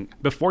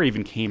before I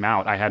even came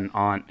out, I had an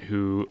aunt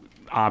who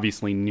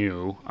obviously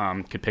knew,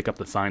 could pick up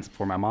the signs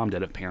before my mom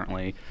did,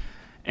 apparently.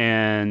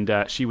 And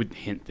she would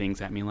hint things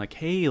at me like,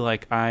 hey,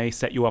 like, I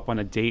set you up on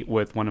a date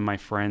with one of my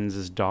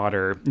friends'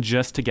 daughter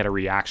just to get a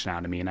reaction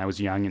out of me. And I was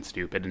young and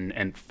stupid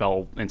and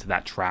fell into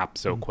that trap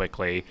so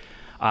quickly.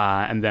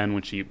 And then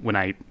when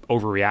I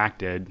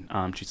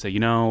overreacted, she'd say,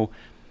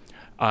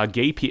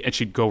 gay people, and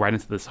she'd go right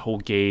into this whole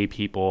gay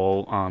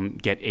people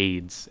get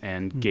AIDS,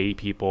 and gay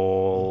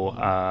people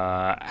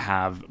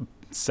have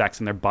sex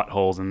in their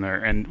buttholes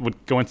and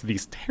would go into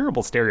these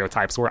terrible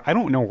stereotypes where I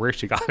don't know where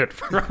she got it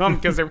from,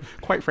 because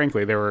quite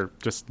frankly, they were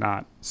just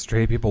not.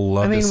 Straight people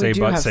love to say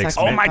butt sex.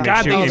 Oh my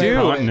God, they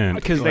do,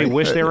 because they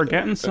wish they were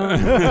getting some.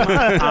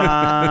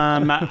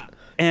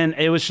 And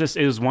it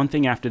was one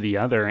thing after the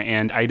other,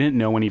 and I didn't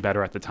know any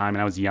better at the time,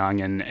 and I was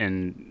young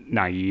and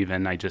naive,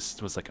 and I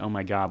just was like, oh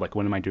my God, like,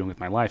 what am I doing with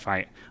my life?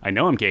 I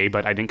know I'm gay,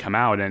 but I didn't come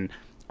out, and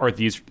are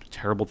these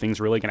terrible things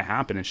really going to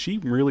happen? And she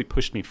really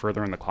pushed me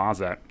further in the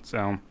closet.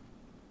 So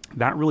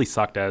that really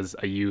sucked as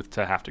a youth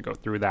to have to go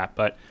through that.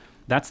 But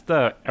that's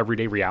the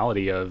everyday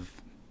reality of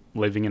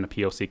living in a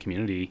POC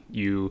community.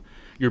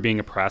 You're being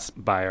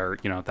oppressed by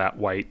that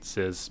white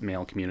cis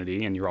male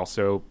community, and you're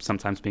also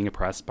sometimes being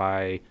oppressed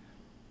by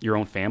your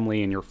own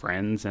family and your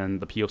friends and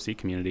the POC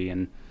community.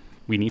 And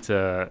we need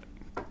to,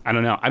 I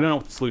don't know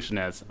what the solution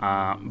is,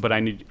 but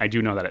I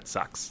do know that it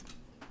sucks.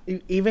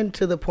 Even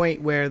to the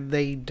point where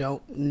they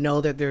don't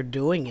know that they're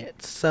doing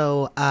it.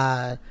 So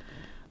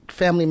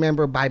family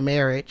member by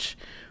marriage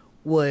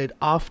would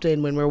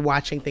often, when we're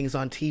watching things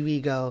on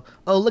TV, go,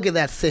 oh, look at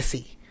that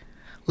sissy.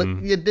 Look,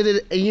 you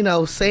did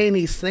it, saying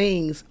these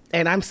things.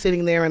 And I'm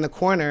sitting there in the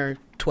corner,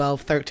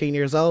 12, 13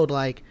 years old,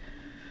 like,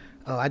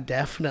 oh, I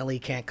definitely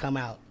can't come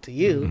out to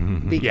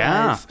you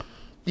because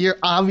you're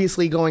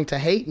obviously going to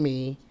hate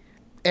me.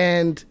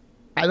 And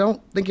I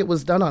don't think it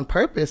was done on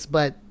purpose,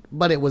 but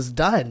it was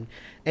done.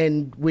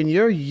 And when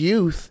you're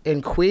youth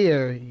and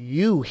queer,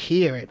 you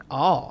hear it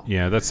all.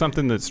 Yeah, that's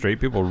something that straight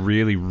people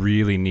really,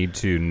 really need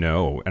to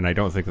know. And I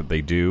don't think that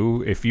they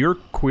do. If you're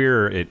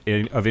queer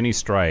of any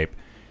stripe,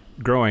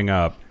 growing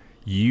up,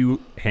 you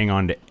hang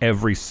on to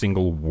every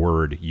single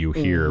word you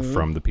hear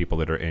from the people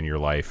that are in your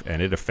life, and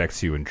it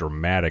affects you in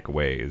dramatic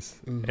ways.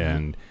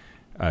 And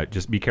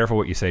just be careful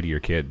what you say to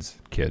your kids.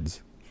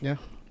 Yeah.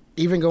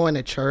 Even going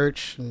to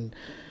church and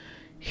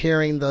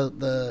hearing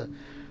the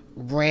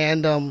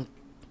random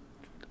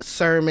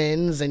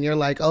sermons, and you're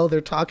like, oh,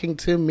 they're talking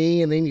to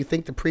me, and then you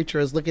think the preacher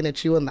is looking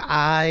at you in the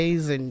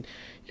eyes, and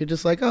you're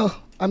just like,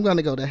 oh, I'm going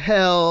to go to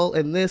hell,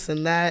 and this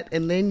and that.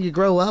 And then you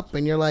grow up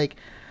and you're like,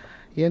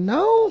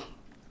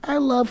 I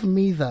love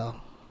me though.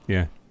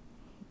 Yeah.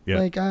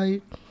 Like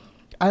I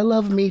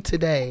love me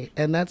today,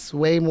 and that's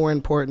way more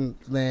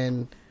important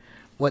than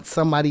what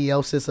somebody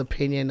else's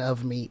opinion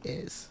of me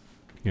is.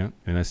 Yeah,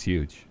 and that's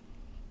huge.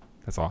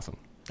 That's awesome.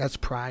 That's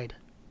pride.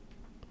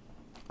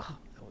 Oh,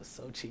 that was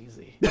so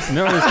cheesy.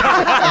 No,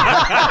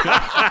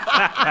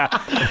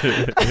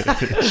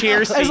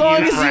 cheers to as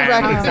long as you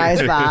recognize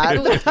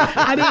that.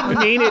 I didn't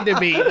mean it to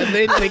be, but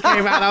then when it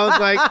came out, I was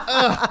like,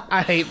 ugh,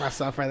 I hate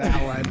myself for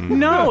that one.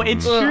 No,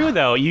 it's true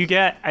though. You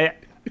get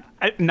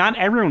not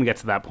everyone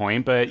gets to that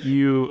point, but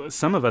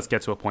some of us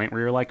get to a point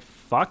where you're like,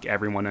 fuck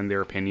everyone and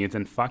their opinions,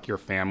 and fuck your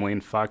family,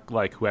 and fuck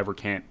like whoever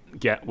can't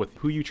get with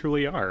who you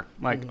truly are.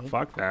 Like,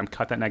 fuck them.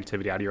 Cut that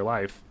negativity out of your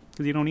life,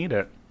 because you don't need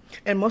it.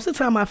 And most of the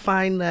time I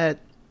find that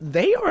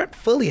they aren't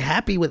fully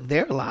happy with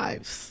their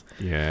lives.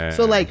 Yeah.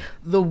 So like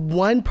the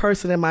one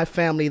person in my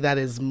family that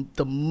is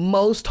the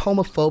most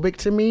homophobic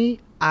to me,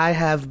 I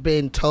have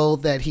been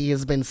told that he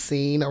has been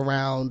seen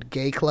around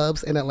gay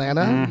clubs in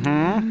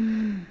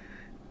Atlanta.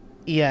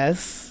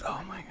 Yes.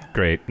 Oh my God.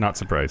 Great. Not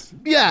surprised.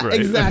 Yeah, right.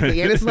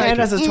 exactly. And it's like, And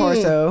as a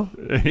torso.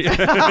 and you're just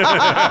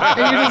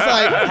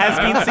like, Has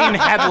been seen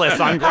headless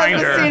on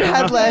Grindr. Seen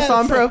headless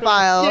on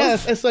profiles.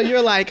 yes. And so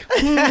you're like,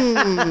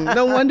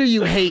 no wonder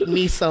you hate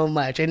me so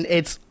much. And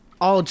it's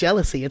all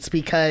jealousy. It's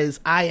because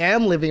I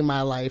am living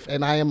my life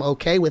and I am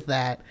okay with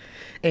that.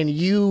 And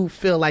you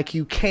feel like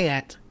you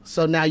can't.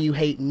 So now you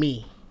hate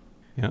me.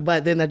 Yeah.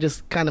 But then that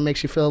just kind of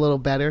makes you feel a little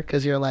better,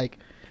 because you're like,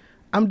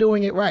 I'm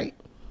doing it right.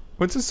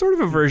 Well, it's a sort of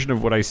a version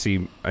of what I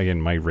see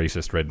in my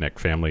racist redneck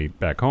family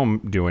back home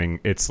doing.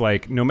 It's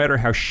like, no matter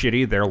how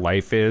shitty their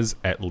life is,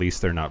 at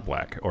least they're not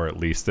black, or at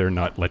least they're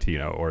not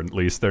Latino, or at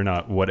least they're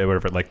not whatever.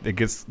 Like, it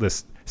gets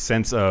this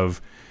sense of,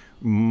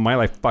 my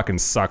life fucking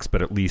sucks,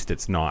 but at least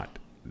it's not.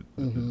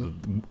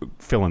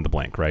 Fill in the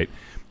blank, right?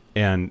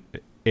 And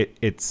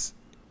it's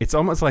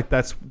almost like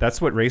that's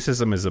what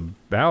racism is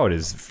about,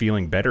 is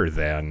feeling better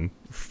than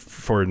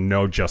for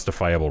no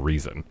justifiable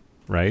reason,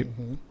 right?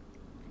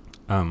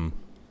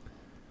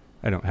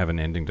 I don't have an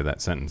ending to that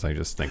sentence. I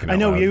just thinking. I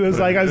know loud. it was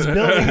like I was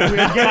building. We were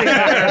getting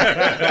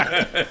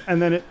there,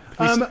 and then it.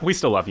 We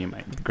still love you,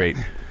 Mike. Great.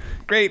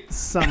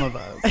 Some of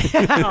us.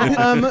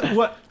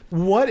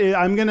 What is,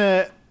 I'm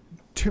gonna.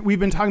 We've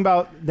been talking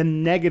about the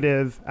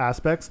negative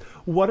aspects.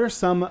 What are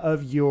some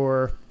of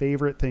your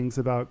favorite things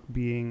about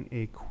being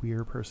a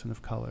queer person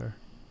of color?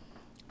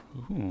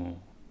 Ooh.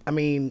 I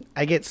mean,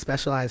 I get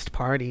specialized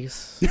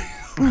parties.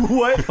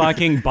 What?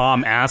 Fucking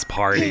bomb ass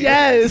party.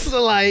 Yes,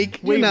 like,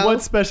 Wait, you know.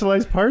 what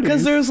specialized parties?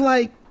 Because there's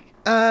like,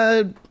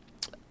 now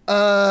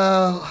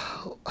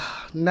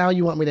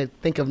you want me to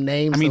think of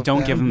names. I mean, of don't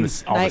them. give them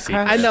this all the Night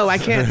secrets. crush. I know, I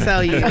can't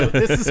tell you.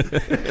 This is.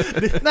 Wait,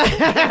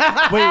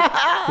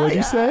 what'd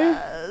you say?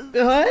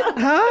 What?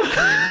 Huh?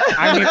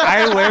 I mean,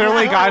 I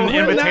literally got an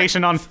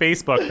invitation on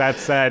Facebook that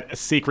said a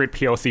secret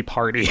POC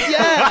party.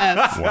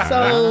 Yes.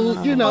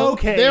 So, you know,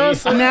 Okay. there are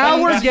some Now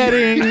things- we're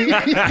getting.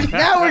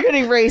 Now we're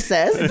getting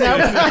racist.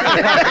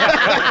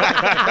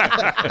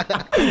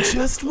 I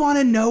just want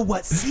to know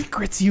what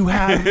secrets you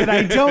have that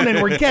I don't,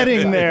 and we're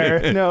getting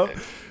there. No,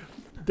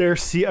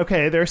 there's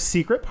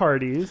secret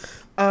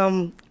parties.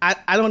 I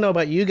don't know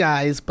about you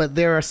guys, but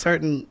there are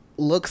certain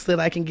looks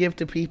that I can give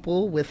to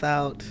people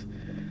without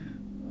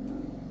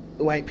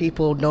white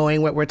people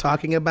knowing what we're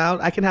talking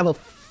about. I can have a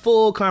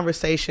full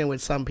conversation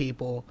with some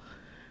people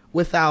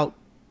without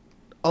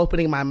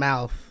opening my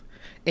mouth,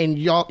 and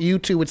you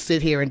two would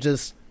sit here and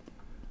just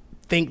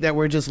think that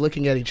we're just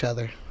looking at each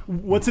other.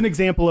 What's an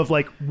example of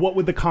like what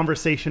would the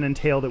conversation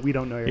entail that we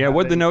don't know? Yeah,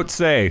 what'd the note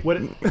say?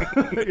 What?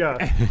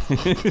 Yeah.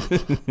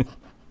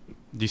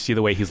 Do you see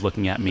the way he's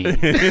looking at me?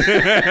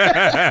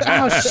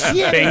 Oh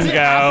shit!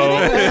 Bingo.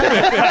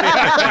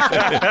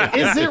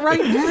 Is it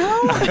right now?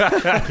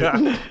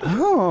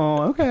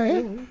 Oh,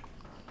 okay.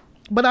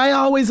 But I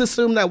always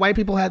assumed that white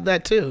people had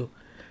that too.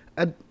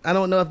 I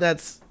don't know if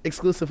that's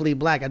exclusively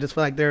black. I just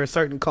feel like there are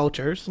certain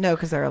cultures. No,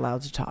 because they're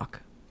allowed to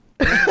talk.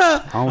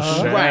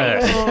 Oh, shit. Right.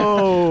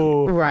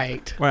 Oh.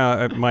 Right.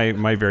 Well,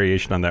 my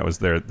variation on that was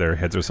their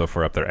heads are so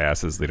far up their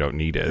asses they don't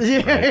need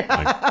it. Right?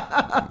 Like,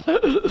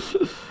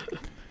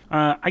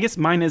 I guess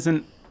mine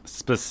isn't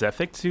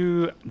specific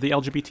to the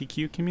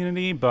LGBTQ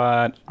community,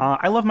 but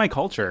I love my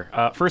culture.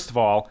 First of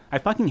all, I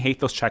fucking hate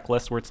those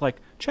checklists where it's like,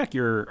 check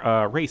your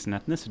race and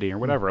ethnicity or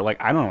whatever. Like,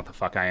 I don't know what the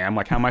fuck I am.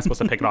 Like, how am I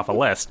supposed to pick it off a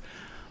list?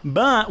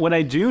 But what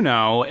I do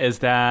know is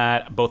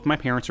that both my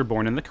parents were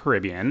born in the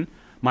Caribbean.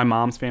 My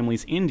mom's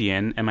family's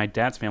Indian, and my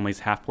dad's family's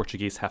half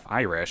Portuguese, half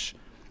Irish.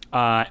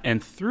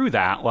 And through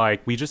that,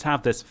 like, we just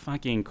have this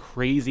fucking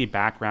crazy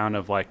background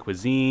of, like,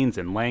 cuisines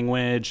and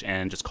language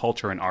and just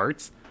culture and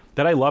arts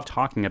that I love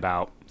talking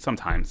about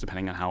sometimes,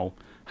 depending on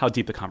how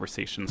deep the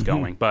conversation's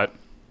going. But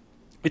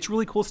it's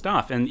really cool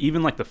stuff. And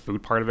even, like, the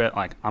food part of it,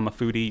 like, I'm a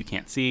foodie, you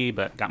can't see,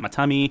 but got my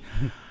tummy.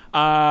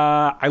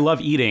 I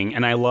love eating,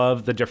 and I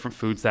love the different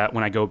foods that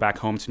when I go back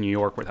home to New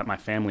York that my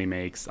family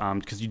makes,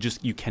 because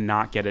you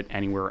cannot get it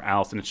anywhere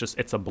else, and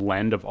it's a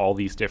blend of all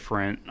these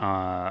different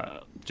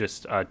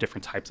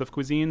different types of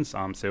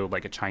cuisines. So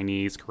like a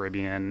Chinese,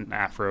 Caribbean,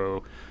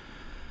 Afro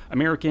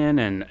American,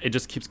 and it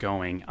just keeps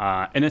going.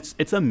 And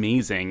it's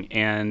amazing.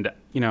 And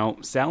you know,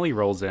 Sally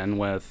rolls in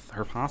with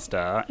her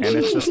pasta, and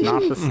it's just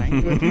not the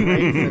same.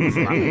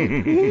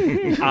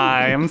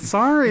 I am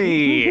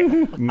sorry.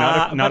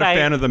 not a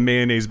fan of the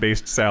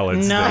mayonnaise-based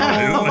salads. No.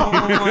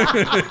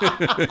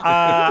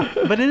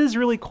 But it is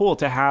really cool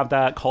to have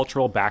that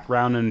cultural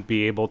background and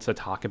be able to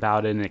talk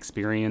about it and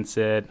experience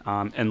it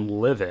and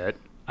live it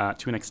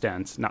to an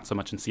extent. Not so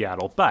much in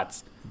Seattle,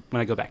 but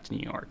when I go back to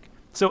New York.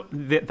 So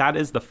that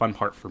is the fun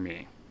part for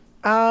me.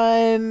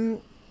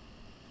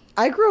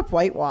 I grew up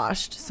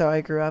whitewashed, so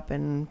I grew up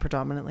in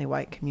predominantly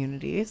white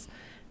communities.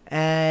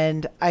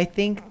 And I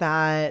think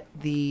that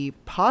the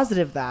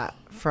positive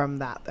from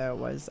that, though,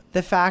 was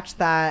the fact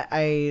that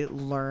I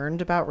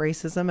learned about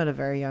racism at a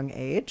very young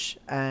age.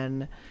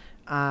 And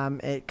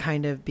it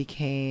kind of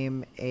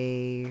became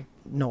a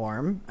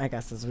norm, I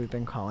guess, as we've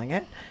been calling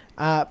it.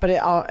 But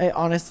it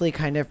honestly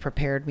kind of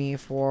prepared me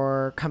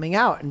for coming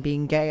out and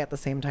being gay at the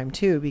same time,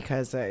 too,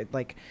 because at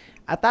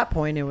that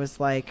point, it was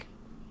like,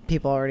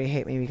 people already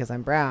hate me because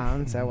I'm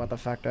brown, so what the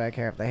fuck do I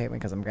care if they hate me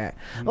because I'm gay?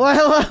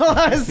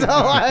 So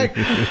like,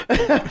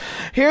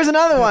 here's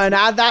another one.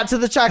 Add that to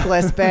the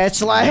checklist,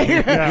 bitch.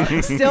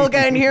 Like, still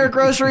getting here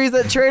groceries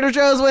at Trader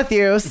Joe's with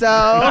you, so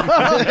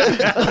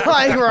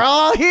like we're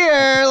all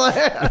here.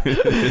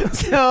 Like,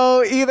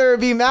 so either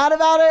be mad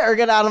about it or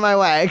get out of my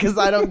way because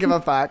I don't give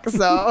a fuck.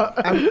 So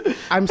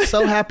I'm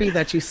so happy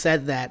that you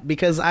said that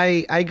because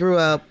I grew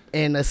up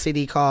in a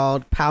city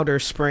called Powder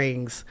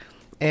Springs.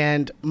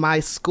 And my high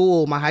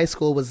school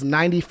was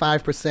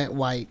 95%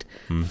 white,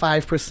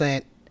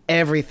 5%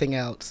 everything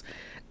else.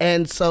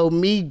 And so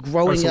me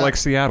growing up... like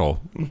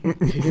Seattle.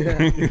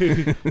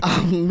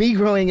 me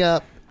growing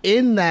up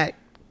in that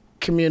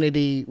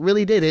community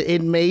really did it.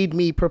 It made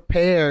me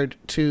prepared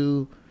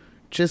to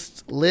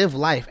just live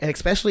life. And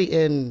especially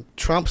in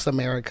Trump's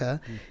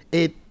America,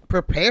 it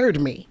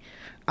prepared me.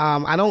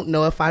 I don't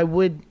know if I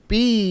would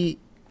be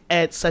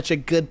at such a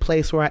good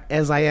place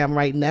as I am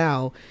right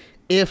now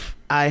if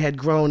I had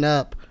grown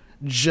up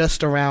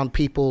just around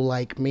people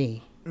like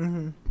me.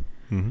 You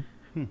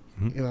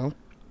know?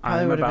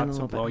 I'm would've been about a to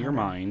little blow bit your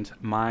harder. mind.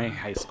 My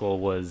high school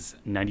was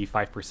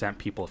 95%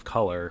 people of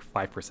color,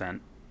 5%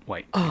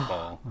 white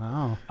people.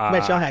 Wow. I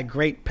bet y'all had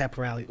great pep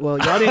rallies. Well,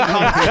 y'all didn't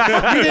call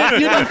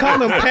you didn't call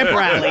them pep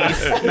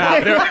rallies. No,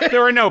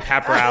 there were no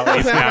pep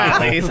rallies. Pep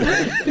rallies.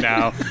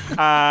 No.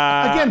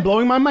 Again,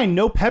 blowing my mind.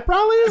 No pep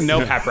rallies?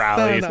 No pep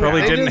rallies. No.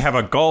 Probably They didn't just- have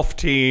a golf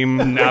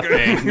team.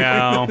 Nothing.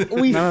 No.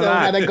 We None of still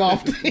that. had a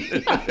golf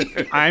team.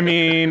 I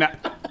mean,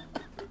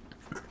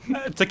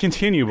 to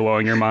continue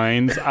blowing your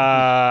minds,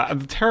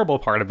 the terrible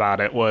part about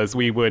it was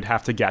we would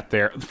have to get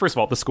there. First of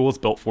all, the school is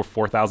built for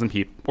 4,000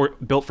 people, or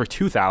built for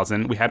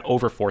 2,000. We had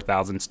over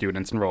 4,000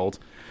 students enrolled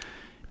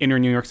in our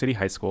New York City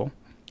high school.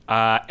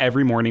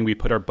 Every morning we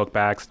put our book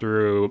bags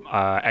through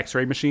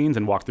x-ray machines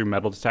and walk through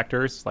metal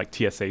detectors, like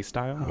TSA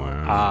style.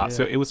 Wow.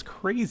 So it was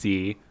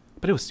crazy,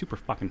 but it was super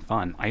fucking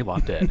fun. I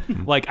loved it.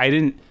 Like, I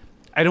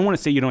don't want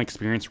to say you don't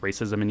experience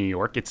racism in New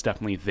York. It's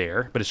definitely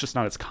there, but it's just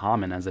not as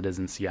common as it is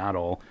in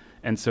Seattle.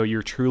 And so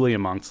you're truly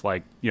amongst,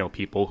 like, you know,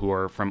 people who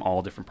are from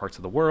all different parts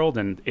of the world.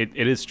 And it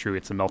is true.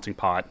 It's a melting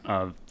pot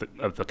of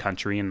the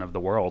country and of the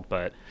world.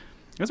 But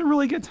it was a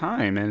really good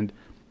time. And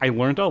I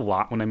learned a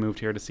lot when I moved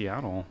here to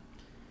Seattle.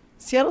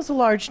 Seattle's a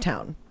large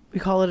town. We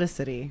call it a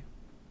city.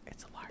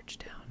 It's a large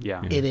town.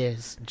 Yeah. It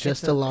is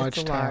just a large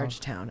it's a town. large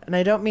town. And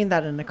I don't mean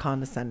that in a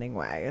condescending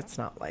way. It's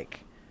not like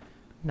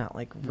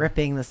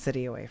ripping the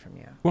city away from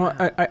you. Well,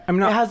 I'm It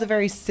not. has a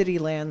very city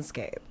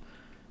landscape.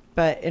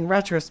 But in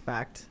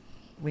retrospect,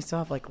 we still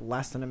have like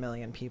less than 1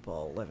 million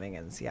people living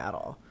in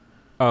Seattle.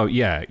 Oh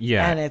yeah,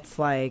 yeah. And it's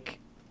like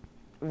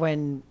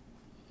when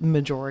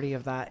majority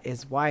of that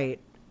is white,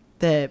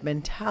 the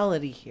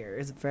mentality here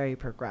is very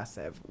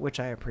progressive, which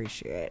I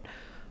appreciate.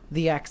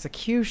 The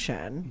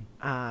execution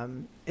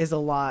is a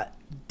lot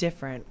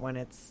different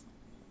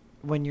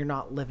when you're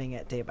not living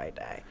it day by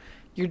day.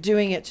 You're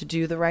doing it to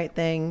do the right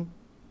thing.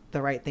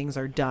 The right things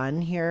are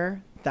done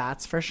here,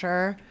 that's for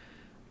sure.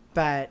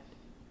 But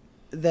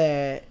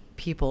the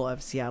people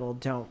of Seattle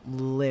don't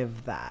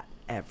live that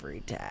every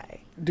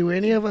day. Do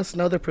any of us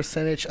know the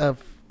percentage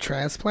of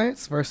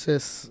transplants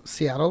versus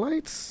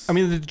Seattleites? I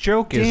mean, the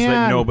joke is that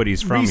Dan,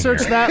 nobody's from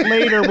research here. that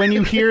later when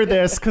you hear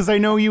this, because I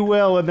know you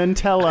will, and then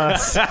tell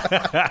us.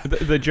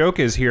 The joke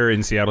is here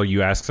in Seattle.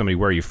 You ask somebody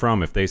where are you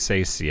from. If they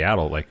say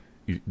Seattle, like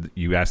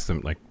you ask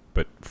them like,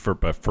 but for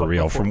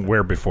real, from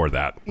where before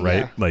that,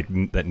 right? Yeah.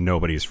 Like that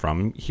nobody's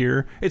from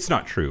here. It's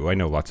not true. I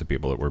know lots of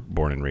people that were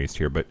born and raised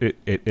here, but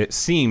it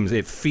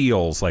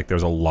feels like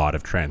there's a lot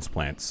of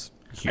transplants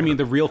here. I mean,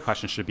 the real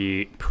question should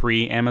be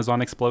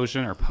pre-Amazon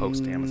explosion or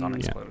post-Amazon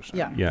explosion.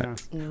 Yeah. Yeah.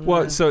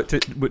 Well, so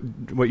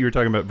what you were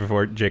talking about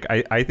before, Jake,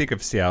 I think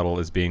of Seattle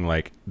as being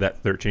like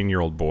that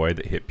 13-year-old boy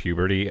that hit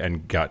puberty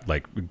and got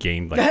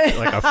gained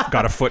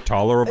got a foot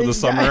taller over the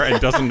summer and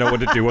doesn't know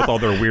what to do with all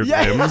their weird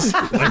limbs.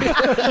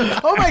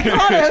 Oh my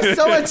God, I have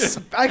so much.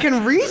 I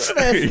can reach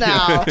this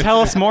now.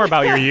 Tell us more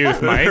about your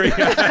youth, Mike.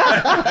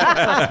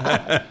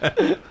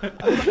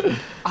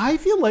 I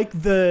feel like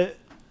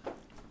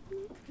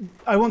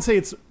I won't say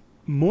it's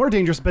more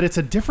dangerous, but it's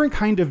a different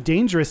kind of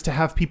dangerous to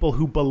have people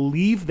who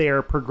believe they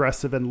are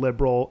progressive and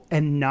liberal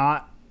and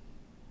not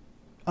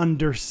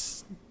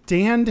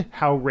understand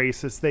how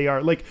racist they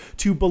are. Like,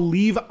 to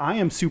believe I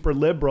am super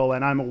liberal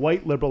and I'm a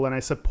white liberal and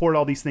I support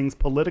all these things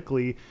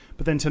politically,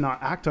 but then to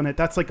not act on it,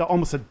 that's like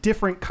almost a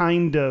different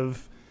kind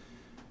of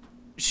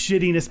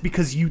shittiness,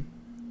 because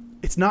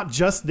it's not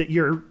just that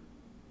you're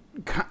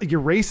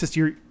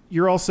racist,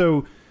 you're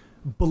also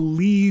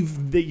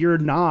believe that you're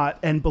not,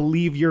 and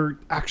believe you're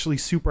actually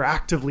super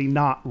actively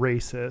not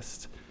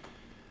racist.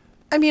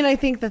 I mean, I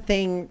think the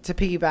thing to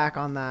piggyback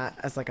on that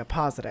as like a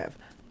positive,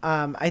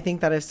 I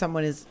think that if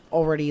someone is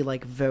already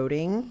like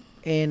voting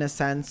in a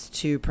sense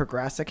to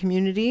progress a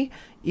community,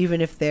 even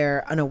if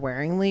they're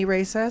unawareingly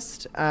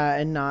racist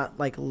and not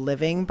like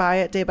living by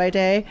it day by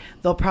day,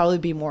 they'll probably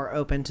be more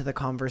open to the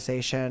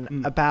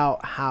conversation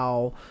about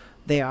how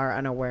they are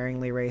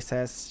unawareingly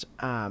racist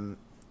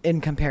in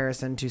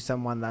comparison to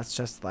someone that's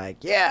just like,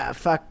 yeah,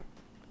 fuck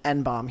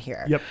N-bomb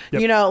here. Yep.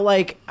 You know,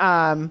 like,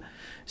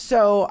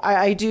 so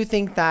I do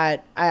think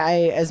that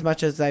I, as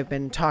much as I've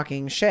been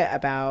talking shit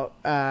about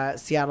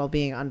Seattle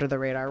being under the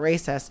radar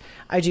racist,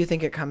 I do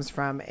think it comes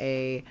from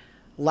a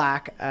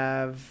lack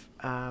of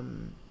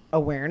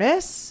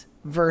awareness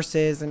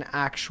versus an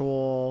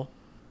actual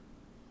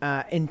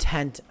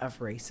intent of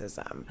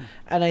racism.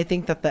 And I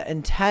think that the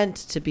intent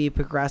to be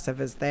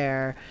progressive is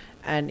there.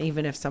 And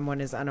even if someone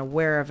is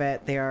unaware of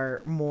it, they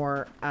are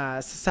more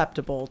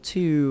susceptible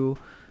to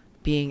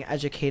being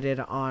educated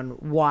on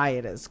why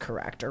it is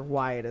correct or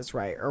why it is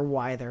right or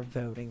why they're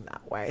voting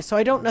that way. So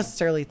I don't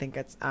necessarily think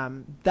it's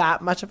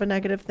that much of a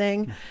negative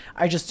thing.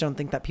 I just don't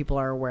think that people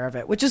are aware of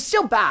it, which is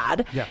still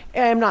bad. Yeah.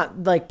 And I'm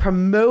not like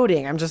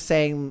promoting. I'm just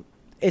saying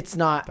it's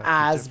not That's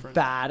as different.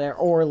 bad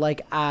or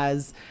like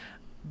as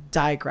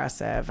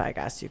digressive, I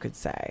guess you could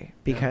say,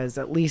 because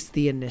at least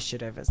the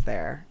initiative is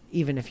there,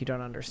 even if you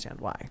don't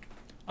understand why.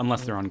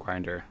 Unless they're on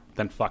Grindr,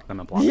 then fuck them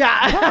and block them.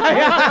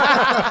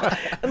 Yeah.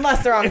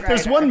 Unless they're on If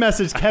there's Grindr. one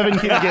message Kevin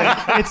can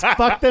get, it's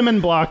fuck them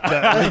and block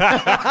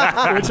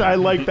them. Which I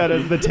like that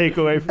as the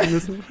takeaway from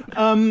this.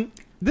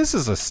 This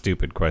is a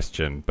stupid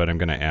question, but I'm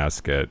going to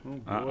ask it.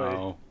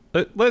 Uh-oh.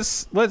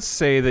 Let's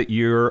say that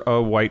you're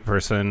a white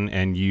person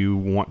and you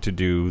want to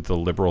do the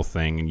liberal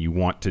thing and you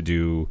want to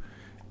do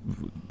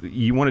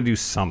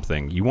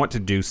something. You want to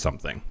do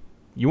something.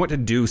 you want to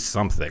do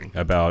something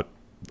about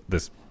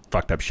this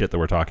fucked up shit that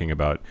we're talking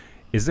about.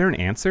 Is there an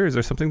answer? Is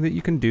there something that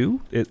you can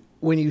do?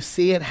 When you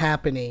see it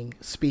happening,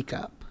 speak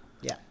up.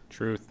 Yeah.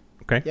 Truth.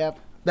 Okay. Yep.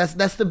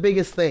 That's the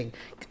biggest thing.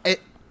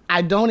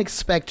 I don't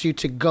expect you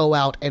to go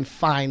out and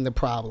find the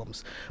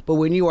problems. But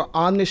when you are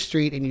on the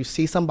street and you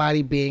see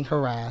somebody being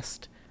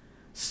harassed,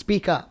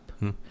 speak up.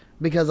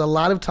 Because a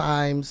lot of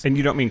times... And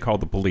you don't mean call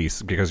the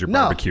police because you're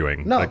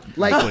barbecuing. No,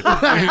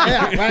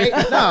 yeah, right?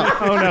 No.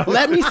 Oh, no.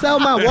 Let me sell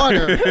my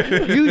water.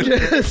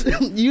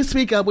 You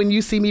speak up when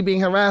you see me being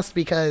harassed,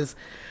 because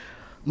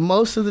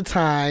most of the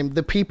time,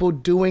 the people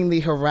doing the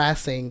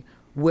harassing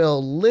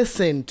will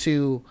listen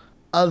to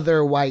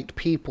other white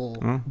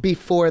people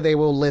before they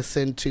will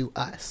listen to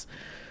us.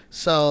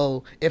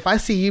 So if I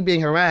see you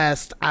being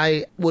harassed,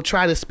 I will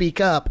try to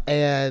speak up,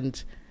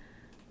 and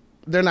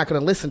they're not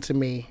going to listen to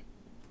me.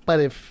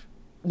 But if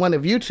one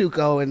of you two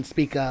go and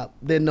speak up,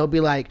 then they'll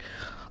be like,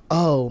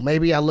 oh,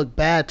 maybe I look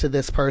bad to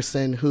this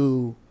person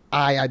who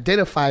I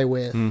identify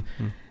with,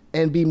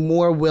 and be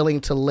more willing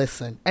to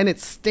listen. And it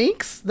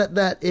stinks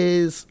that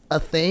is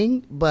a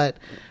thing, but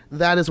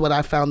that is what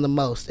I found the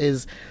most,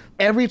 is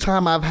every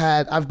time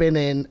I've been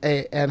in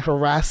an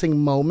harassing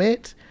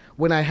moment,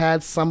 when I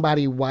had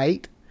somebody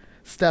white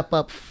step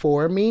up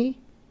for me,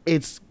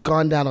 it's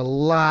gone down a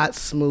lot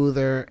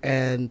smoother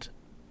and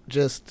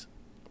just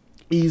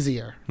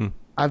easier.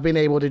 I've been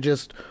able to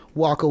just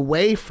walk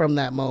away from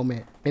that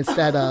moment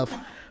instead of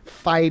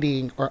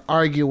fighting or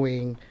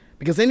arguing,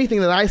 because anything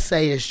that I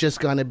say is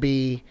just going to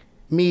be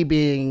me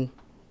being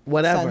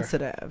whatever.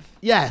 Sensitive.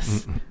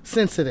 Yes,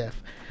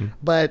 sensitive.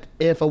 But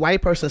if a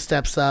white person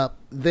steps up,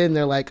 then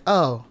they're like,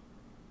 oh,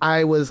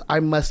 I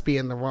must be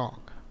in the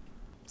wrong.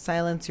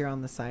 Silence, you're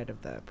on the side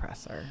of the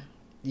oppressor.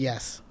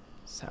 Yes.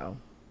 So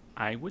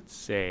I would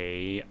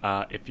say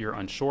if you're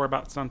unsure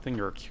about something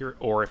or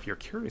if you're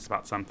curious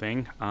about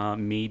something,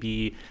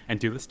 maybe, and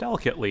do this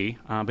delicately,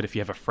 but if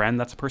you have a friend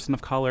that's a person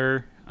of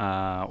color,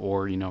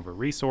 or a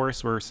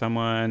resource where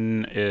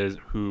someone's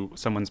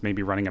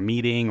maybe running a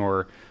meeting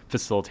or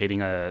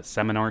facilitating a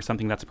seminar or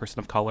something that's a person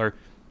of color,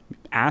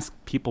 ask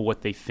people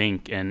what they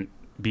think and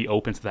be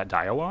open to that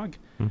dialogue.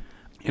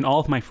 In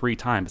all of my free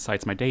time,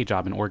 besides my day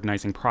job in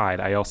organizing Pride,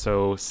 I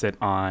also sit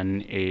on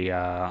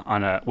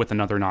with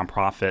another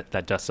nonprofit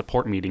that does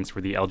support meetings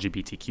for the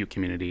LGBTQ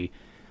community.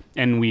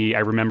 And I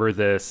remember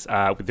this,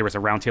 there was a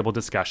roundtable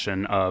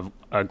discussion of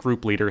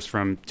group leaders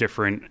from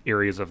different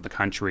areas of the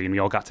country, and we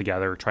all got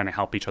together trying to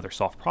help each other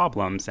solve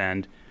problems.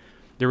 And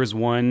there was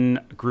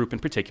one group in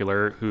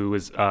particular who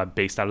was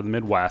based out of the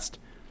Midwest,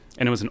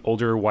 and it was an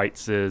older white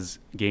cis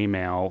gay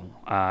male,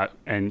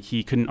 and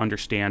he couldn't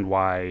understand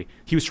why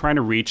he was trying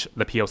to reach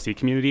the POC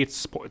community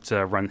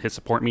to run his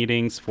support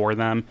meetings for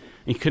them.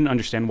 And he couldn't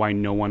understand why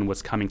no one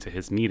was coming to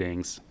his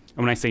meetings.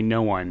 And when I say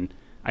no one,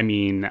 I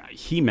mean,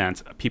 he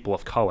meant people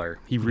of color.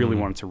 He really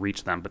wanted to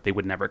reach them, but they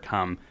would never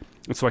come.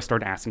 And so I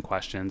started asking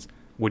questions.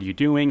 What are you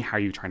doing? How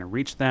are you trying to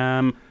reach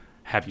them?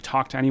 Have you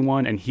talked to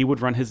anyone? And he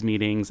would run his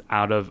meetings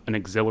out of an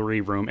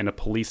auxiliary room in a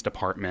police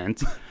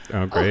department.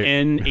 Oh, great.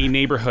 In a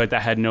neighborhood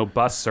that had no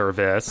bus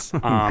service,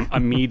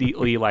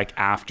 immediately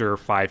after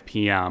 5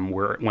 p.m.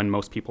 when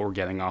most people were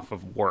getting off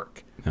of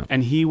work. Yeah.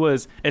 And it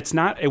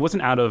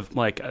wasn't out of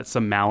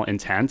some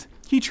malintent.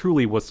 He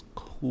truly was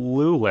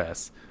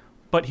clueless,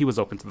 but he was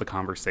open to the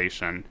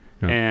conversation.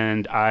 Yeah.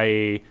 And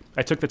I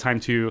took the time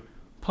to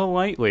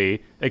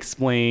politely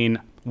explain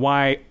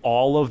why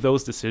all of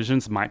those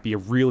decisions might be a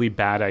really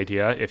bad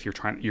idea if your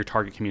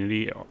target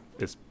community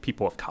is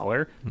people of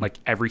color. Like,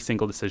 every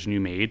single decision you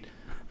made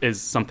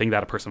is something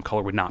that a person of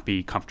color would not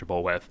be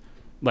comfortable with.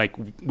 Like,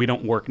 we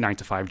don't work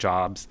 9-to-5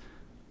 jobs.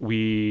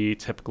 We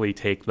typically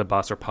take the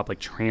bus or public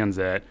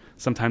transit.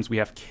 Sometimes we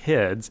have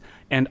kids,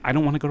 and I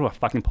don't want to go to a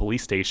fucking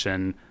police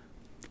station.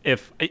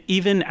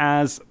 Even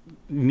as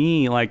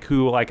me,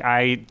 who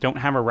I don't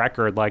have a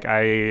record,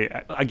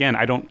 I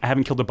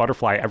haven't killed a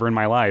butterfly ever in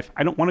my life.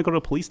 I don't want to go to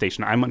a police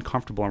station. I'm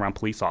uncomfortable around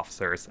police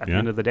officers. At the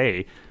end of the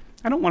day,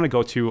 I don't want to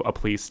go to a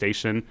police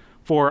station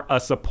for a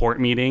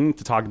support meeting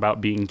to talk about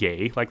being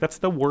gay. That's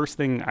the worst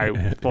thing,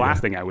 the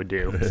last thing I would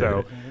do.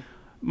 So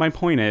my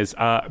point is,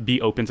 be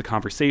open to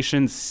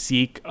conversations,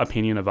 seek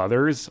opinion of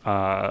others,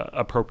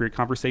 appropriate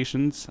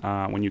conversations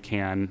when you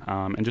can,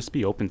 and just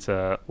be open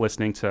to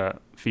listening to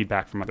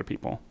feedback from other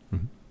people.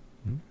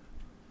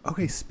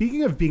 Okay,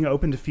 speaking of being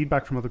open to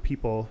feedback from other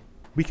people,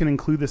 we can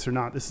include this or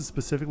not. This is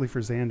specifically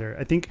for Xander.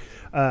 I think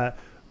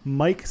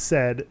Mike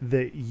said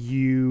that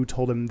you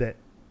told him that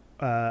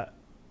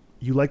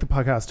you like the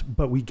podcast,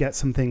 but we get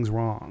some things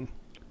wrong.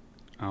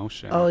 Oh,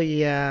 shit. Oh,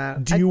 yeah.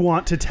 Do you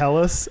want to tell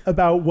us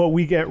about what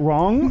we get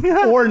wrong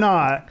or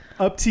not?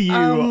 Up to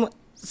you.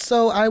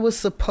 So I was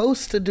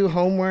supposed to do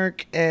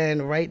homework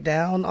and write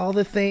down all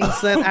the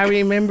things that I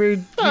remembered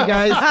you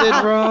guys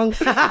did wrong.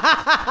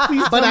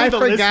 But I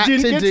forgot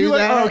to do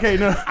that. Oh, okay,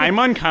 no. I'm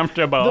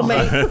uncomfortable.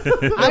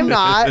 I'm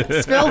not.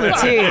 Spill the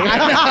tea.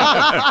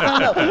 I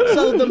know.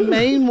 So the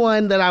main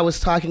one that I was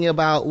talking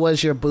about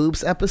was your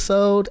boobs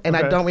episode, and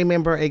I don't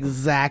remember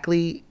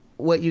exactly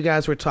what you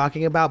guys were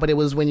talking about, but it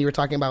was when you were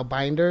talking about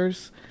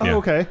binders. Yeah. Oh,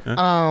 okay.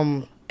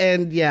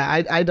 And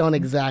yeah, I don't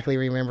exactly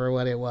remember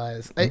what it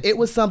was. It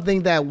was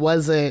something that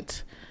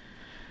wasn't.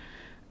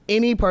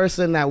 Any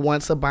person that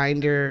wants a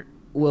binder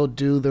will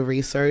do the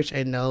research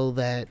and know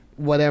that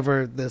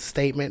whatever the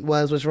statement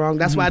was wrong.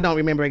 That's why I don't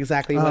remember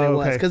exactly what it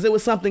was, because it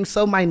was something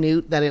so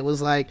minute that it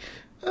was like,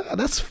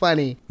 that's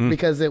funny,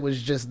 because it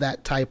was just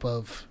that type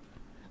of.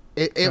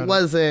 It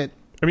wasn't.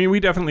 I mean,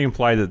 we definitely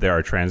imply that there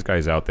are trans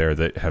guys out there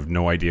that have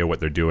no idea what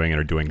they're doing and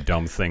are doing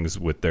dumb things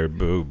with their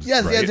boobs.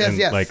 Yes, right?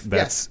 yes. Like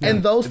that's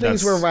And those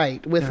things that's- were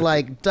right with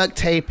like duct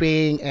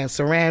taping and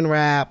saran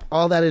wrap.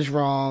 All that is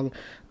wrong.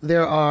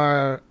 There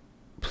are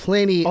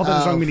plenty. All that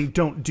is of, wrong, meaning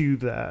don't do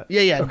that.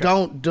 Yeah.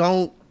 Okay.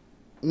 Don't.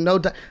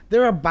 No.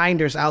 There are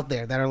binders out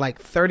there that are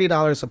like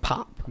 $30 a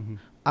pop.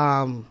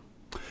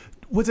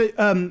 Was it?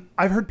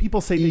 I've heard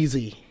people say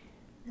Easy.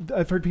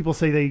 I've heard people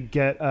say they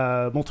get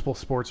multiple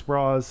sports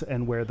bras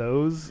and wear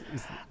those.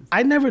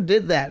 I never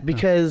did that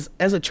because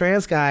as a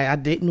trans guy, I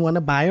didn't want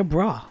to buy a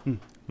bra.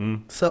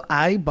 So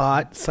I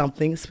bought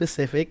something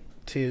specific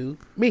to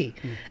me.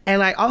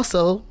 And I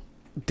also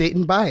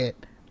didn't buy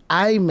it.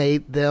 I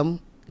made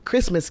them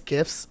Christmas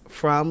gifts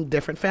from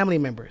different family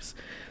members.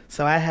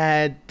 So I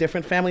had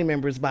different family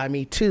members buy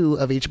me 2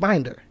 of each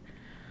binder.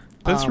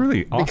 That's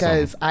really awesome.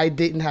 Because I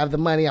didn't have the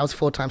money. I was a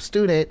full-time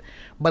student,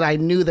 but I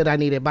knew that I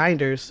needed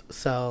binders.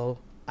 So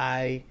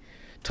I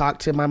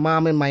talked to my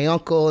mom and my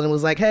uncle and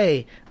was like,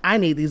 hey, I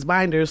need these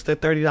binders. They're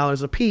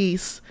 $30 a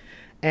piece.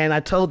 And I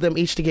told them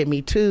each to get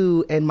me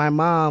 2. And my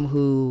mom,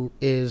 who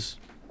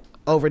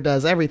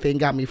overdoes everything,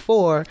 got me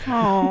 4.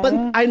 Aww. But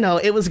I know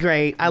it was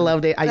great. I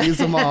loved it. I used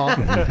them all.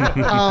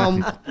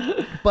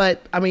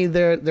 But I mean,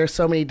 there's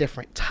so many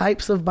different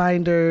types of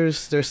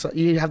binders.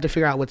 You have to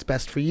figure out what's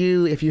best for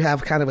you. If you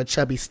have kind of a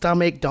chubby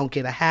stomach, don't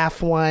get a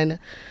half one.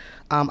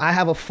 I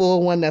have a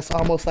full one that's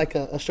almost like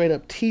a straight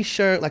up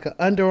T-shirt, like an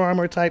Under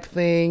Armour type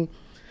thing.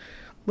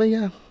 But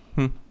yeah.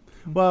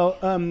 Well,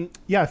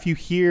 if you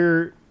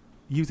hear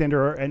you, Xander,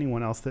 or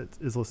anyone else that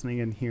is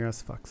listening and hear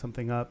us fuck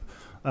something up,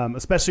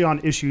 especially on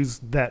issues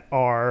that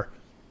are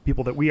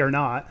people that we are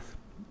not,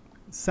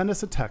 send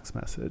us a text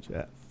message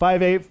at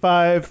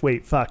 585.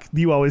 Wait, fuck.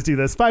 You always do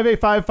this.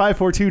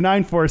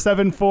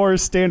 585-542-9474.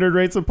 Standard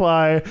rates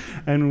apply.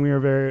 And we are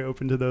very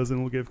open to those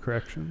and we'll give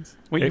corrections.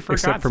 Wait, you Except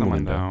forgot for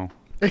someone, Melinda. though.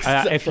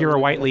 If you're a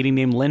white lady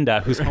named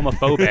Linda who's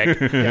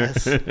homophobic.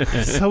 Yes.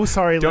 So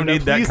sorry, Don't Linda.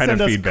 need that Please kind of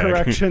send us feedback.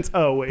 corrections.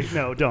 Oh, wait.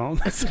 No, don't.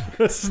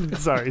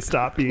 Sorry.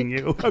 Stop being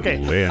you. Okay.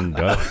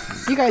 Linda.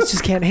 You guys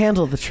just can't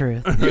handle the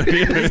truth.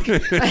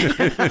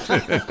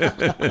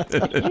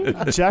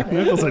 Jack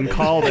Nicholson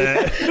called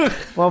it.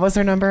 What was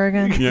her number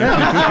again? Ew,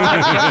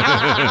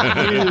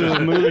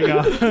 moving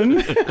on.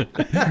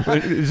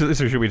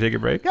 So should we take a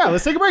break? Yeah,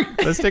 let's take a break.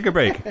 Let's take a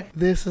break.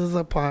 This is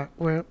a part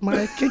where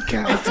Mike can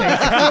count take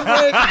a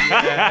break.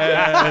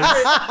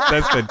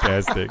 That's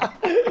fantastic.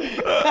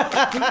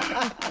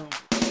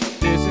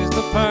 This is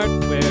the part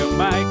where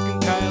Mike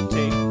and Kyle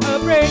take a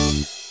break.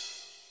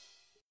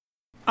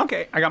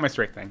 Okay, I got my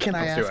straight thing. Can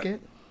I Let's do ask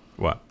it?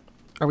 What?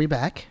 Are we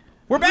back?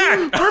 We're back.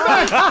 We're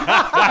back.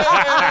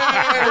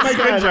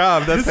 Good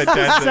job. That's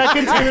fantastic.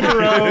 Second time in a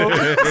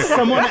row,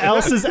 someone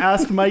else has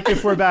asked Mike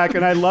if we're back,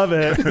 and I love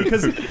it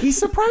because he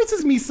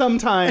surprises me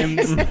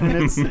sometimes.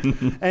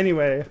 And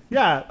anyway,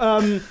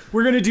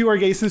 we're gonna do our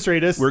gays and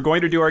straightest. We're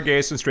going to do our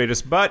gayest and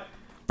straightest, but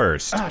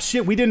first,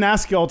 Shit, we didn't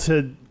ask y'all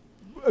to.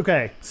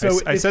 Okay, so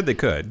I said they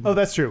could. Oh,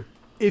 that's true.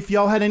 If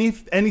y'all had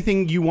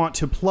anything you want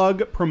to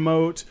plug,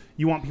 promote,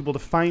 you want people to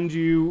find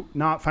you,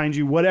 not find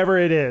you, whatever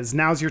it is,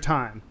 now's your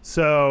time.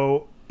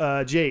 So,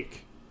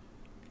 Jake.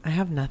 I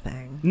have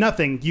nothing.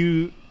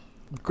 Nothing.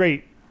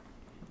 Great.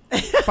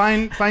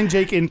 Find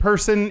Jake in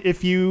person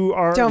if you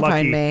are Don't lucky.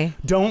 find me.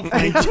 Don't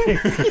find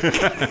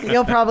Jake.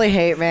 You'll probably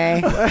hate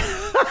me.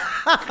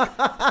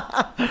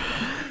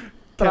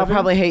 But I'll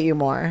probably hate you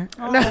more.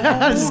 No,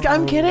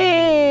 I'm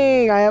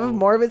kidding. I have a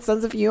morbid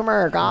sense of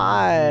humor.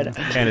 God.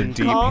 And a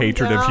deep Calm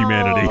hatred of down.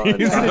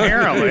 humanity.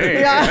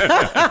 Apparently.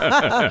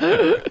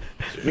 I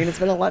mean, it's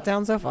been a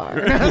letdown so far.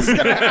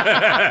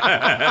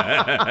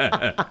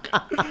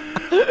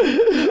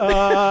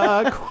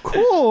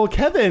 Cool,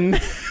 Kevin.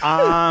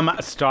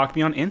 Stalk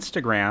me on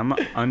Instagram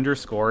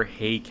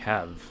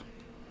 _HeyKev.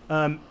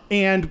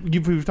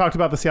 And we've talked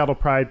about the Seattle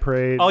Pride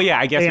Parade. Oh yeah,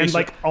 I guess we and should,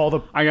 like all the.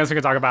 I guess we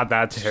could talk about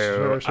that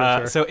too.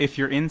 Sure. So if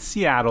you're in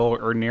Seattle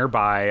or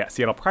nearby,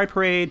 Seattle Pride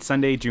Parade,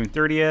 Sunday, June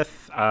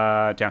 30th,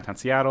 downtown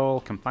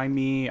Seattle. Come find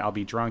me. I'll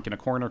be drunk in a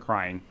corner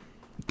crying.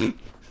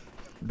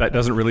 That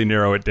doesn't really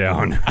narrow it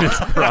down. It's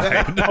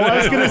pride. Oh, I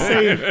was gonna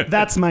say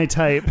that's my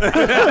type.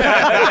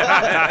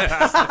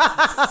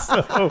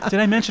 Did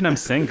I mention I'm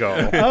single?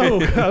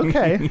 Oh,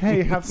 okay.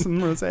 Hey, have some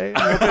rosé.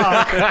 We'll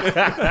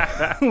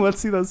talk. Let's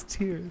see those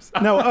tears.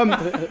 No,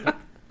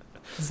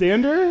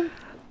 Xander.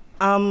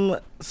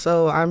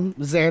 So I'm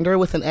Xander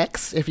with an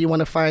X. If you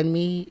want to find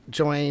me,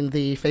 join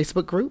the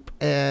Facebook group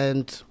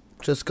and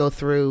just go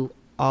through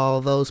all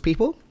those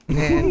people.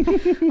 And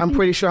I'm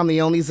pretty sure I'm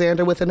the only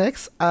Xander with an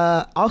X.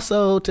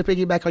 Also, to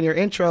piggyback on your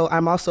intro,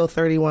 I'm also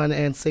 31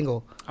 and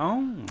single.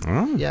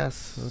 Oh. Yes.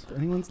 So if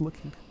anyone's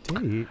looking to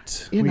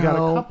date, You we got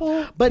know, a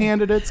couple but-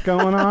 candidates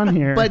going on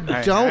here. But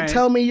Right, don't right.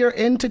 tell me you're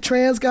into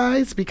trans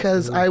guys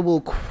because I will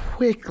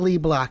quickly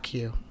block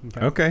you.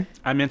 Okay.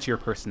 I'm into your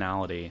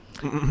personality.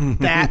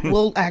 That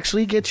will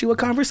actually get you a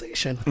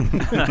conversation.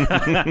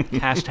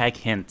 Hashtag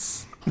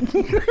hints.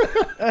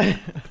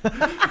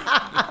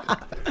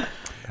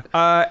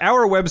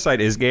 Our website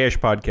is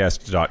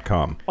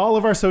gayishpodcast.com. all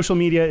of our social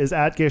media is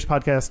at Gayish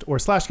Podcast or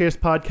 /Gayish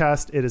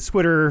Podcast. It is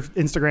Twitter,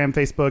 Instagram,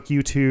 Facebook,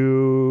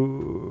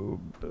 YouTube.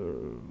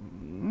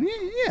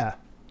 Yeah.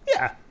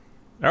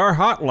 Our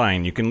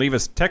hotline, you can leave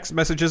us text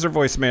messages or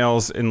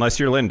voicemails, unless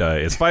you're Linda,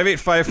 is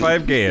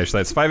 5855-GAYISH.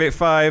 That's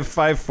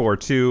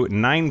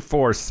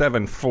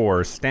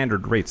 585-542-9474.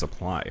 Standard rates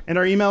apply. And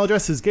our email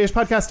address is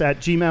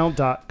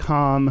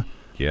gayishpodcast@gmail.com.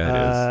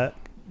 Yeah, it is.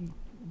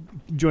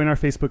 Join our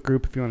Facebook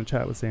group if you want to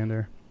chat with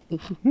Xander.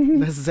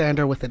 That's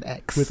Xander with an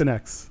X. With an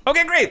X.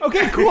 Okay, great.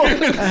 Okay, cool.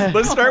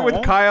 Let's start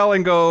with Kyle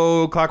and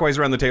go clockwise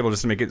around the table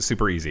just to make it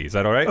super easy. Is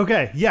that all right?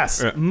 Okay,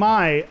 yes. Yeah.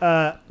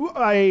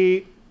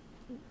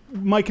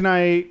 Mike and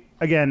I,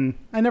 again,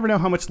 I never know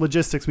how much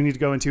logistics we need to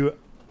go into,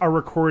 are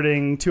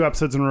recording 2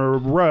 episodes in a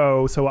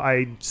row, so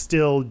I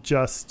mentioned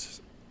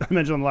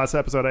on the last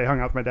episode I hung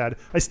out with my dad.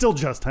 I still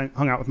just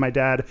hung out with my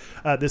dad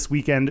this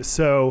weekend,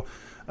 so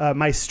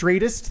my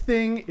straightest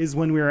thing is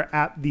when we were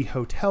at the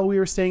hotel we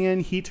were staying in,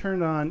 he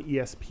turned on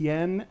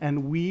ESPN,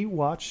 and we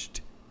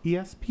watched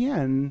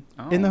ESPN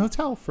in the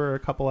hotel for a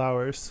couple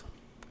hours.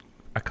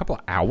 A couple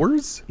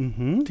hours?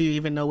 Do you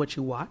even know what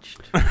you watched?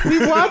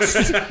 We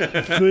watched.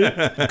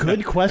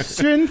 Good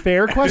question.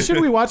 Fair question.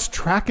 We watched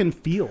track and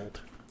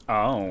field.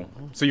 Oh.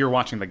 So you're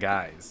watching the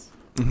guys.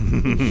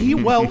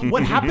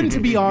 What happened to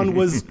be on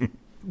was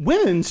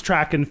women's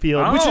track and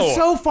field, which is Oh.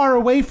 so far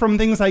away from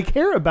things I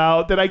care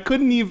about that I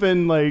couldn't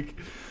even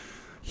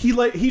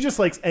He just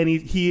likes any.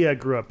 He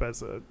grew up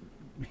as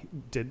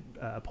did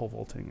pole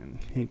vaulting, and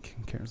he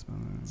cares about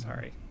that.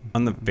 Sorry.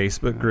 On the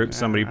Facebook group,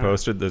 somebody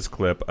posted this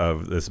clip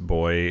of this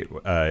boy.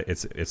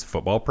 It's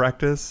football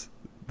practice.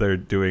 They're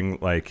doing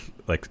like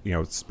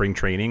spring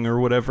training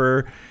or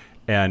whatever,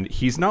 and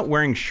he's not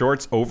wearing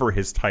shorts over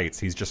his tights.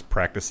 He's just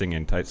practicing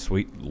in tights.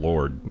 Sweet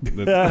Lord,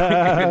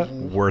 that's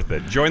worth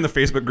it. Join the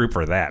Facebook group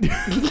for that.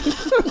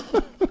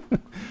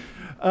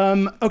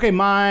 Okay,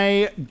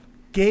 my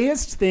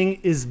gayest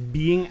thing is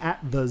being at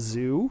the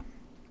zoo.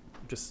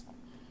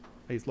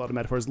 I use a lot of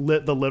metaphors.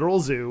 The literal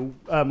zoo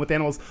with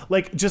animals,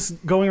 like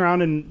just going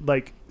around and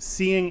like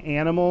seeing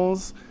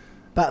animals.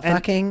 Butt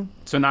fucking.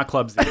 So not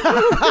Club Z.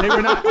 They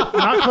were not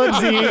Club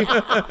Z.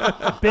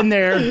 Been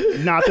there,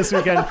 not this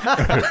weekend.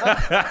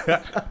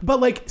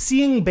 But like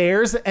seeing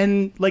bears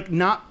and like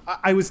not.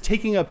 I was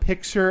taking a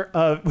picture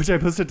of, which I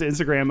posted to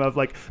Instagram, of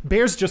like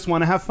bears just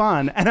want to have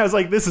fun, and I was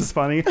like, this is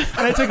funny. And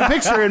I took a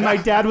picture, and my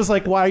dad was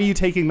like, why are you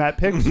taking that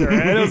picture?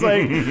 And I was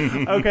like,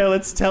 okay,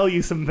 let's tell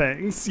you some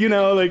things.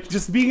 Like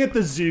just being at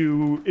the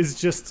zoo is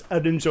just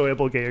an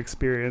enjoyable gay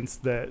experience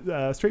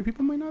that straight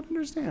people might not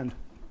understand.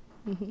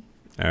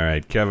 All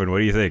right, Kevin, what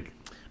do you think?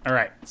 All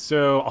right,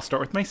 so I'll start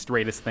with my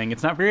straightest thing.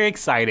 It's not very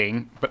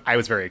exciting, but I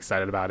was very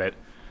excited about it.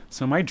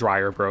 So my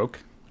dryer broke,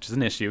 which is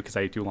an issue because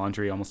I do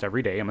laundry almost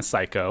every day. I'm a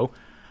psycho.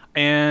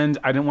 And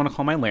I didn't want to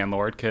call my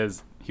landlord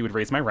because he would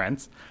raise my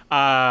rent.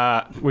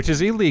 Which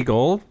is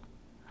illegal.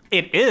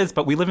 It is,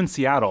 but we live in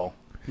Seattle.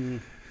 All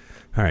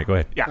right, go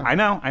ahead. Yeah, I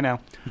know.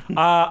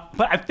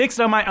 But I fixed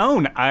it on my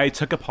own. I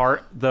took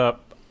apart the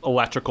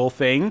electrical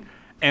thing,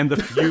 and the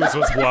fuse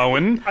was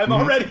blowing. I'm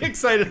already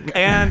excited.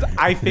 And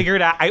I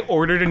figured out, I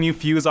ordered a new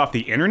fuse off the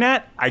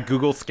internet. I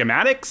Googled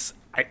schematics.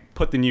 I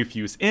put the new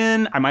fuse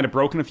in. I might have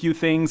broken a few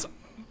things.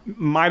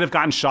 Might have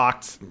gotten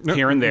shocked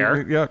here and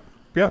there.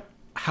 Yeah.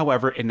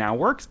 However, it now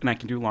works, and I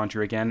can do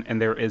laundry again,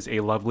 and there is a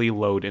lovely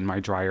load in my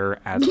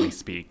dryer as we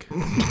speak.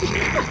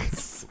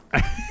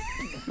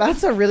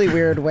 That's a really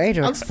weird way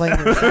to explain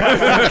this.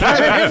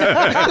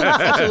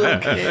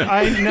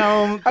 I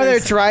know. Are there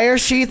dryer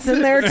sheets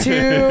in there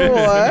too?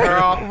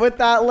 What? With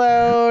that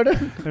load?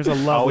 There's a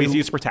lovely. Always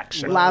use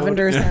protection.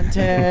 Lavender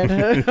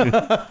scented.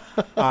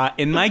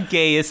 In my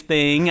gayest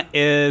thing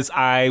is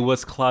I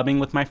was clubbing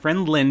with my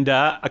friend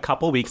Linda a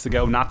couple weeks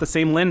ago. Not the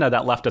same Linda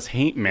that left us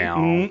hate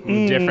mail.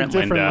 Different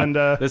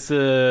Linda. This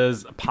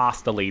is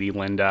Pasta Lady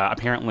Linda.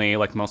 Apparently,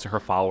 like most of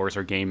her followers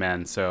are gay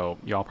men, so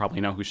y'all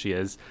probably know who she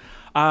is.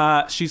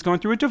 She's going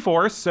through a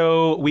divorce,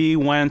 so we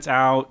went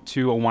out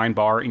to a wine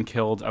bar and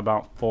killed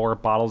about 4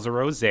 bottles of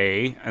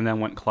rosé, and then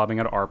went clubbing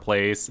at our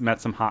place,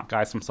 met some hot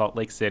guys from Salt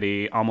Lake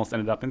City, almost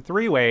ended up in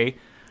 3-way,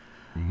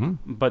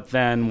 but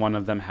then one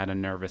of them had a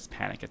nervous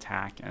panic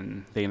attack,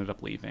 and they ended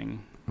up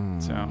leaving.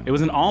 So it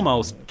was an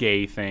almost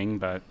gay thing,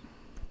 but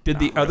Did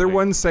the other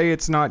one say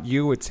it's not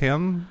you, it's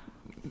him?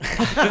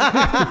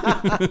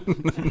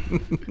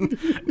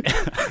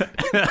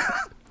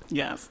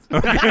 yes.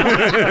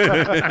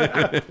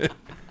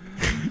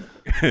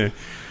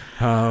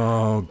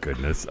 Oh,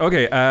 goodness.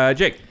 Okay,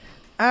 Jake.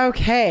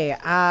 Okay,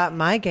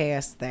 my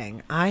gayest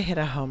thing. I hit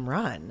a home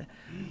run.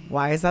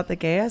 Why is that the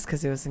gayest?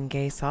 Because it was in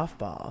gay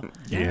softball.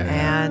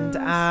 Yeah.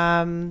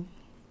 And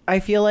I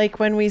feel like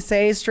when we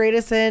say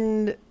straightest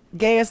and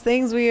gayest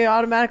things, we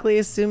automatically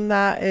assume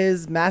that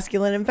is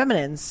masculine and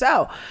feminine.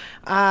 So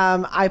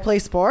I play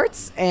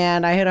sports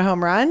and I hit a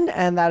home run,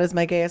 and that is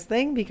my gayest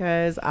thing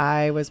because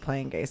I was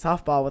playing gay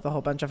softball with a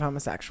whole bunch of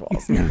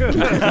homosexuals.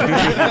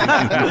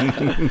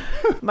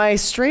 My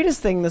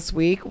straightest thing this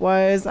week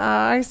was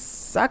I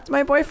sucked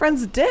my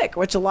boyfriend's dick,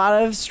 which a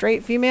lot of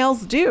straight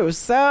females do.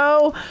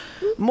 So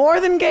more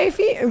than gay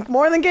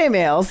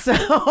males. So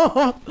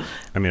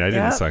I mean, I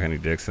didn't suck any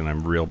dicks, and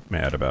I'm real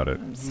mad about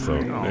it. So,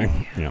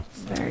 yeah.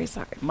 Very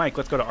sorry. Mike,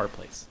 let's go to our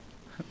place.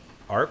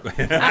 Art.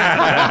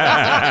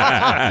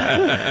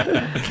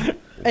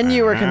 And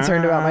you were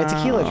concerned about my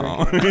tequila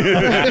drinking.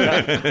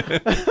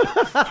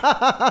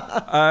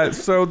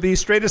 So the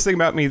straightest thing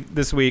about me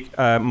this week,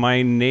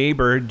 my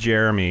neighbor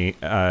Jeremy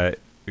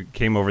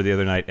came over the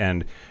other night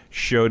and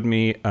showed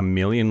me a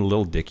million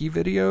Lil Dicky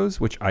videos,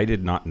 which I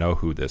did not know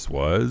who this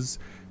was.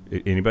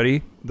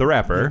 Anybody? The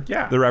rapper.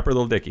 Yeah. The rapper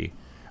Lil Dicky.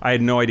 I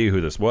had no idea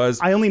who this was.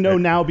 I only know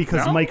now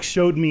because No? Mike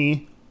showed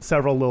me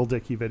several Lil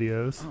Dicky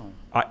videos.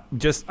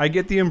 I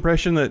get the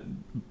impression that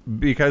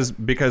because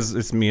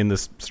it's me and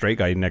this straight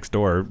guy next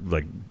door,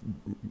 like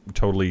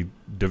totally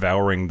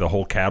devouring the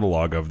whole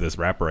catalog of this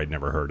rapper I'd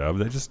never heard of,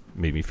 that just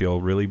made me feel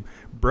really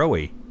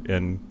bro-y.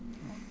 And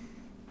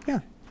yeah,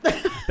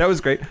 that was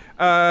great.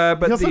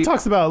 But He also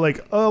talks about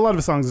like a lot of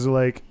his songs are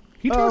like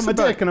He talks my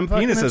about dick and I'm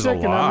fucking a penises chick a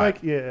and I'm lot.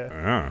 like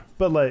yeah,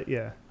 but like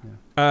yeah.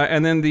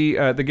 And then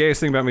the gayest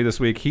thing about me this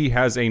week, he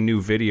has a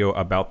new video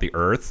about the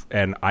Earth,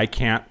 and I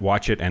can't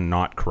watch it and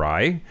not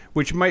cry,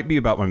 which might be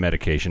about my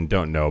medication.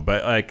 Don't know,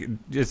 but like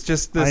it's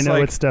just this. I know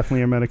like, it's definitely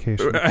your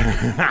medication.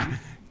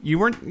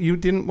 You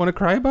didn't want to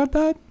cry about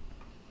that?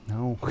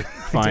 No,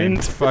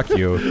 Fine, fuck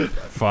you.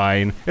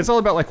 Fine. It's all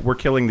about like we're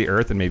killing the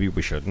Earth, and maybe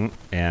we shouldn't,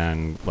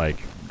 and like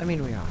I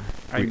mean, we are.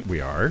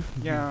 we are.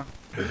 Yeah.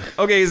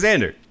 Okay,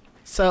 Xander.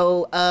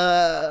 So,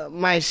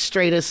 my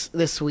straightest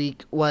this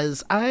week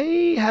was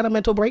I had a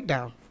mental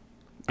breakdown.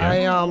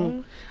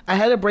 Yeah. I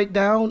had a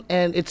breakdown,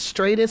 and it's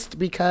straightest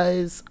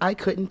because I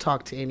couldn't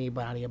talk to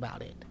anybody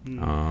about it. Oh,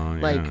 yeah.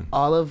 Like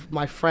all of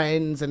my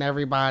friends and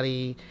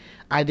everybody,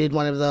 I did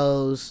one of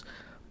those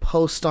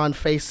posts on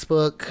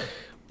Facebook,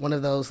 one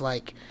of those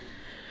like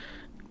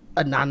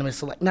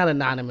anonymous, like not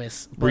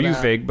anonymous. Were but, you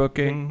vague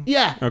booking?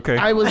 Yeah. Okay.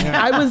 I was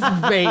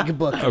vague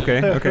booking.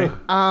 Okay.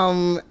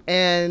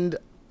 And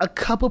a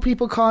couple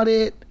people caught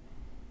it.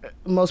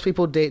 Most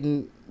people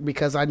didn't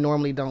because I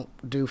normally don't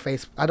do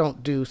I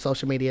don't do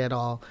social media at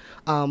all.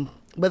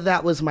 But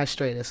that was my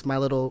straightest, my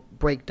little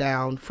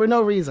breakdown for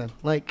no reason.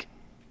 Like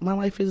my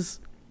life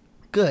is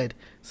good,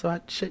 so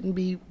I shouldn't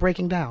be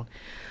breaking down.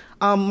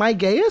 My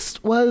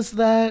gayest was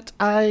that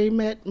I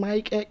met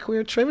Mike at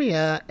Queer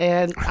Trivia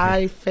and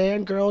I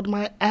fangirled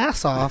my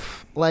ass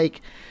off. Like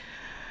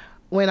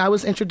when I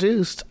was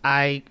introduced,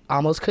 I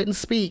almost couldn't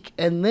speak,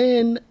 and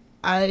then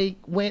I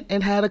went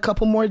and had a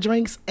couple more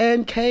drinks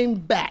and came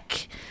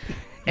back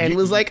and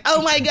was like,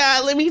 oh my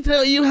God, let me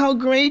tell you how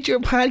great your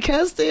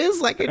podcast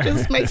is. Like, it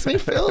just makes me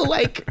feel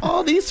like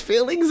all these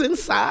feelings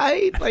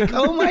inside. Like,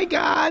 oh my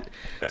God.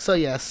 So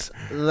yes,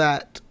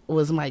 that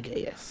was my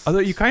gayest. Although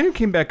you kind of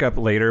came back up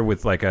later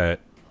with like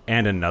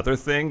and another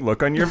thing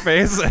look on your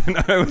face, and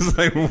I was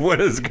like,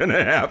 what is going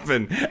to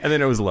happen? And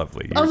then it was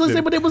lovely. I was gonna say,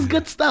 but it was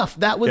good stuff.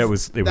 That was Yeah, it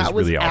was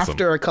really awesome.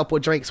 After a couple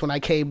of drinks when I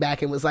came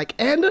back and was like,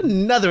 and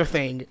another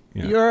thing,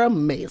 Yeah. you're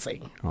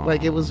amazing. Aw.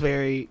 Like it was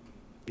very,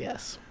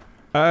 yes.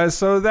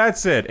 So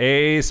that's it.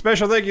 A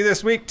special thank you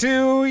this week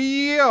to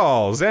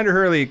y'all, Xander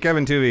Hurley,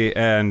 Kevin Toovey,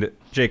 and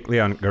Jake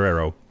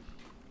Leon-Guerrero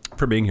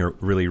for being here.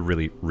 Really,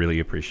 really, really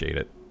appreciate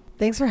it.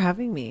 Thanks for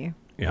having me.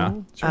 Yeah.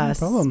 Sure, no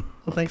problem.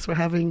 Well, thanks for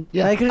having.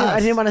 Yeah, I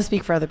us. didn't want to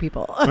speak for other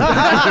people. Well,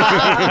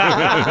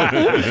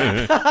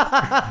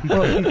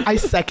 I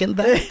second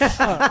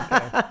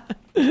that.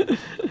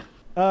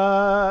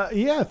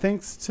 Yeah,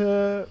 thanks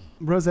to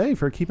Rosé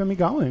for keeping me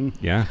going.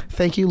 Yeah.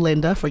 Thank you,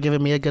 Linda, for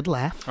giving me a good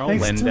laugh. Oh,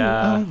 Thanks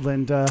Linda. to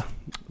Linda.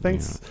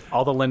 Thanks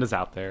All the Lindas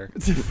out there.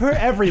 for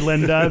every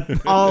Linda.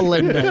 All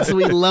Lindas.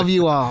 We love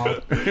you all.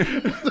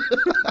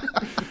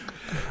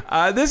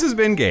 This has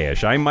been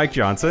Gayish. I'm Mike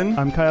Johnson.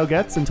 I'm Kyle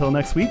Getz. Until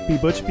next week, be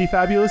butch, be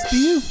fabulous, be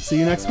you. See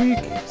you next week.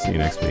 See you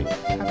next week.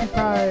 Happy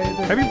Pride.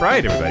 Happy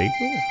Pride, everybody.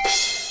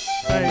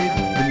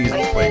 Bye. The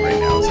music's playing right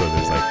now, so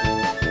there's like...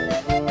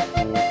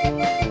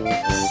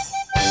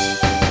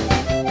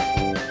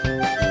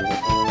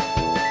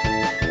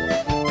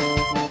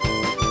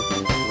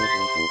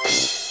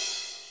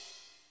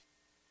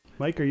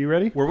 Mike, are you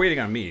ready? We're waiting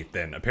on me,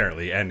 then,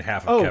 apparently, and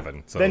half of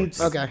Kevin. So then it's-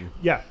 Okay.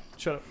 Yeah,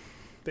 shut up.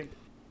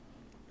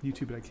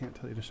 YouTube, but I can't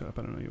tell you to shut up.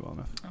 I don't know you well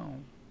enough. Oh.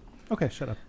 Okay, shut up.